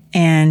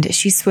 and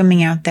she's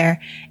swimming out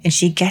there, and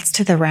she gets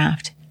to the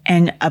raft.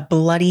 And a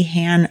bloody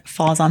hand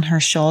falls on her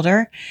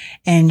shoulder,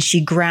 and she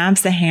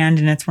grabs the hand,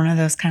 and it's one of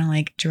those kind of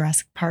like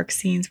Jurassic Park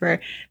scenes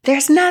where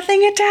there's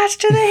nothing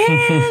attached to the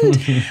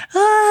hand.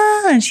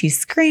 And she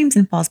screams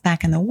and falls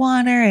back in the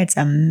water. It's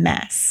a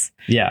mess.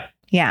 Yeah.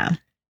 Yeah.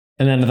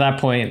 And then at that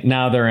point,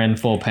 now they're in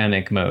full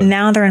panic mode. And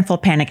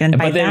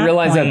but they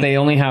realize that they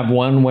only have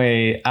one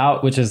way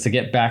out, which is to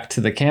get back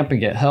to the camp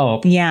and get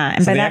help. Yeah.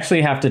 And so they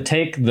actually have to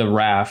take the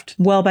raft.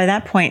 Well, by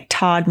that point,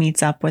 Todd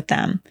meets up with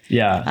them.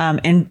 Yeah.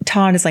 And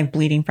Todd is like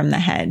bleeding from the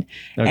head.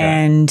 Okay.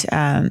 And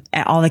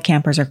all the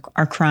campers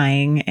are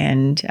crying.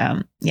 And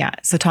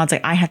so Todd's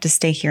like, "I have to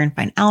stay here and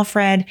find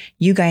Alfred.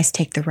 You guys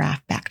take the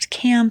raft back to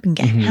camp and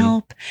get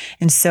help."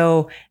 And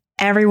so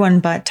everyone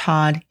but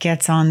Todd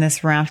gets on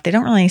this raft. They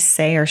don't really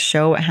say or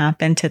show what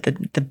happened to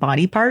the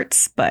body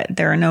parts, but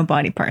there are no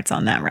body parts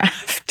on that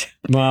raft.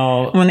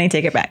 Well, when they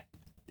take it back.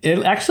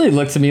 It actually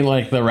looked to me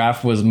like the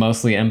raft was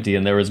mostly empty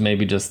and there was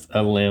maybe just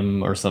a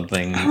limb or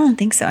something. I don't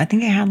think so. I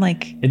think it had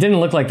like... It didn't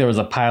look like there was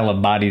a pile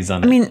of bodies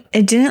on it. I mean,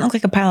 it didn't look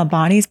like a pile of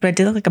bodies, but it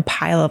did look like a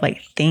pile of like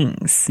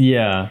things.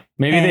 Yeah.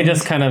 Maybe they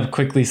just kind of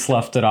quickly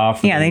sloughed it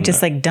off. Yeah, they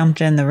just like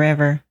dumped it in the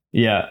river.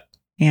 Yeah.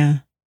 Yeah.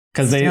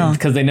 Because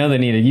they know they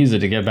need to use it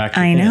to get back to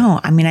I know.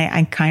 I mean,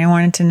 I kind of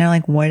wanted to know,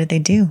 like, what did they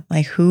do?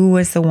 Like, who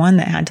was the one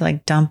that had to,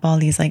 like, dump all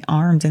these, like,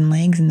 arms and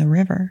legs in the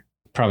river?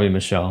 Probably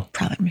Michelle.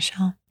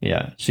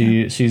 Yeah.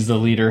 She's the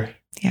leader.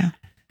 Yeah.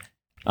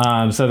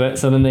 So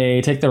then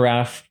they take the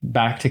raft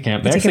back to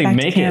camp. They actually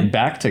make it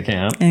back to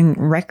camp. In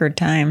record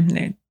time.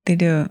 They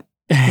do it.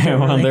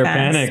 Well, they're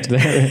panicked.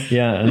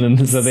 Yeah. And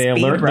then so they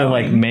alert the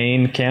like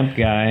main camp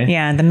guy.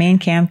 Yeah, the main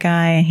camp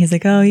guy. And he's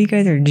like, "Oh, you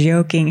guys are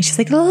joking." And she's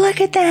like,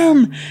 "Look at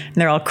them." And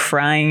they're all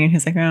crying. And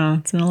he's like, "Oh,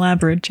 it's an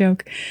elaborate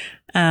joke."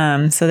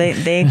 So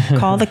they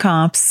call the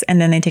cops, and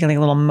then they take like a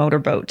little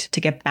motorboat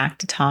to get back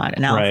to Todd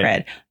and Alfred.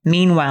 Right.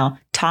 Meanwhile,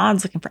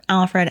 Todd's looking for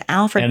Alfred.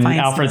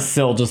 Alfred's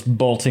still just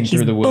bolting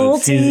through the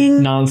woods. He's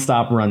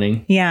nonstop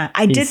running. Yeah,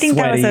 I did think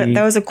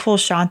that was a cool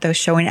shot though,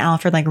 showing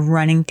Alfred like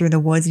running through the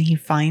woods, and he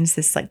finds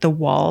this like the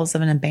walls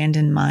of an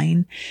abandoned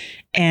mine,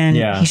 and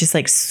he's just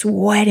like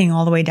sweating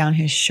all the way down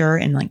his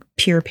shirt in like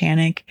pure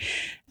panic.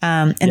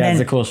 And then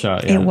it's a cool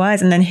shot. Yeah. It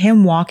was. And then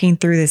him walking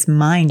through this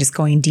mine, just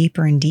going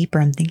deeper and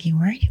deeper. I'm thinking,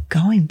 where are you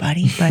going,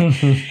 buddy?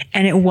 But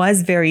and it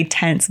was very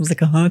tense. I was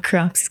like, oh,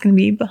 crap, he's going to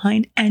be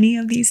behind any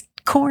of these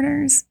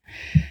corners.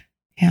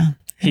 Yeah.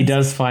 He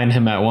does find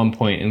him at one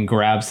point and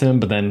grabs him,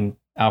 but then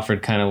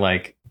Alfred kind of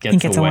like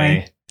gets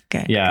away.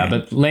 Good. Yeah.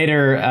 Good. But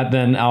later,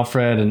 then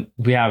Alfred and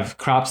we have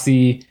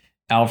Cropsy,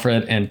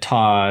 Alfred, and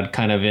Todd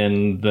kind of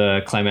in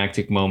the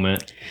climactic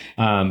moment.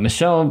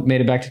 Michelle made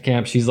it back to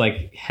camp. She's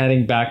like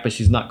heading back, but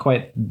she's not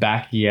quite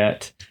back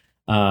yet.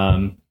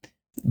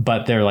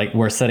 But they're like,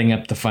 we're setting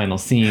up the final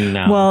scene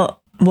now.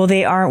 Well, Well,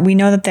 they are. We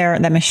know that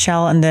that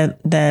Michelle and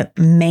the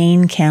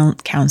main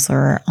counselor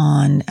are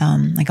on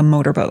like a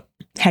motorboat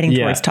heading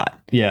towards Todd.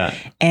 Yeah.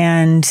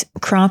 And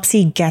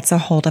Cropsy gets a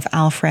hold of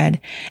Alfred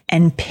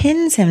and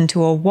pins him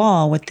to a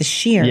wall with the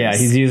shears. Yeah,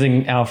 he's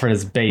using Alfred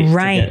as bait.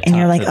 Right. And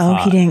you're like, oh,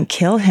 he didn't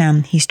kill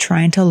him. He's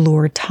trying to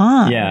lure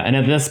Todd. Yeah. And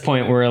at this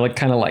point, we're like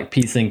kind of like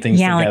piecing things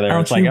together.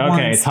 Like, it's like,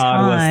 okay,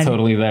 Todd was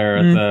totally there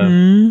at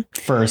the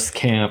first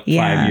camp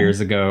 5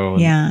 years ago.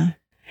 Yeah.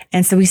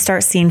 And so we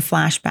start seeing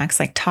flashbacks.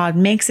 Like Todd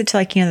makes it to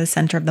like, the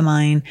center of the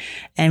mine,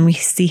 and we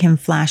see him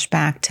flash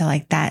back to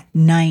like that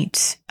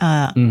night. They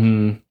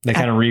kind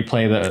of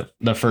replay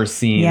the first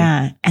scene.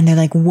 Yeah. And they're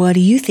like, what do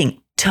you think,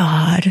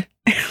 Todd?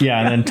 Yeah.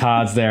 And then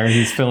Todd's there.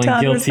 He's feeling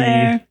guilty.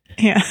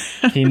 Yeah.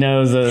 He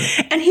knows it.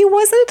 And he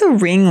wasn't the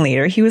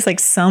ringleader. He was like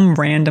some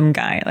random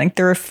guy. Like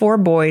there were 4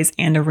 boys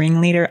and a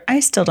ringleader.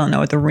 I still don't know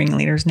what the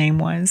ringleader's name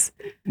was.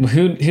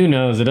 Who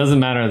knows? It doesn't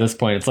matter at this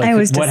point. It's like, I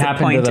was what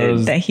happened to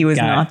those that he was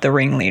not the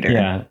ringleader.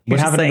 Yeah. What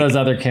happened to those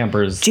other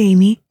campers?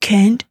 Jamie,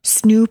 Kent,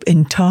 Snoop,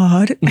 and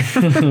Todd.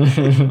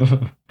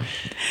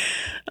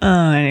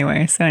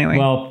 Anyway.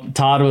 Well,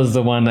 Todd was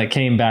the one that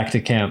came back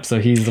to camp. So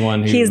he's the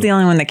one he's the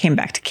only one that came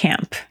back to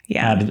camp.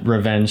 Yeah. Had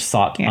revenge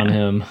sought on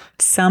him.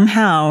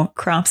 Somehow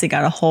Cropsy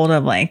got a hold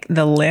of like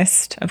the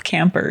list of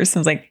campers. I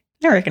was like,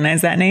 I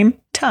recognize that name.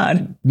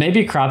 Todd.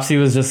 Maybe Cropsy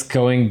was just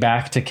going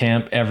back to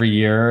camp every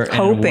year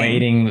and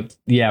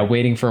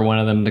waiting for one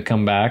of them to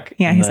come back.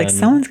 Yeah, he's like,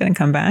 someone's going to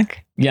come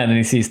back. Yeah, and then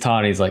he sees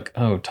Todd. He's like,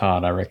 oh,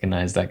 Todd, I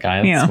recognize that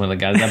guy. That's one of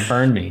the guys that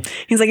burned me.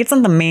 He's like, it's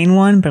not the main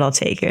one, but I'll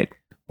take it.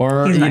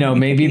 Or,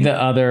 maybe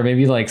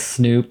maybe like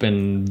Snoop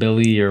and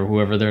Billy or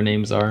whoever their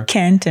names are.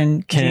 Kent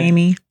and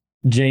Jamie.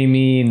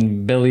 Jamie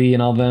and Billy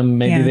and all them.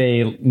 Maybe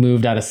they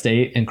moved out of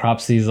state, and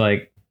Cropsy's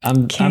like,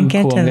 I'm cool. I'm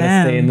going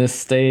to stay in this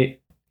state.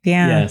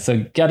 Yeah.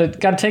 So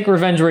gotta take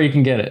revenge where you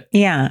can get it.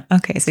 Yeah.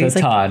 Okay. So he's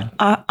like Todd.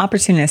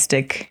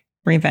 Opportunistic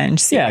revenge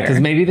seeker. Yeah,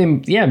 because maybe they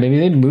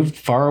moved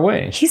far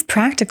away. He's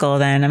practical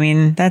then. I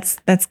mean,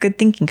 that's good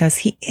thinking because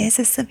he is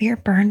a severe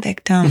burn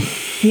victim.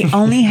 He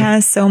only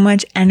has so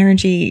much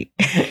energy.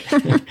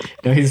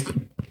 He's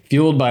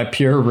fueled by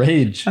pure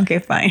rage. Okay,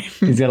 fine.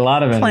 He's got a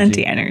lot of energy.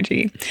 Plenty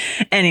energy.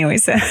 Anyway,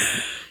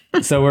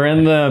 so we're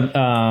in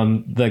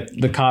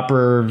the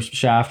copper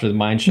shaft or the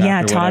mine shaft.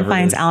 Yeah, Todd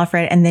finds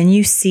Alfred, and then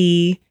you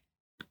see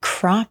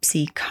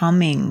Cropsy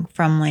coming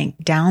from like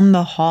down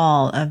the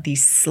hall of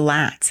these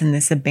slats in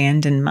this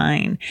abandoned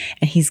mine,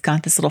 and he's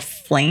got this little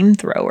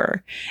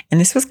flamethrower.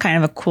 And this was kind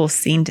of a cool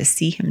scene to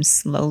see him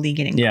slowly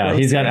getting closer.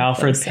 He's got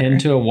Alfred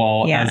pinned to a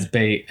wall as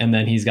bait, and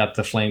then he's got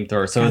the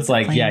flamethrower. So it's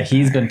like,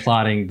 he's been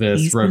plotting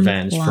this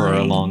revenge for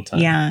a long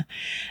time. Yeah.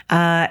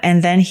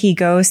 And then he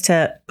goes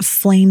to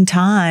flame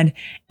Todd,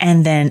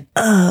 and then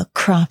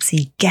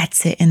Cropsy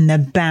gets it in the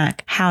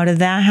back. How did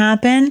that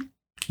happen?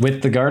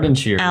 With the garden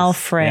shears.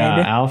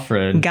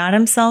 Alfred got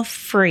himself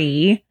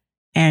free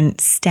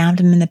and stabbed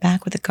him in the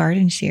back with the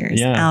garden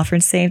shears. Yeah.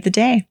 Alfred saved the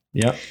day.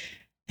 Yep.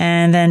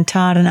 And then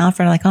Todd and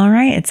Alfred are like, all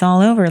right, it's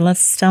all over. Let's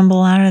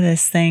stumble out of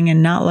this thing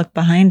and not look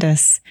behind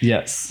us.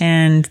 Yes.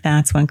 And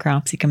that's when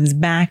Cropsy comes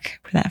back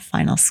for that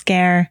final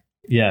scare.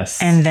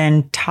 Yes. And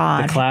then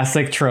Todd. The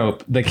classic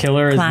trope. The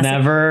killer is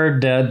never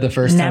dead the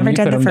first time you put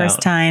him down. Never dead the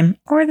first time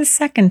or the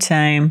second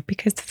time,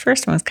 because the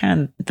first one was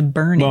kind of the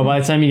burning. Well, by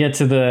the time you get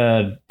to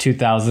the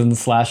 2000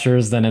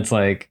 slashers, then it's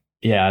like,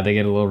 they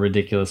get a little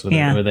ridiculous with it,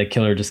 where the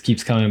killer just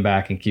keeps coming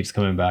back and keeps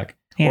coming back.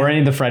 Yeah. Or any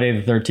of the Friday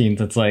the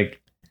 13th, it's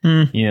like,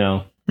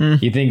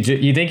 you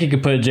think you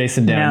could put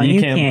Jason down. No,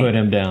 you can't put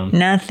him down.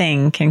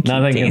 Nothing can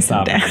keep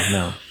Jason down. Him.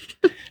 No.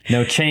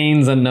 No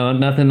chains and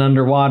nothing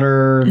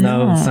underwater.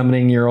 No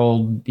summoning your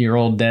old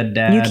dead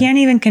dad. You can't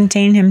even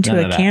contain him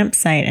to a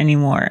campsite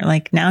anymore.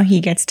 Like now he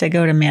gets to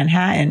go to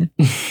Manhattan.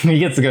 He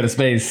gets to go to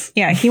space.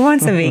 Yeah, he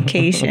wants a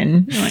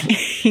vacation.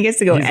 He gets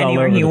to go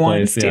anywhere he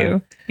wants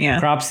to. Yeah.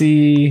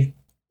 Cropsy,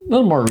 a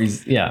little more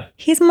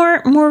He's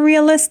more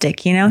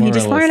realistic, he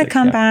just wanted to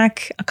come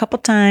back a couple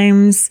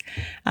times.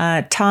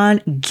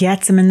 Todd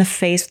gets him in the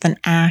face with an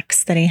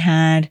axe that he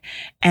had,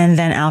 and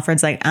then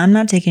Alfred's like, I'm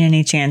not taking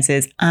any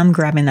chances. I'm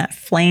grabbing that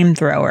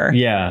flamethrower.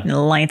 Yeah.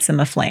 And lights him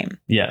aflame.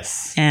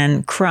 Yes.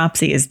 And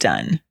Cropsy is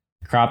done.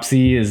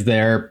 Cropsy is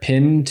there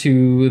pinned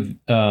to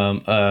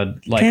a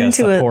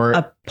support,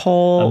 a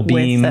pole, a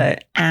beam, with an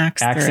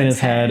axe in his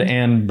head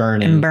and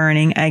burning. And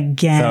burning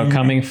again. So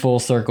coming full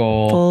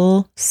circle.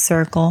 Full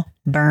circle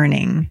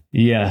burning.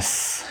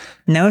 Yes.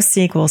 No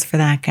sequels for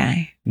that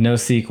guy. No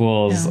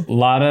sequels. No. A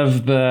lot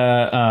of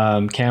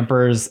the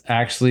campers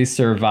actually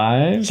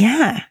survive.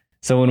 Yeah.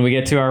 So when we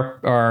get to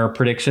our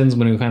predictions,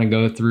 when we kind of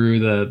go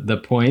through the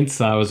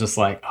points, I was just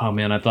like, oh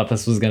man, I thought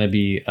this was going to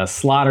be a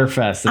slaughter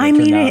fest. I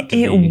mean,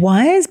 it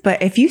was,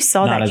 but if you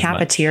saw that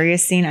cafeteria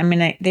scene, I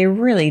mean, they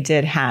really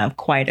did have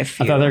quite a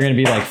few. I thought there were going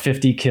to be like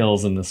 50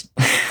 kills in this.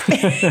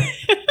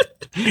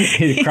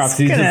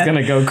 Cropsy's just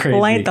gonna go crazy.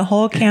 Light the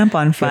whole camp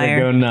on fire.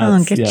 Go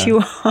nuts. Get you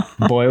off.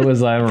 Boy,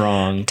 was I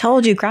wrong.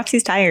 Told you,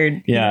 Cropsy's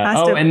tired.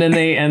 Yeah. And then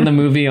they end the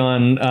movie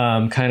on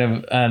kind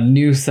of a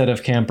new set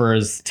of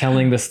campers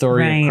telling the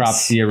story of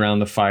Cropsy around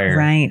the fire.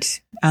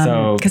 Right.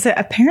 Because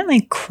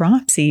apparently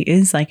Cropsy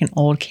is like an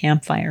old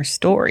campfire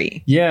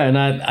story. Yeah, and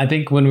I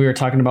think when we were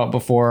talking about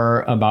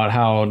before about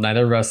how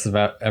neither of us have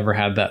ever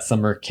had that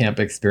summer camp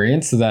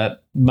experience, so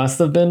that must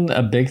have been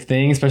a big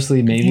thing,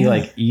 especially maybe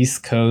like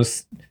East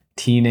Coast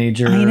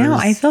teenagers. I know.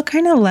 I feel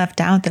kind of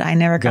left out that I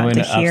never got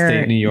to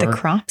hear the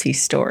Cropsy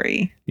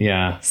story.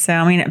 Yeah. So,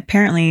 I mean,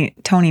 apparently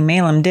Tony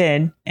Malum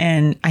did,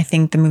 and I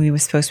think the movie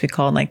was supposed to be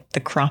called like The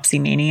Cropsy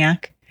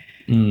Maniac.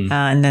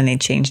 And then they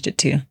changed it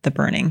to The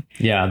Burning.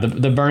 Yeah,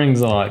 the Burning's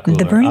a lot cooler.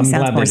 The Burning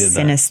sounds more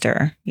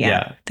sinister.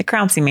 Yeah. The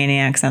Cropsy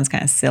Maniac sounds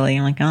kind of silly.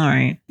 I'm like, all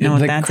right, know what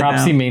that's about. The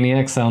Cropsy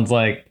Maniac sounds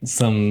like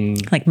some...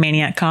 Like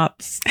Maniac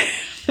Cops.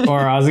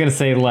 Or I was going to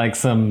say like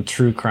some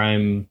true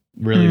crime,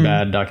 really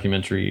bad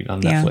documentary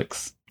on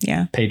Netflix.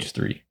 Yeah. Page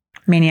 3.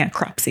 Maniac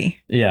Cropsy.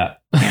 Yeah.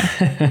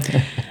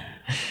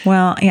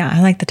 Well, yeah, I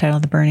like the title,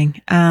 The Burning.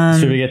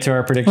 Should we get to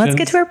our predictions? Let's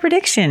get to our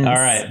predictions. All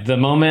right. The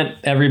moment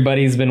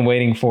everybody's been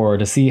waiting for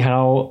to see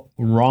how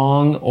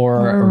wrong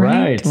or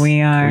right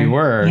we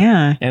were.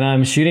 Yeah. And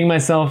I'm shooting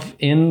myself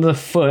in the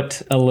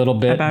foot a little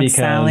bit because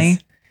Sally.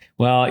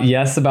 Well,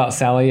 yes, about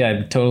Sally.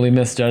 I totally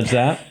misjudged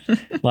that.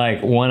 Like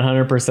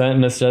 100%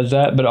 misjudged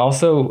that. But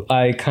also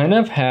I kind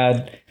of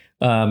had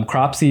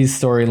Cropsy's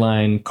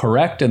storyline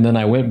correct. And then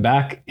I went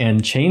back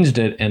and changed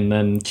it and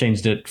then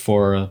changed it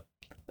for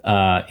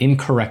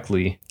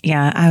incorrectly.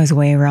 Yeah, I was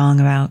way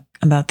wrong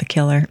about the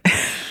killer.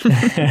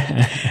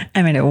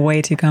 I made it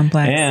way too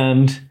complex.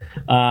 And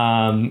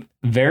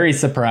very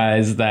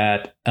surprised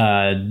that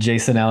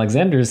Jason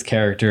Alexander's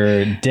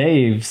character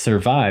Dave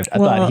survived. I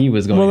thought he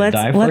was going to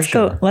die for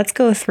sure. Let's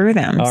go through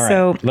them. All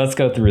right, let's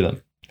go through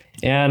them.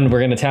 And we're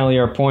going to tally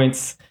our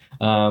points.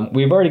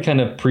 We've already kind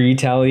of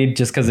pre-tallied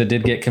just because it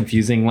did get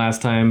confusing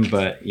last time,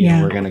 but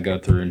we're going to go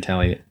through and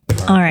tally it.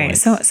 All right.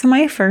 So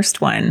my first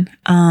one,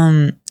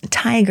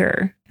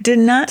 Tiger did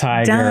not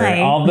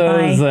die. All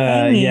those,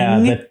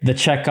 the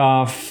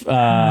Chekhov's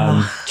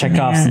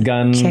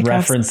gun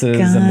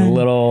references and the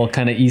little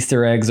kind of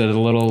Easter eggs or the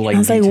little like. I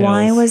was details. like,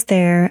 why was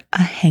there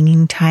a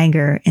hanging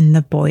tiger in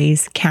the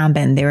boys'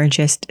 cabin? They were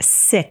just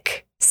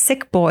sick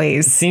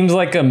boys. It seems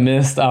like a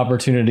missed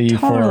opportunity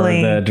for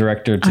the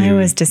director to. I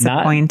was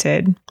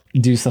disappointed.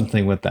 Do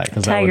something with that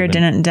because Tiger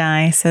didn't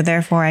die, so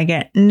therefore I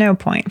get no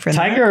point for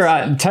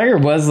that. Tiger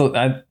was.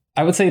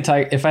 I would say if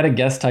I had to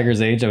guess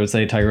Tiger's age, I would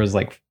say Tiger was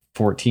like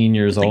 14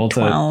 years old.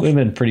 12. So it would have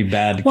been pretty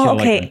bad to kill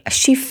like a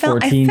I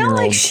felt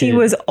like she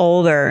was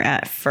older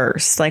at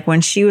first. Like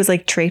when she was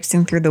like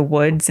traipsing through the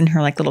woods in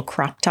her like little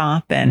crop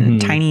top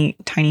and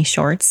tiny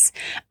shorts.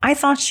 I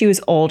thought she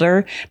was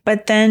older,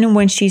 but then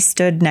when she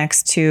stood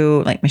next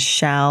to like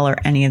Michelle or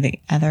any of the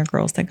other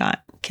girls that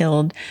got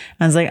killed,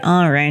 I was like,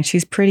 all right,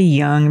 she's pretty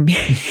young.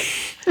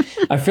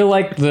 I feel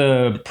like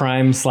the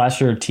prime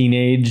slasher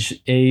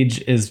teenage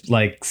age is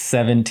like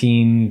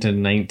 17 to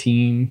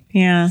 19.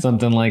 Yeah.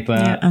 Something like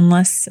that. Yeah,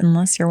 unless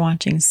you're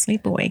watching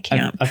Sleepaway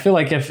Camp. I feel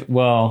like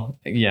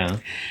yeah.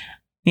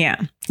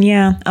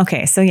 Yeah.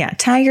 Okay. So yeah,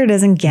 Tiger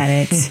doesn't get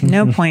it.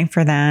 No point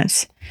for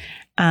that.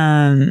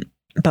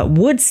 But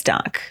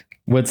Woodstock,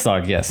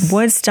 yes.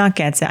 Woodstock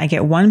gets it. I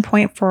get 1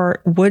 point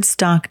for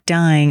Woodstock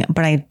dying,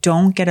 but I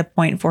don't get a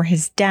point for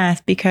his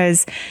death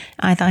because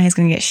I thought he was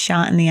going to get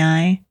shot in the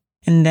eye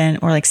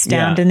or like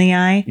stabbed in the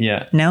eye.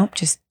 Yeah. Nope.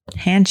 Just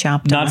hand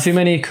chopped off. Not too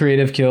many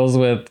creative kills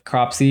with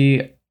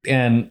Cropsy.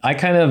 And I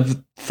kind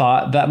of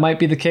thought that might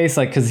be the case,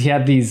 like, because he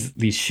had these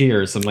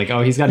shears. I'm like,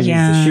 oh, he's got to use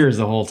the shears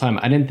the whole time.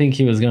 I didn't think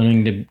he was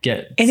going to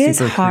get. It is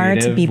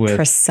hard to be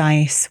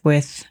precise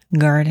with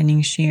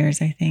gardening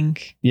shears, I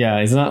think. Yeah,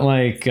 it's not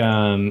like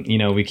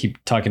we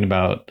keep talking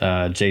about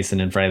Jason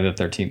in Friday the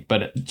 13th,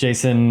 but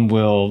Jason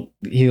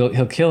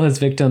he'll kill his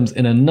victims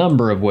in a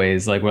number of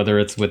ways, like whether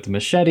it's with the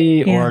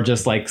machete or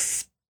just like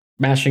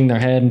smashing their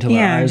head until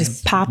their eyes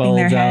just popping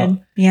their head. Out.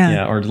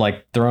 Yeah, or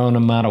like throwing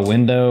them out a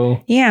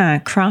window. Yeah,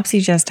 Cropsy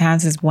just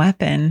has his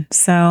weapon.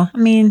 So, I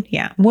mean,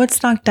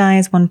 Woodstock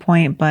dies 1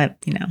 point, but,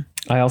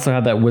 I also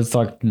had that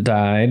Woodstock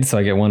died, so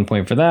I get 1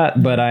 point for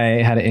that. But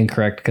I had it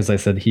incorrect because I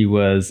said he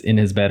was in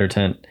his bed or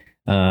tent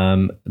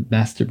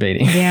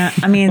masturbating. Yeah,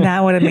 I mean,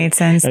 that would have made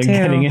sense and too.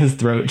 Getting his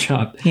throat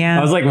chopped. Yeah.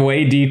 I was like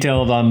way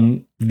detailed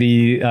on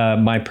the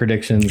my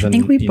predictions. I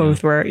think we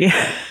both were,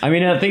 yeah. I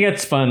mean, I think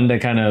it's fun to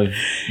kind of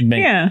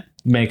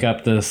make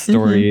up the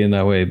story in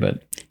that way,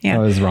 but I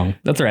was wrong.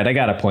 That's all right. I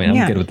got a point.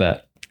 I'm good with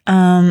that.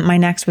 My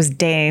next was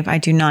Dave. I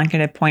do not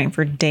get a point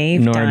for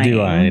Dave dying.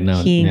 Do I.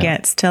 No, he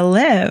gets to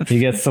live. He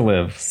gets to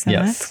live. So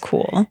that's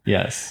cool.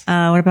 Yes.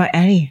 What about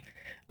Eddie?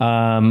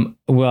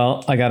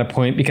 Well, I got a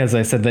point because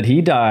I said that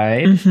he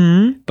died,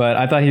 but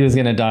I thought he was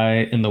going to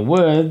die in the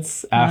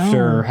woods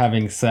after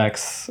having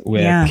sex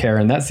with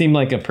Karen. That seemed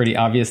like a pretty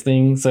obvious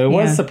thing. So it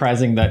was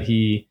surprising that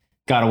he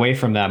got away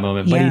from that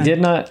moment, but he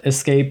did not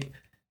escape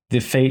the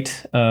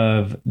fate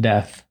of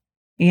death.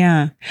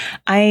 Yeah.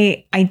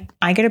 I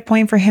get a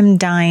point for him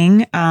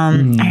dying.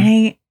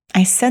 I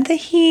said that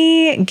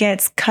he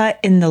gets cut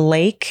in the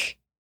lake.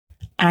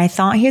 I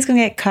thought he was going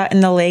to get cut in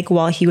the lake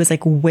while he was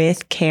like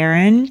with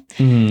Karen.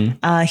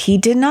 He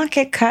did not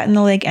get cut in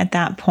the lake at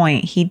that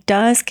point. He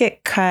does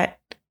get cut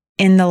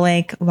in the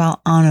lake while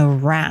on a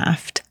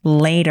raft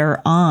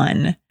later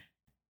on.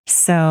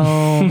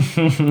 So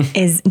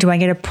do I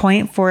get a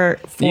point for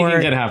you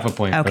can get half a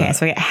point. Okay,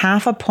 so I get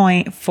half a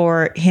point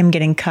for him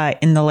getting cut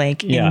in the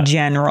lake in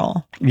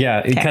general.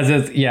 Yeah, because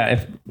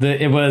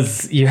it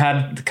was you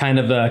had kind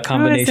of a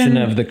combination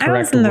of the correct I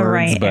was in the words,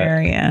 right but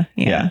area.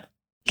 Yeah.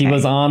 He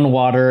was on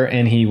water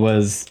and he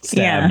was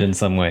stabbed in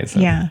some ways. So.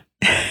 Yeah.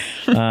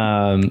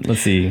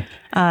 Let's see.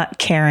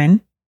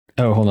 Karen.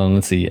 Oh, hold on.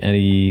 Let's see.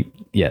 Eddie.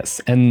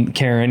 Yes. And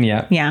Karen.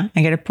 Yeah. Yeah.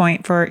 I get a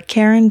point for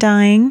Karen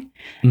dying.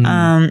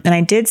 And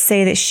I did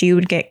say that she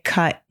would get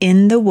cut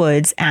in the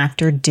woods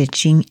after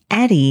ditching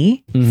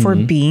Eddie for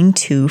being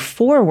too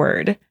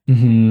forward.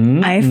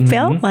 I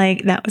felt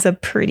like that was a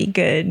pretty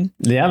good.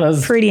 Yeah, that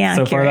was pretty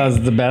accurate. So far, that was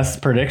the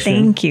best prediction.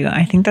 Thank you.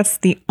 I think that's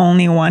the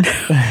only one.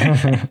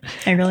 I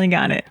really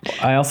got it.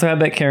 I also had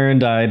that Karen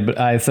died, but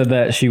I said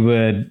that she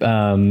would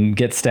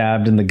get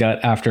stabbed in the gut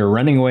after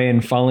running away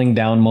and falling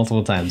down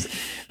multiple times.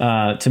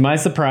 To my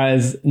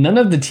surprise, none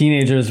of the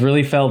teenagers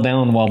really fell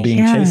down while being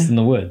chased in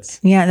the woods.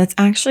 Yeah, that's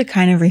actually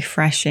kind of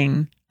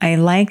refreshing. I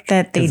like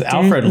that they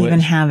didn't even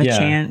have a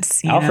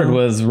chance. Alfred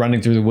was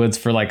running through the woods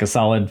for like a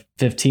solid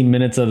 15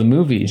 minutes of the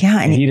movie.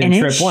 Yeah, and he didn't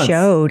trip it once.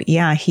 Showed.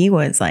 Yeah, he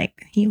was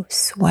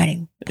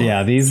sweating.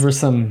 Yeah, these were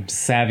some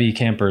savvy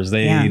campers.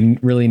 They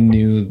really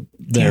knew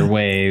their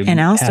way. And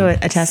also a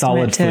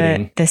testament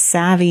to the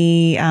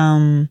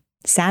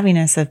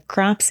savviness of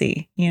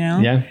Cropsey,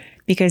 Yeah.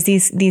 Because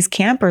these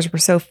campers were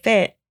so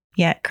fit,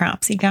 yet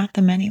Cropsey got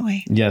them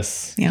anyway.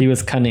 Yes, he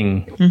was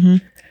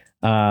cunning.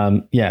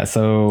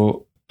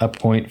 So a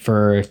point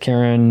for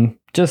Karen.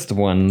 Just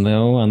one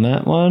though on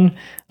that one.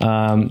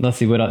 Let's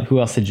see who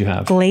else did you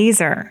have?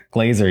 Glazer,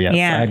 yes.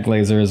 Yeah. I had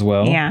Glazer as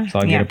well. Yeah. So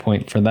I'll get a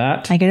point for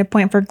that. I get a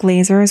point for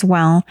Glazer as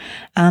well.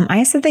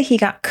 I said that he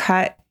got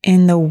cut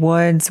in the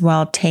woods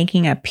while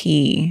taking a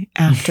pee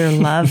after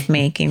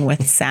lovemaking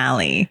with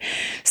Sally.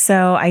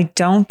 So I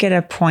don't get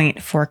a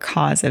point for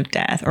cause of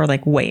death or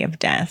like way of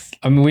death.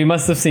 I mean, we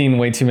must have seen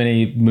way too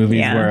many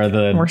movies where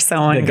the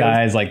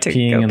guy's like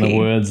peeing in the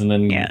woods and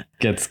then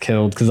gets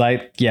killed. Because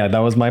that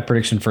was my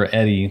prediction for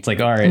Eddie. It's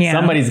like, all right,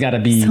 someone's got to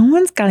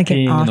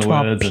get off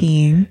while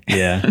peeing.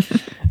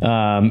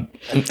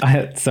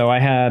 So I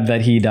had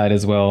that he died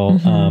as well,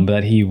 but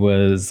that he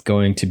was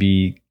going to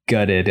be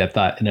gutted, I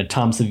thought, in a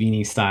Tom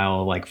Savini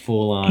style, like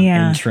full on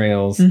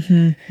entrails.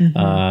 Maybe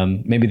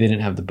they didn't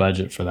have the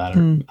budget for that.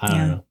 Or, I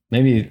don't know.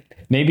 Maybe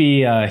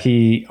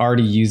he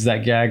already used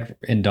that gag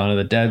in Dawn of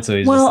the Dead, so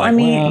he's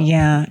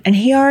and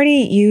he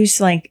already used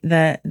like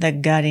the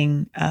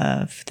gutting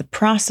of the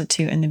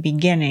prostitute in the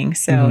beginning,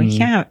 so he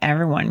can't have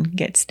everyone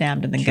get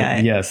stabbed in the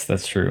gut. Yes,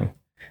 that's true.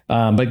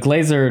 But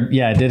Glazer,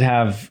 did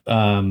have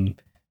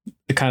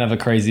kind of a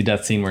crazy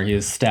death scene where he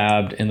is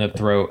stabbed in the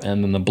throat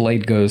and then the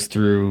blade goes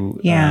through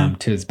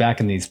to his back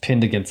and he's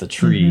pinned against a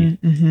tree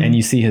and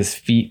you see his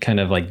feet kind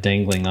of like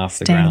dangling off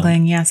the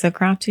ground. So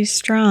Cropsey's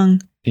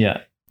strong.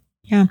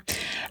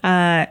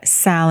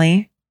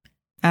 Sally,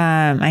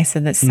 I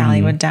said that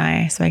Sally would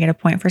die, so I get a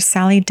point for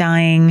Sally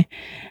dying.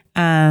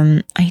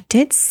 I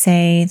did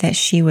say that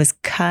she was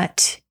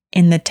cut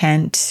in the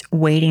tent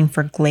waiting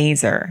for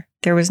Glazer.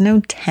 There was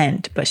no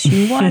tent, but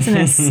she was in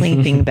a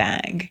sleeping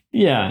bag.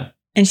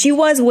 And she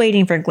was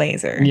waiting for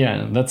Glazer.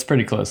 Yeah, that's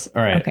pretty close.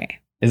 All right. Okay.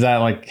 Is that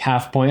like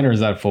half point or is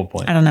that full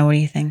point? I don't know. What do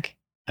you think?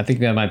 I think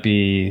that might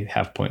be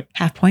half point.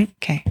 Half point?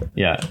 Okay.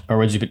 Yeah.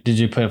 Or did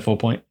you put a full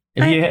point?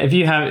 If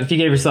you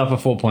gave yourself a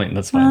full point,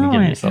 that's fine. You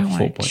give yourself a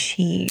full point.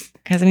 Cheat.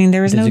 Because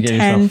there was no tent. Did you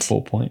give yourself a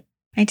full point?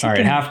 I did. All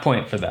right, half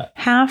point for that.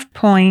 Half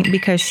point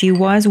because she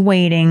was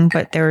waiting,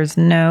 but there was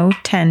no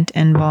tent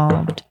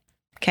involved.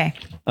 Okay.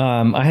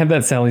 I had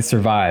that Sally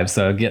survive,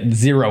 so get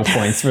 0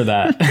 points for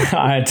that.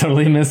 I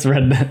totally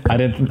misread that.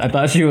 I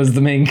thought she was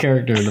the main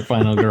character, the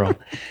final girl.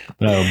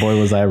 But oh boy,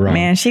 was I wrong.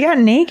 Man, she got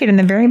naked in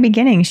the very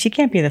beginning. She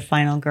can't be the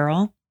final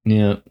girl.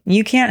 Yeah.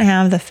 You can't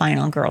have the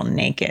final girl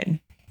naked.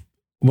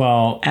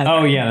 Well,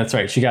 that's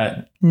right. She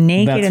got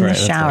naked in the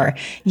shower. Right.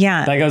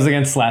 Yeah. That goes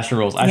against slasher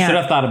rules. I should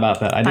have thought about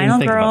that. I didn't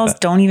think about that. Final girls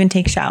don't even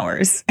take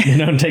showers. They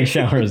don't take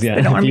showers, yeah.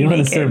 If you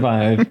want to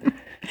survive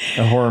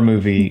a horror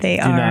movie, do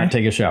not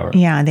take a shower.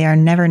 Yeah, they are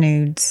never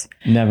nudes.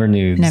 Never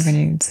nudes. Never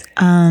nudes.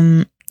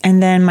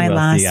 And then my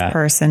last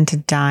person to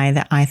die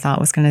that I thought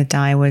was going to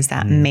die was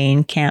that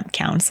main camp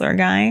counselor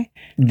guy.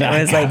 That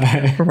was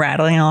like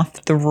rattling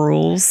off the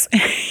rules.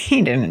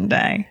 He didn't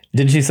die.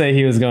 Did you say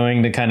he was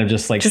going to kind of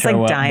just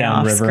show up die down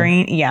off river?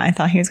 Screen? Yeah, I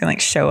thought he was going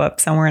to show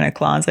up somewhere in a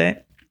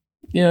closet.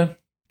 Yeah.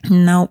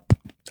 Nope.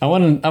 I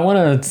want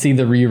to see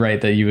the rewrite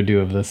that you would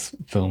do of this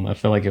film. I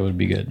feel like it would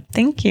be good.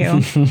 Thank you.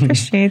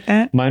 Appreciate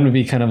that. Mine would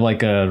be kind of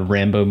like a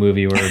Rambo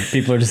movie where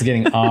people are just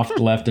getting off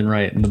left and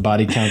right and the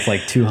body count's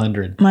like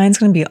 200. Mine's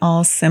going to be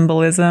all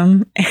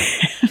symbolism.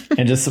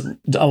 And just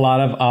a lot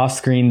of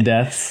off-screen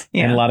deaths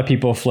and a lot of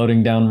people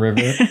floating down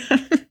river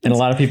and a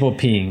lot of people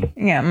peeing.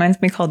 Yeah, mine's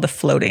going to be called The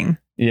Floating.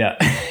 Yeah.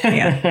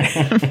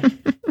 Yeah.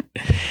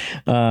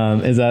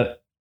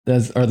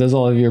 Are those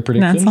all of your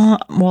predictions? That's all.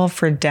 Well,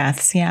 for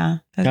deaths, yeah.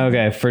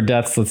 Okay, for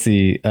deaths, let's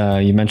see.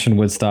 You mentioned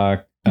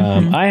Woodstock.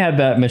 I had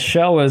that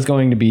Michelle was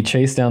going to be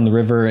chased down the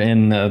river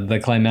in the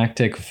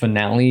climactic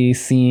finale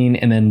scene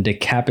and then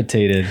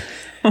decapitated.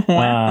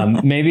 Wow.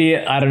 Maybe,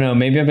 I don't know,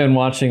 maybe I've been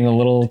watching a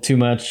little too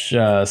much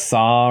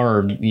Saw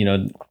or, we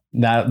did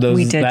that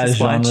just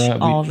genre.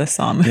 watch all the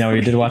Saw movies. Yeah,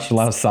 we did watch a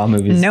lot of Saw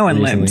movies. No one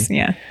recently. lives,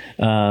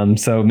 yeah.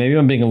 So maybe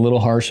I'm being a little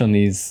harsh on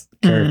these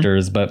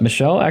characters, but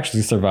Michelle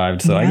actually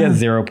survived. So I get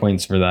 0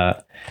 points for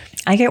that.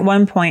 I get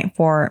 1 point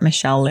for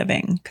Michelle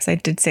living because I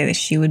did say that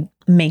she would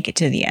make it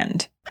to the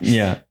end.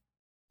 Yeah.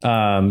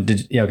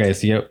 Okay.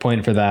 So you get a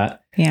point for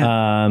that.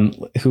 Yeah.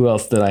 Who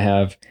else did I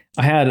have?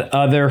 I had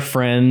other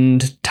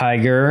friend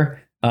Tiger.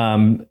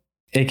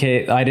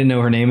 AKA, I didn't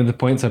know her name at the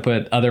point, so I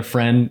put other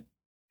friend,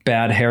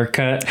 bad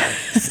haircut,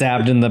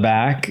 stabbed in the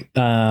back.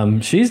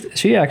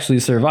 She actually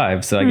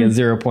survived, so I get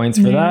 0 points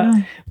for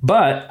that.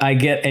 But I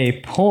get a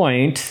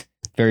point.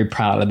 Very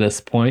proud of this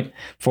point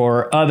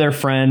for other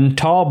friend,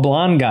 tall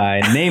blonde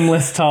guy,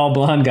 nameless tall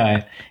blonde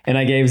guy. And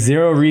I gave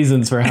 0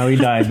 reasons for how he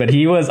died, but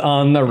he was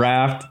on the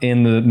raft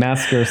in the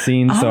massacre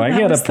scene. So I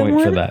get a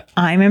point for that.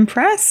 I'm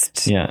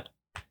impressed. Yeah.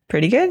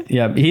 Pretty good.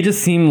 Yeah. He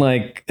just seemed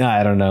like,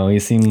 I don't know. He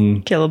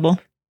seemed killable.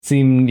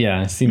 Seemed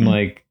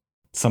like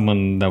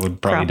someone that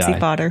would probably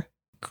die.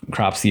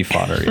 Cropsy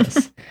fodder.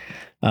 Yes.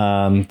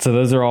 So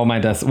those are all my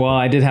deaths. Well,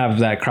 I did have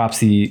that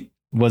Cropsy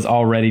was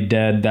already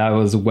dead. That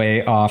was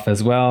way off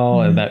as well.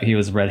 And that he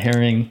was red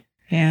herring.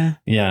 Yeah.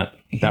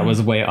 That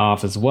was way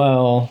off as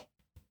well.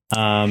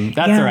 That's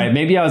all right.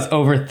 Maybe I was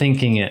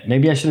overthinking it.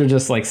 Maybe I should have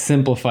just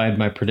simplified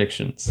my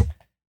predictions.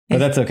 But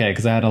that's okay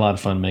because I had a lot of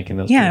fun making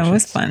those. Yeah, it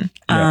was fun.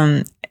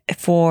 Yeah.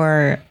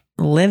 For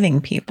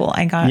living people,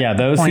 I got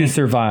those who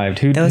survived.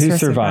 Who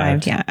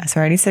survived? Yeah.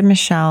 So I already said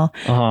Michelle.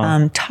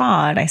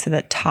 Todd. I said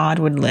that Todd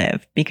would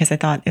live because I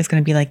thought it was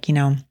going to be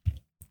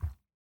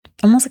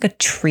almost like a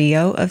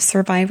trio of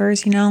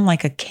survivors,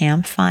 like a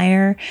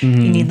campfire.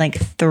 You need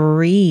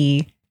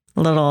 3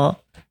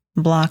 little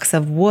blocks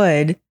of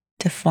wood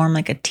to form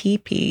a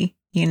teepee,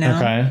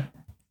 Okay.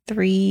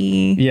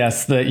 3.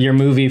 Yes, your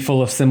movie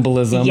full of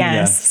symbolism.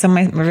 Yes. So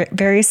my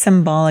very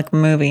symbolic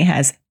movie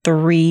has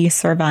 3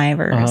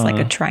 survivors, like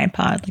a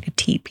tripod, like a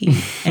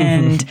teepee.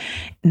 And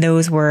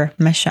those were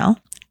Michelle,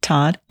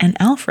 Todd, and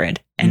Alfred.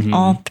 And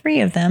all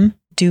 3 of them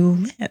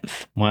do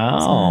live.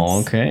 Wow.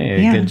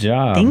 Okay. Good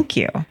job. Thank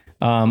you.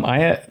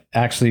 I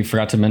actually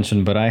forgot to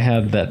mention, but I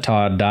had that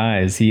Todd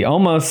dies. He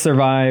almost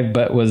survived,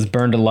 but was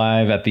burned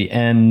alive at the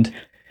end.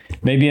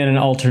 Maybe in an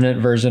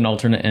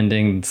alternate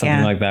ending,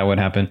 something like that would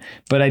happen.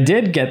 But I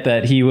did get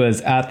that he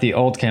was at the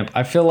old camp.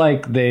 I feel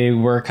like they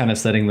were kind of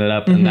setting that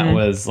up, and that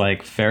was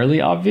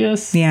fairly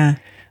obvious. Yeah.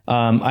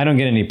 I don't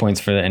get any points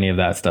for any of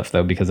that stuff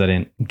though, because I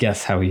didn't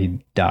guess how he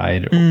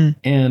died,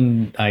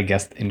 and I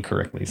guessed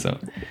incorrectly. So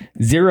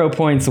 0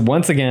 points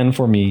once again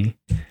for me.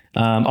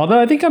 Although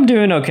I think I'm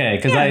doing okay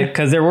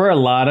because there were a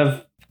lot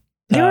of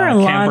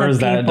campers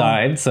that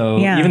died. So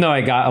even though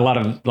I got a lot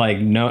of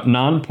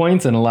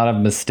non-points and a lot of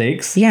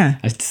mistakes, I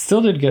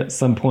still did get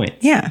some points.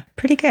 Yeah,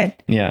 pretty good.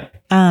 Yeah.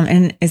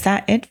 And is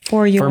that it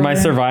for you? For my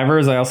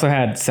survivors, I also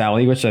had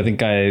Sally, which I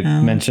think I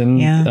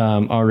mentioned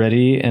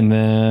already, and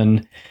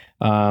then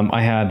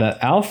I had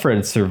that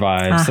Alfred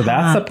survived. So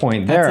that's a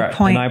point there.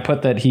 And I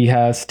put that he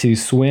has to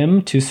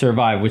swim to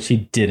survive, which he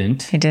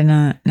didn't. He did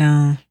not.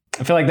 No.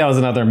 I feel like that was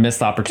another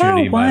missed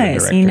opportunity by the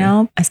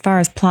director. As far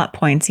as plot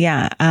points,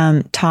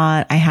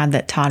 Todd, I had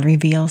that Todd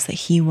reveals that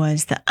he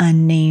was the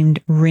unnamed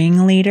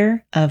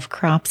ringleader of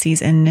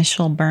Cropsy's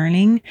initial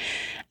burning.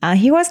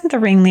 He wasn't the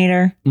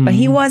ringleader, but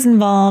he was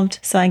involved.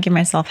 So I give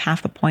myself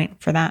half a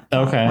point for that.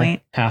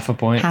 Okay. Half a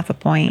point. Half a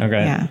point.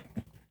 Okay. Yeah.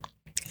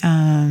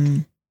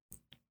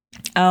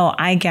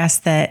 I guess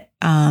that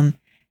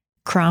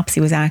Cropsy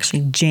was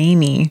actually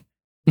Jamie,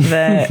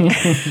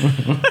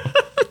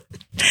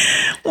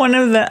 one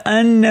of the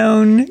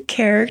unknown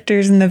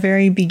characters in the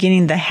very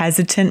beginning, the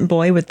hesitant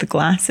boy with the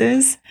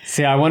glasses.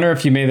 See, I wonder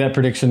if you made that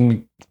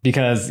prediction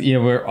because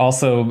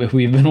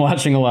we've been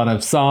watching a lot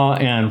of Saw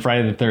and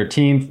Friday the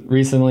 13th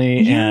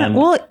recently. Yeah, and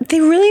well, they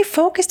really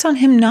focused on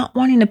him not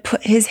wanting to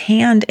put his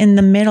hand in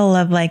the middle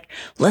of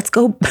let's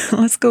go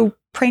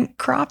prank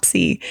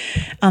Cropsy.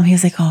 He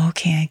was like, oh,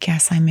 okay, I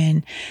guess I'm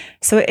in.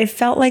 So it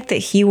felt like that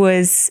he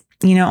was,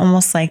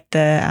 almost like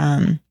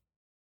the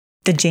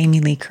the Jamie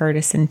Lee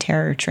Curtis in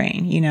Terror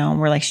Train, you know,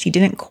 where like she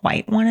didn't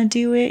quite want to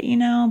do it, you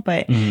know,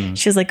 but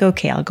she was like,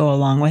 okay, I'll go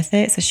along with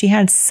it. So she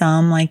had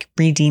some like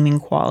redeeming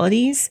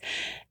qualities.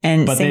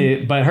 And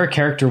but her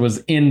character was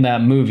in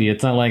that movie.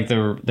 It's not like they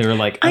were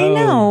like, oh. I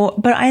know,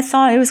 but I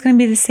thought it was going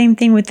to be the same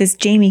thing with this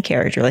Jamie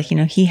character. Like, you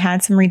know, he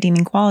had some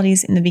redeeming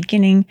qualities in the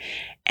beginning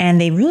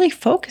and they really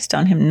focused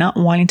on him not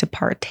wanting to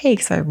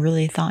partake. So I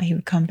really thought he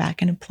would come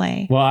back into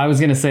play. Well, I was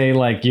going to say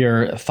like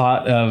your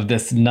thought of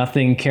this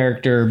nothing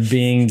character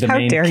being the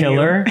main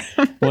killer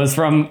was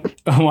from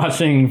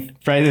watching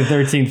Friday the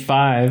 13th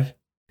 5.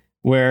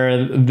 Where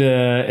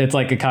it's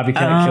like a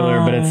copycat killer,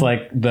 but it's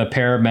like the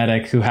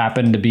paramedic who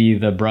happened to be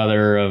the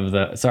brother of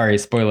the... Sorry,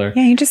 spoiler.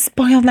 Yeah, you just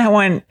spoiled that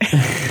one.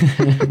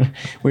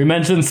 We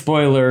mentioned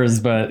spoilers,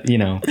 but you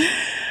know.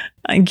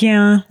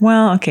 Yeah,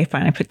 well, okay,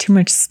 fine. I put too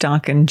much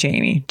stock in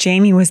Jamie.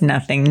 Jamie was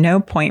nothing. No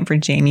point for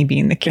Jamie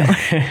being the killer.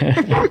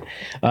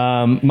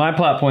 My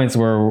plot points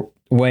were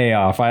way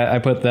off. I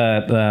put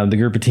that the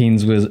group of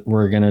teens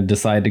were going to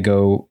decide to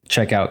go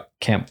check out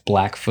Camp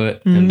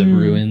Blackfoot and the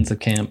ruins of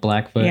Camp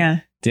Blackfoot. Yeah.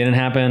 Didn't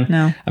happen.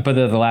 No. I put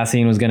that the last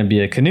scene was going to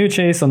be a canoe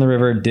chase on the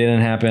river.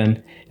 Didn't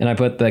happen. And I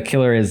put the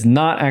killer is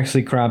not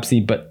actually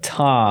Cropsey, but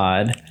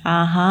Todd. Did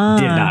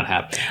not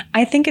happen.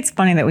 I think it's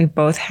funny that we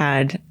both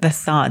had the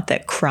thought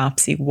that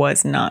Cropsey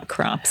was not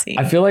Cropsey.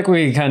 I feel like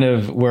we kind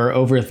of were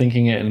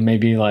overthinking it and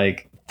maybe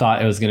like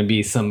thought it was going to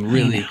be some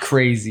really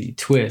crazy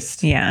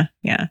twist. Yeah.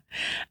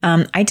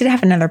 I did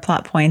have another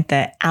plot point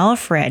that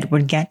Alfred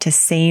would get to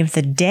save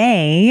the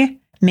day,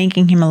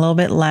 making him a little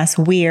bit less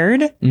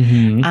weird.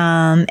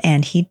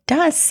 And he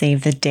does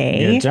save the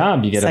day. Good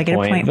job. You get, I get a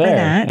point there. for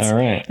that. All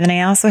right. And then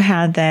I also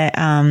had that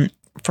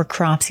for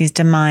Cropsey's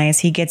demise,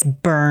 he gets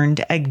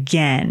burned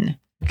again.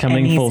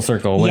 Coming full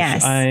circle, which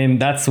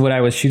that's what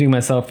I was shooting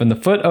myself in the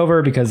foot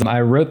over because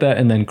I wrote that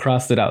and then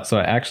crossed it out. So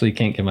I actually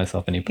can't give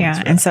myself any points.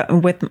 Yeah. And so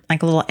with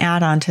like a little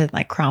add on to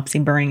like Cropsey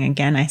burning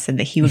again, I said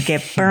that he would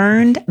get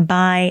burned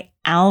by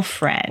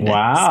Alfred.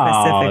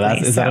 Wow.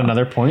 Is that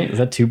another point? Is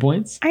that 2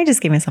 points? I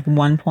just gave myself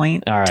 1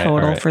 point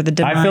total for the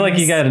demise. I feel like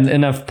you got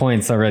enough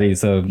points already.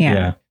 So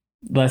yeah.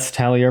 Let's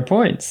tally our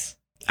points.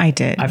 I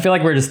did. I feel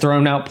like we're just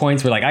throwing out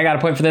points. We're like, I got a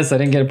point for this. I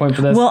didn't get a point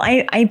for this. Well,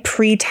 I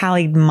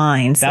pre-tallied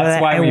mine. So that's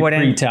why we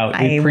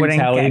pre-tally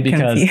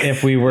because confused.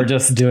 If we were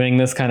just doing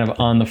this kind of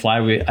on the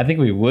fly, I think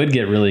we would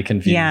get really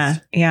confused.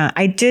 Yeah.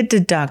 I did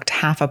deduct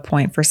half a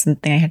point for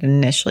something I had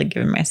initially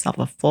given myself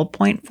a full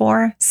point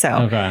for.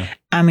 So,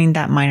 I mean,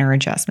 that minor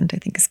adjustment I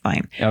think is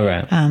fine.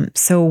 Okay.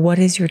 So what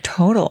is your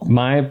total?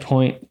 My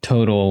point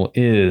total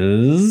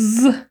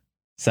is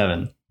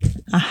 7.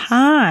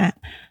 Aha.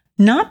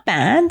 Not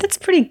bad. That's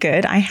pretty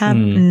good. I have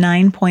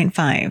 9.5.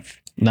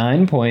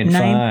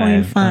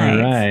 9.5.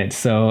 All right.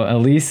 So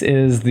Elise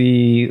is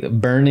the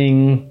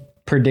burning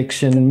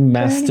prediction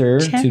master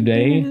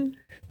today.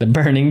 The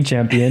burning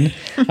champion.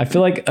 I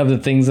feel like of the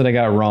things that I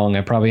got wrong,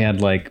 I probably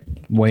had like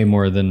way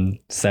more than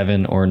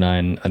 7 or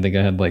 9. I think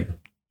I had like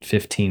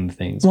 15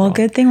 things. Well,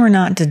 good thing we're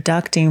not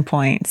deducting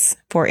points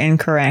for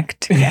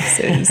incorrect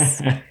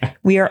guesses.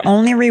 We are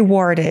only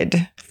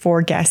rewarded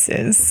for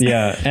guesses.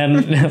 Yeah.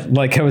 And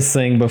like I was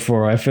saying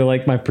before, I feel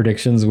like my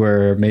predictions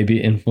were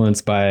maybe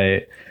influenced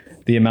by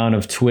the amount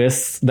of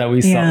twists that we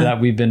saw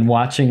that we've been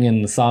watching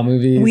in the Saw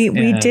movies.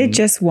 We did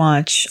just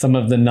watch some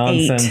of the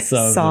nonsense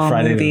of the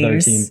Friday the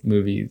 13th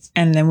movies.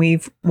 And then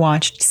we've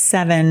watched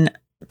 7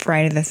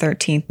 Friday the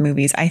 13th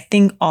movies, I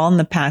think all in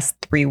the past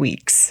 3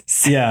 weeks.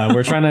 Yeah,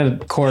 we're trying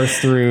to course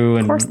through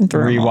and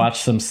rewatch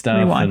some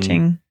stuff.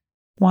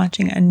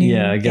 Watching a new...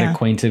 Yeah, get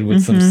acquainted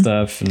with some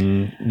stuff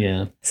and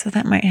So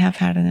that might have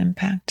had an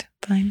impact.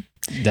 Fine.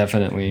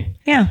 Definitely.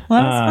 Yeah,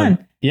 well, that was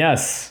fun.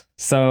 Yes.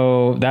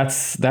 So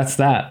that's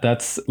that.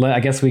 I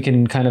guess we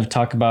can kind of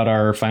talk about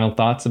our final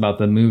thoughts about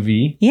the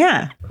movie.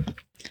 Yeah.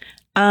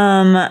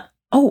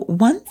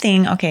 One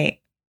thing.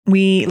 Okay.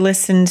 We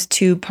listened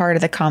to part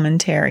of the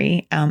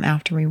commentary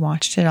after we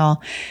watched it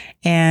all.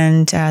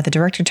 And the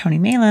director, Tony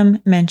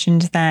Maylam,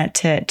 mentioned that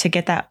to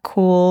get that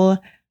cool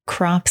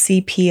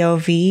Cropsey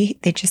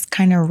POV, they just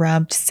kind of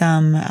rubbed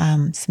some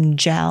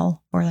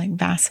gel or like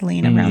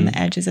Vaseline around the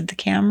edges of the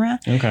camera.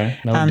 Okay.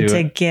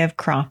 To give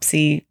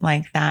Cropsey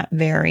like that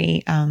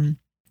very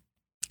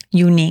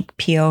unique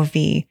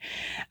POV.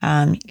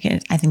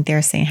 I think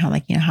they're saying how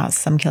like, how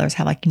some killers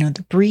have like,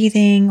 the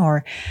breathing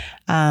or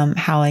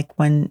how like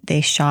when they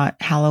shot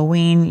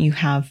Halloween, you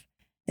have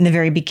in the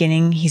very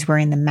beginning, he's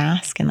wearing the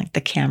mask and like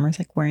the camera's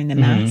like wearing the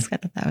mask. I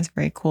thought that was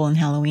very cool in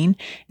Halloween.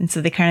 And so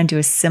they kind of do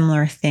a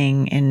similar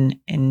thing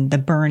in The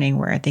Burning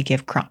where they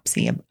give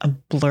Cropsey a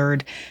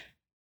blurred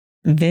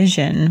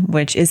vision,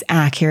 which is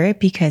accurate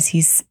because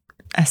he's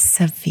a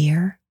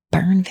severe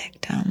burn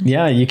victim.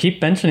 Yeah, you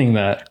keep mentioning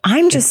that.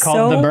 I'm just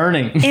called The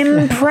Burning.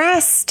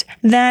 Impressed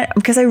that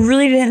because I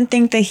really didn't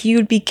think that he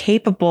would be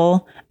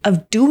capable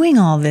of doing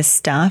all this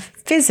stuff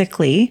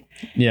physically.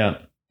 Yeah.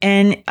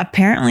 And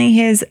apparently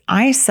his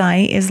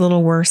eyesight is a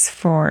little worse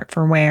for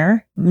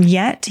wear.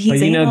 Yet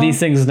he's But able, these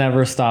things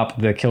never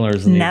stop the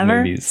killers in these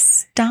movies.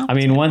 Stop. I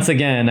mean, once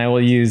again, I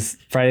will use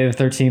Friday the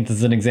 13th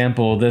as an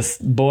example. This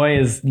boy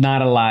is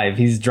not alive.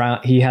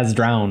 He has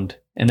drowned,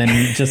 and then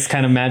he just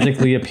kind of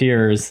magically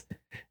appears,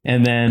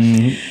 and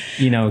then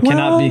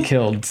cannot be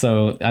killed.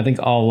 So I think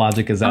all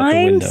logic is out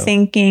the window. I'm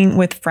thinking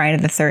with Friday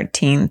the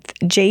 13th,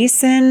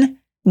 Jason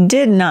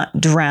did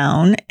not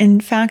drown. In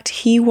fact,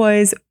 he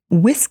was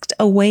whisked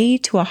away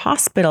to a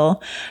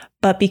hospital,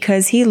 but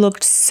because he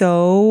looked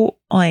so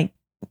like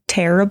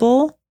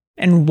terrible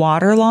and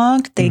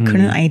waterlogged, they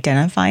couldn't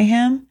identify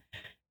him.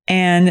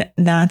 And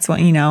that's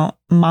what,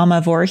 Mama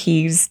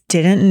Voorhees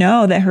didn't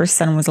know that her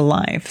son was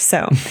alive.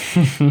 So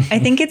I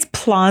think it's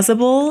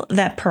plausible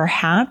that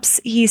perhaps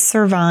he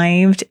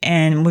survived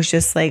and was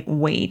just like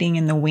waiting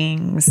in the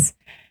wings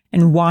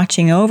and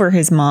watching over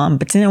his mom,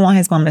 but didn't want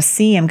his mom to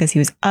see him because he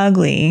was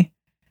ugly.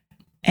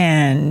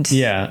 And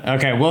yeah,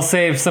 okay, we'll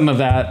save some of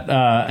that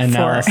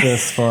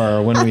analysis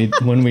for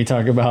when we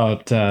talk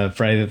about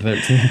Friday the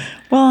 13th.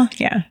 Well,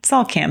 yeah, it's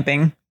all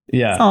camping.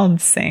 Yeah, it's all the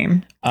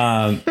same.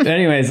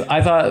 Anyways,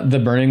 I thought The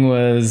Burning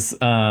was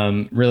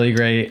really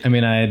great. I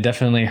mean, I had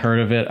definitely heard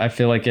of it. I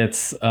feel like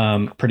it's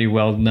pretty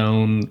well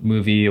known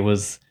movie. It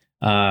was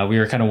we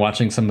were kind of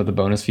watching some of the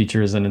bonus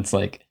features, and it's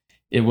like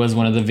it was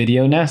one of the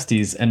video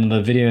nasties, and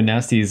the video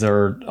nasties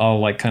are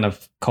all like kind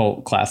of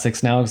cult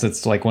classics now, because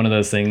it's like one of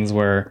those things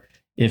where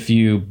if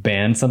you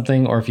ban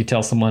something or if you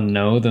tell someone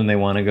no, then they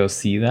want to go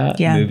see that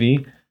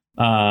movie.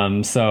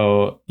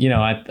 So,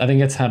 I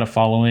think it's had a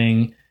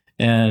following.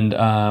 And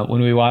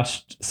when we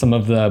watched some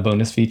of the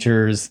bonus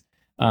features,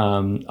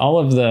 all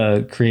of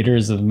the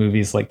creators of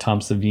movies like Tom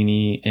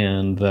Savini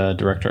and the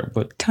director,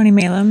 Tony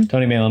Maylam,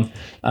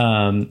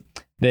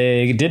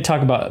 they did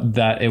talk about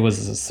that it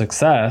was a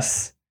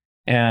success,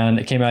 and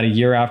it came out a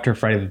year after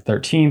Friday the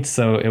 13th.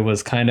 So it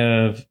was kind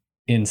of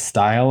in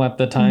style at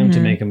the time to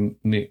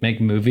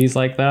make movies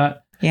like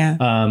that. Yeah.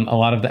 A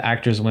lot of the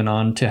actors went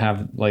on to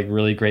have like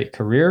really great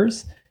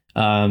careers.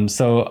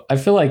 So I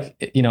feel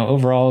like,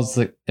 overall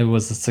it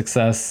was a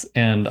success,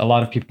 and a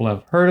lot of people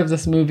have heard of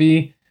this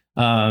movie.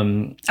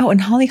 And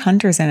Holly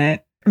Hunter's in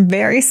it.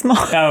 Very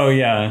small. Oh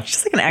yeah.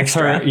 She's like an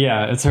extra.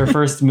 It's her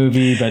first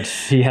movie, but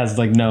she has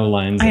like no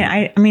lines.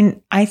 I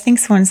mean, I think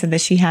someone said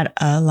that she had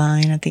a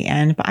line at the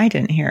end, but I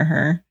didn't hear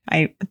her.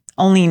 I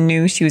only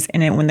knew she was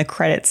in it when the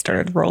credits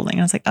started rolling.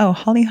 I was like, oh,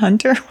 Holly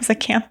Hunter was a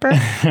camper.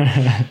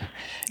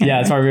 Yeah,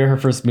 it's probably her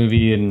first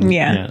movie, and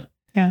yeah.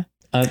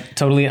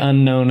 Totally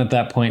unknown at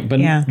that point,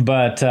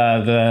 but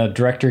the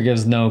director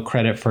gives no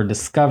credit for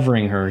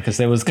discovering her, because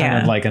it was kind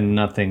of like a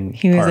nothing.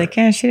 He was like,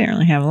 she didn't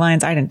really have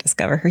lines. I didn't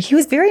discover her. He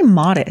was very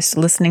modest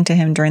listening to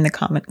him during the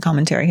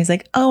commentary. He's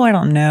like, oh, I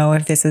don't know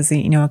if this is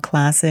a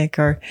classic,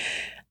 or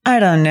I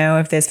don't know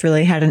if this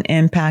really had an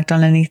impact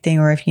on anything,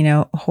 or if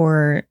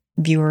horror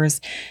viewers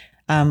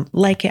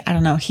like it. I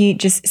don't know. He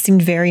just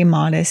seemed very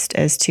modest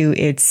as to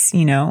its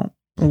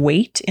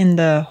weight in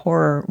the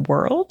horror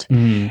world.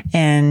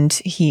 And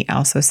he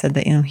also said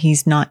that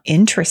he's not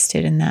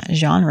interested in that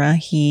genre.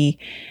 He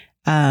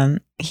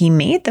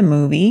made the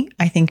movie,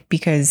 I think,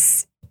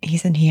 because he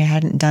said he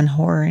hadn't done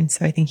horror, and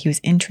so I think he was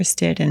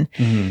interested in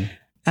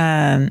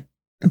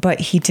but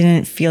he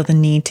didn't feel the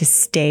need to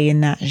stay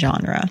in that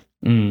genre.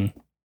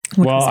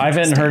 Well, I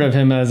haven't heard of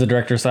him as a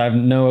director, so I have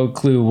no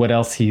clue what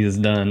else he has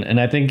done. And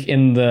I think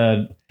in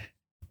the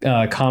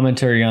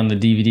commentary on the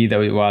DVD that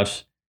we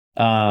watched,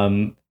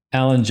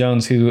 Alan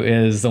Jones, who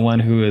is the one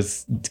who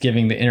is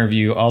giving the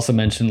interview, also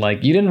mentioned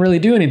like, you didn't really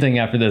do anything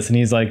after this. And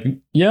he's like,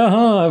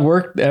 I've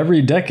worked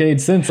every decade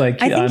since.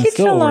 Like, I think he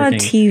did a lot of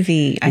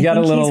TV. He got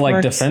a little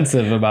like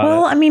defensive about it.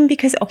 Well, I mean,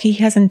 because he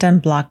hasn't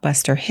done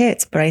blockbuster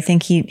hits, but I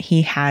think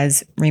he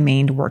has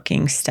remained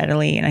working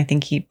steadily, and I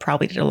think he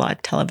probably did a lot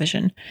of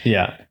television.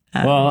 Yeah.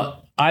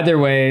 Well, either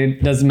way,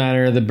 doesn't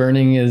matter. The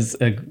Burning is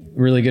a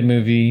really good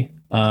movie.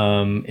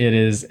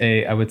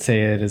 I would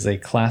say it is a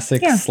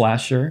classic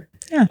slasher.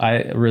 Yeah.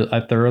 I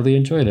thoroughly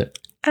enjoyed it.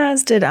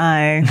 As did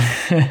I.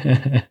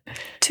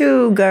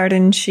 2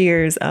 garden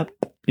shears up.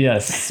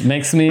 Yes.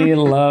 Makes me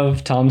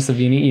love Tom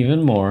Savini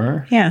even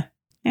more. Yeah.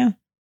 Yeah.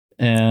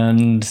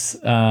 And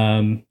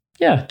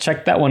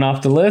check that one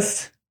off the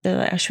list.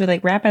 Should we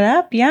wrap it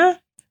up? Yeah.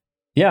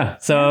 Yeah.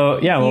 So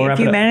we'll wrap it up.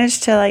 If you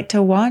managed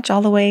to watch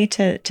all the way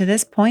to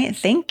this point,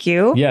 thank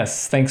you.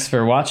 Yes. Thanks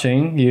for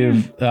watching.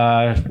 You've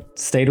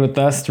stayed with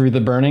us through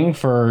The Burning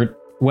for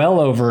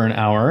well over an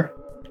hour.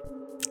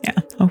 Yeah,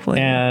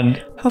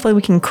 hopefully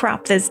we can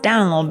crop this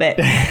down a little bit.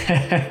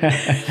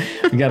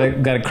 We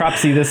gotta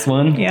cropsy this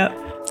one. Yep,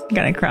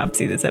 gotta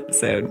cropsy this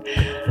episode.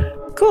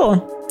 Cool.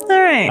 All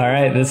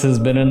right. This has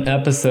been an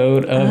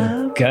episode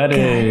of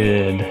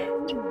Gutted.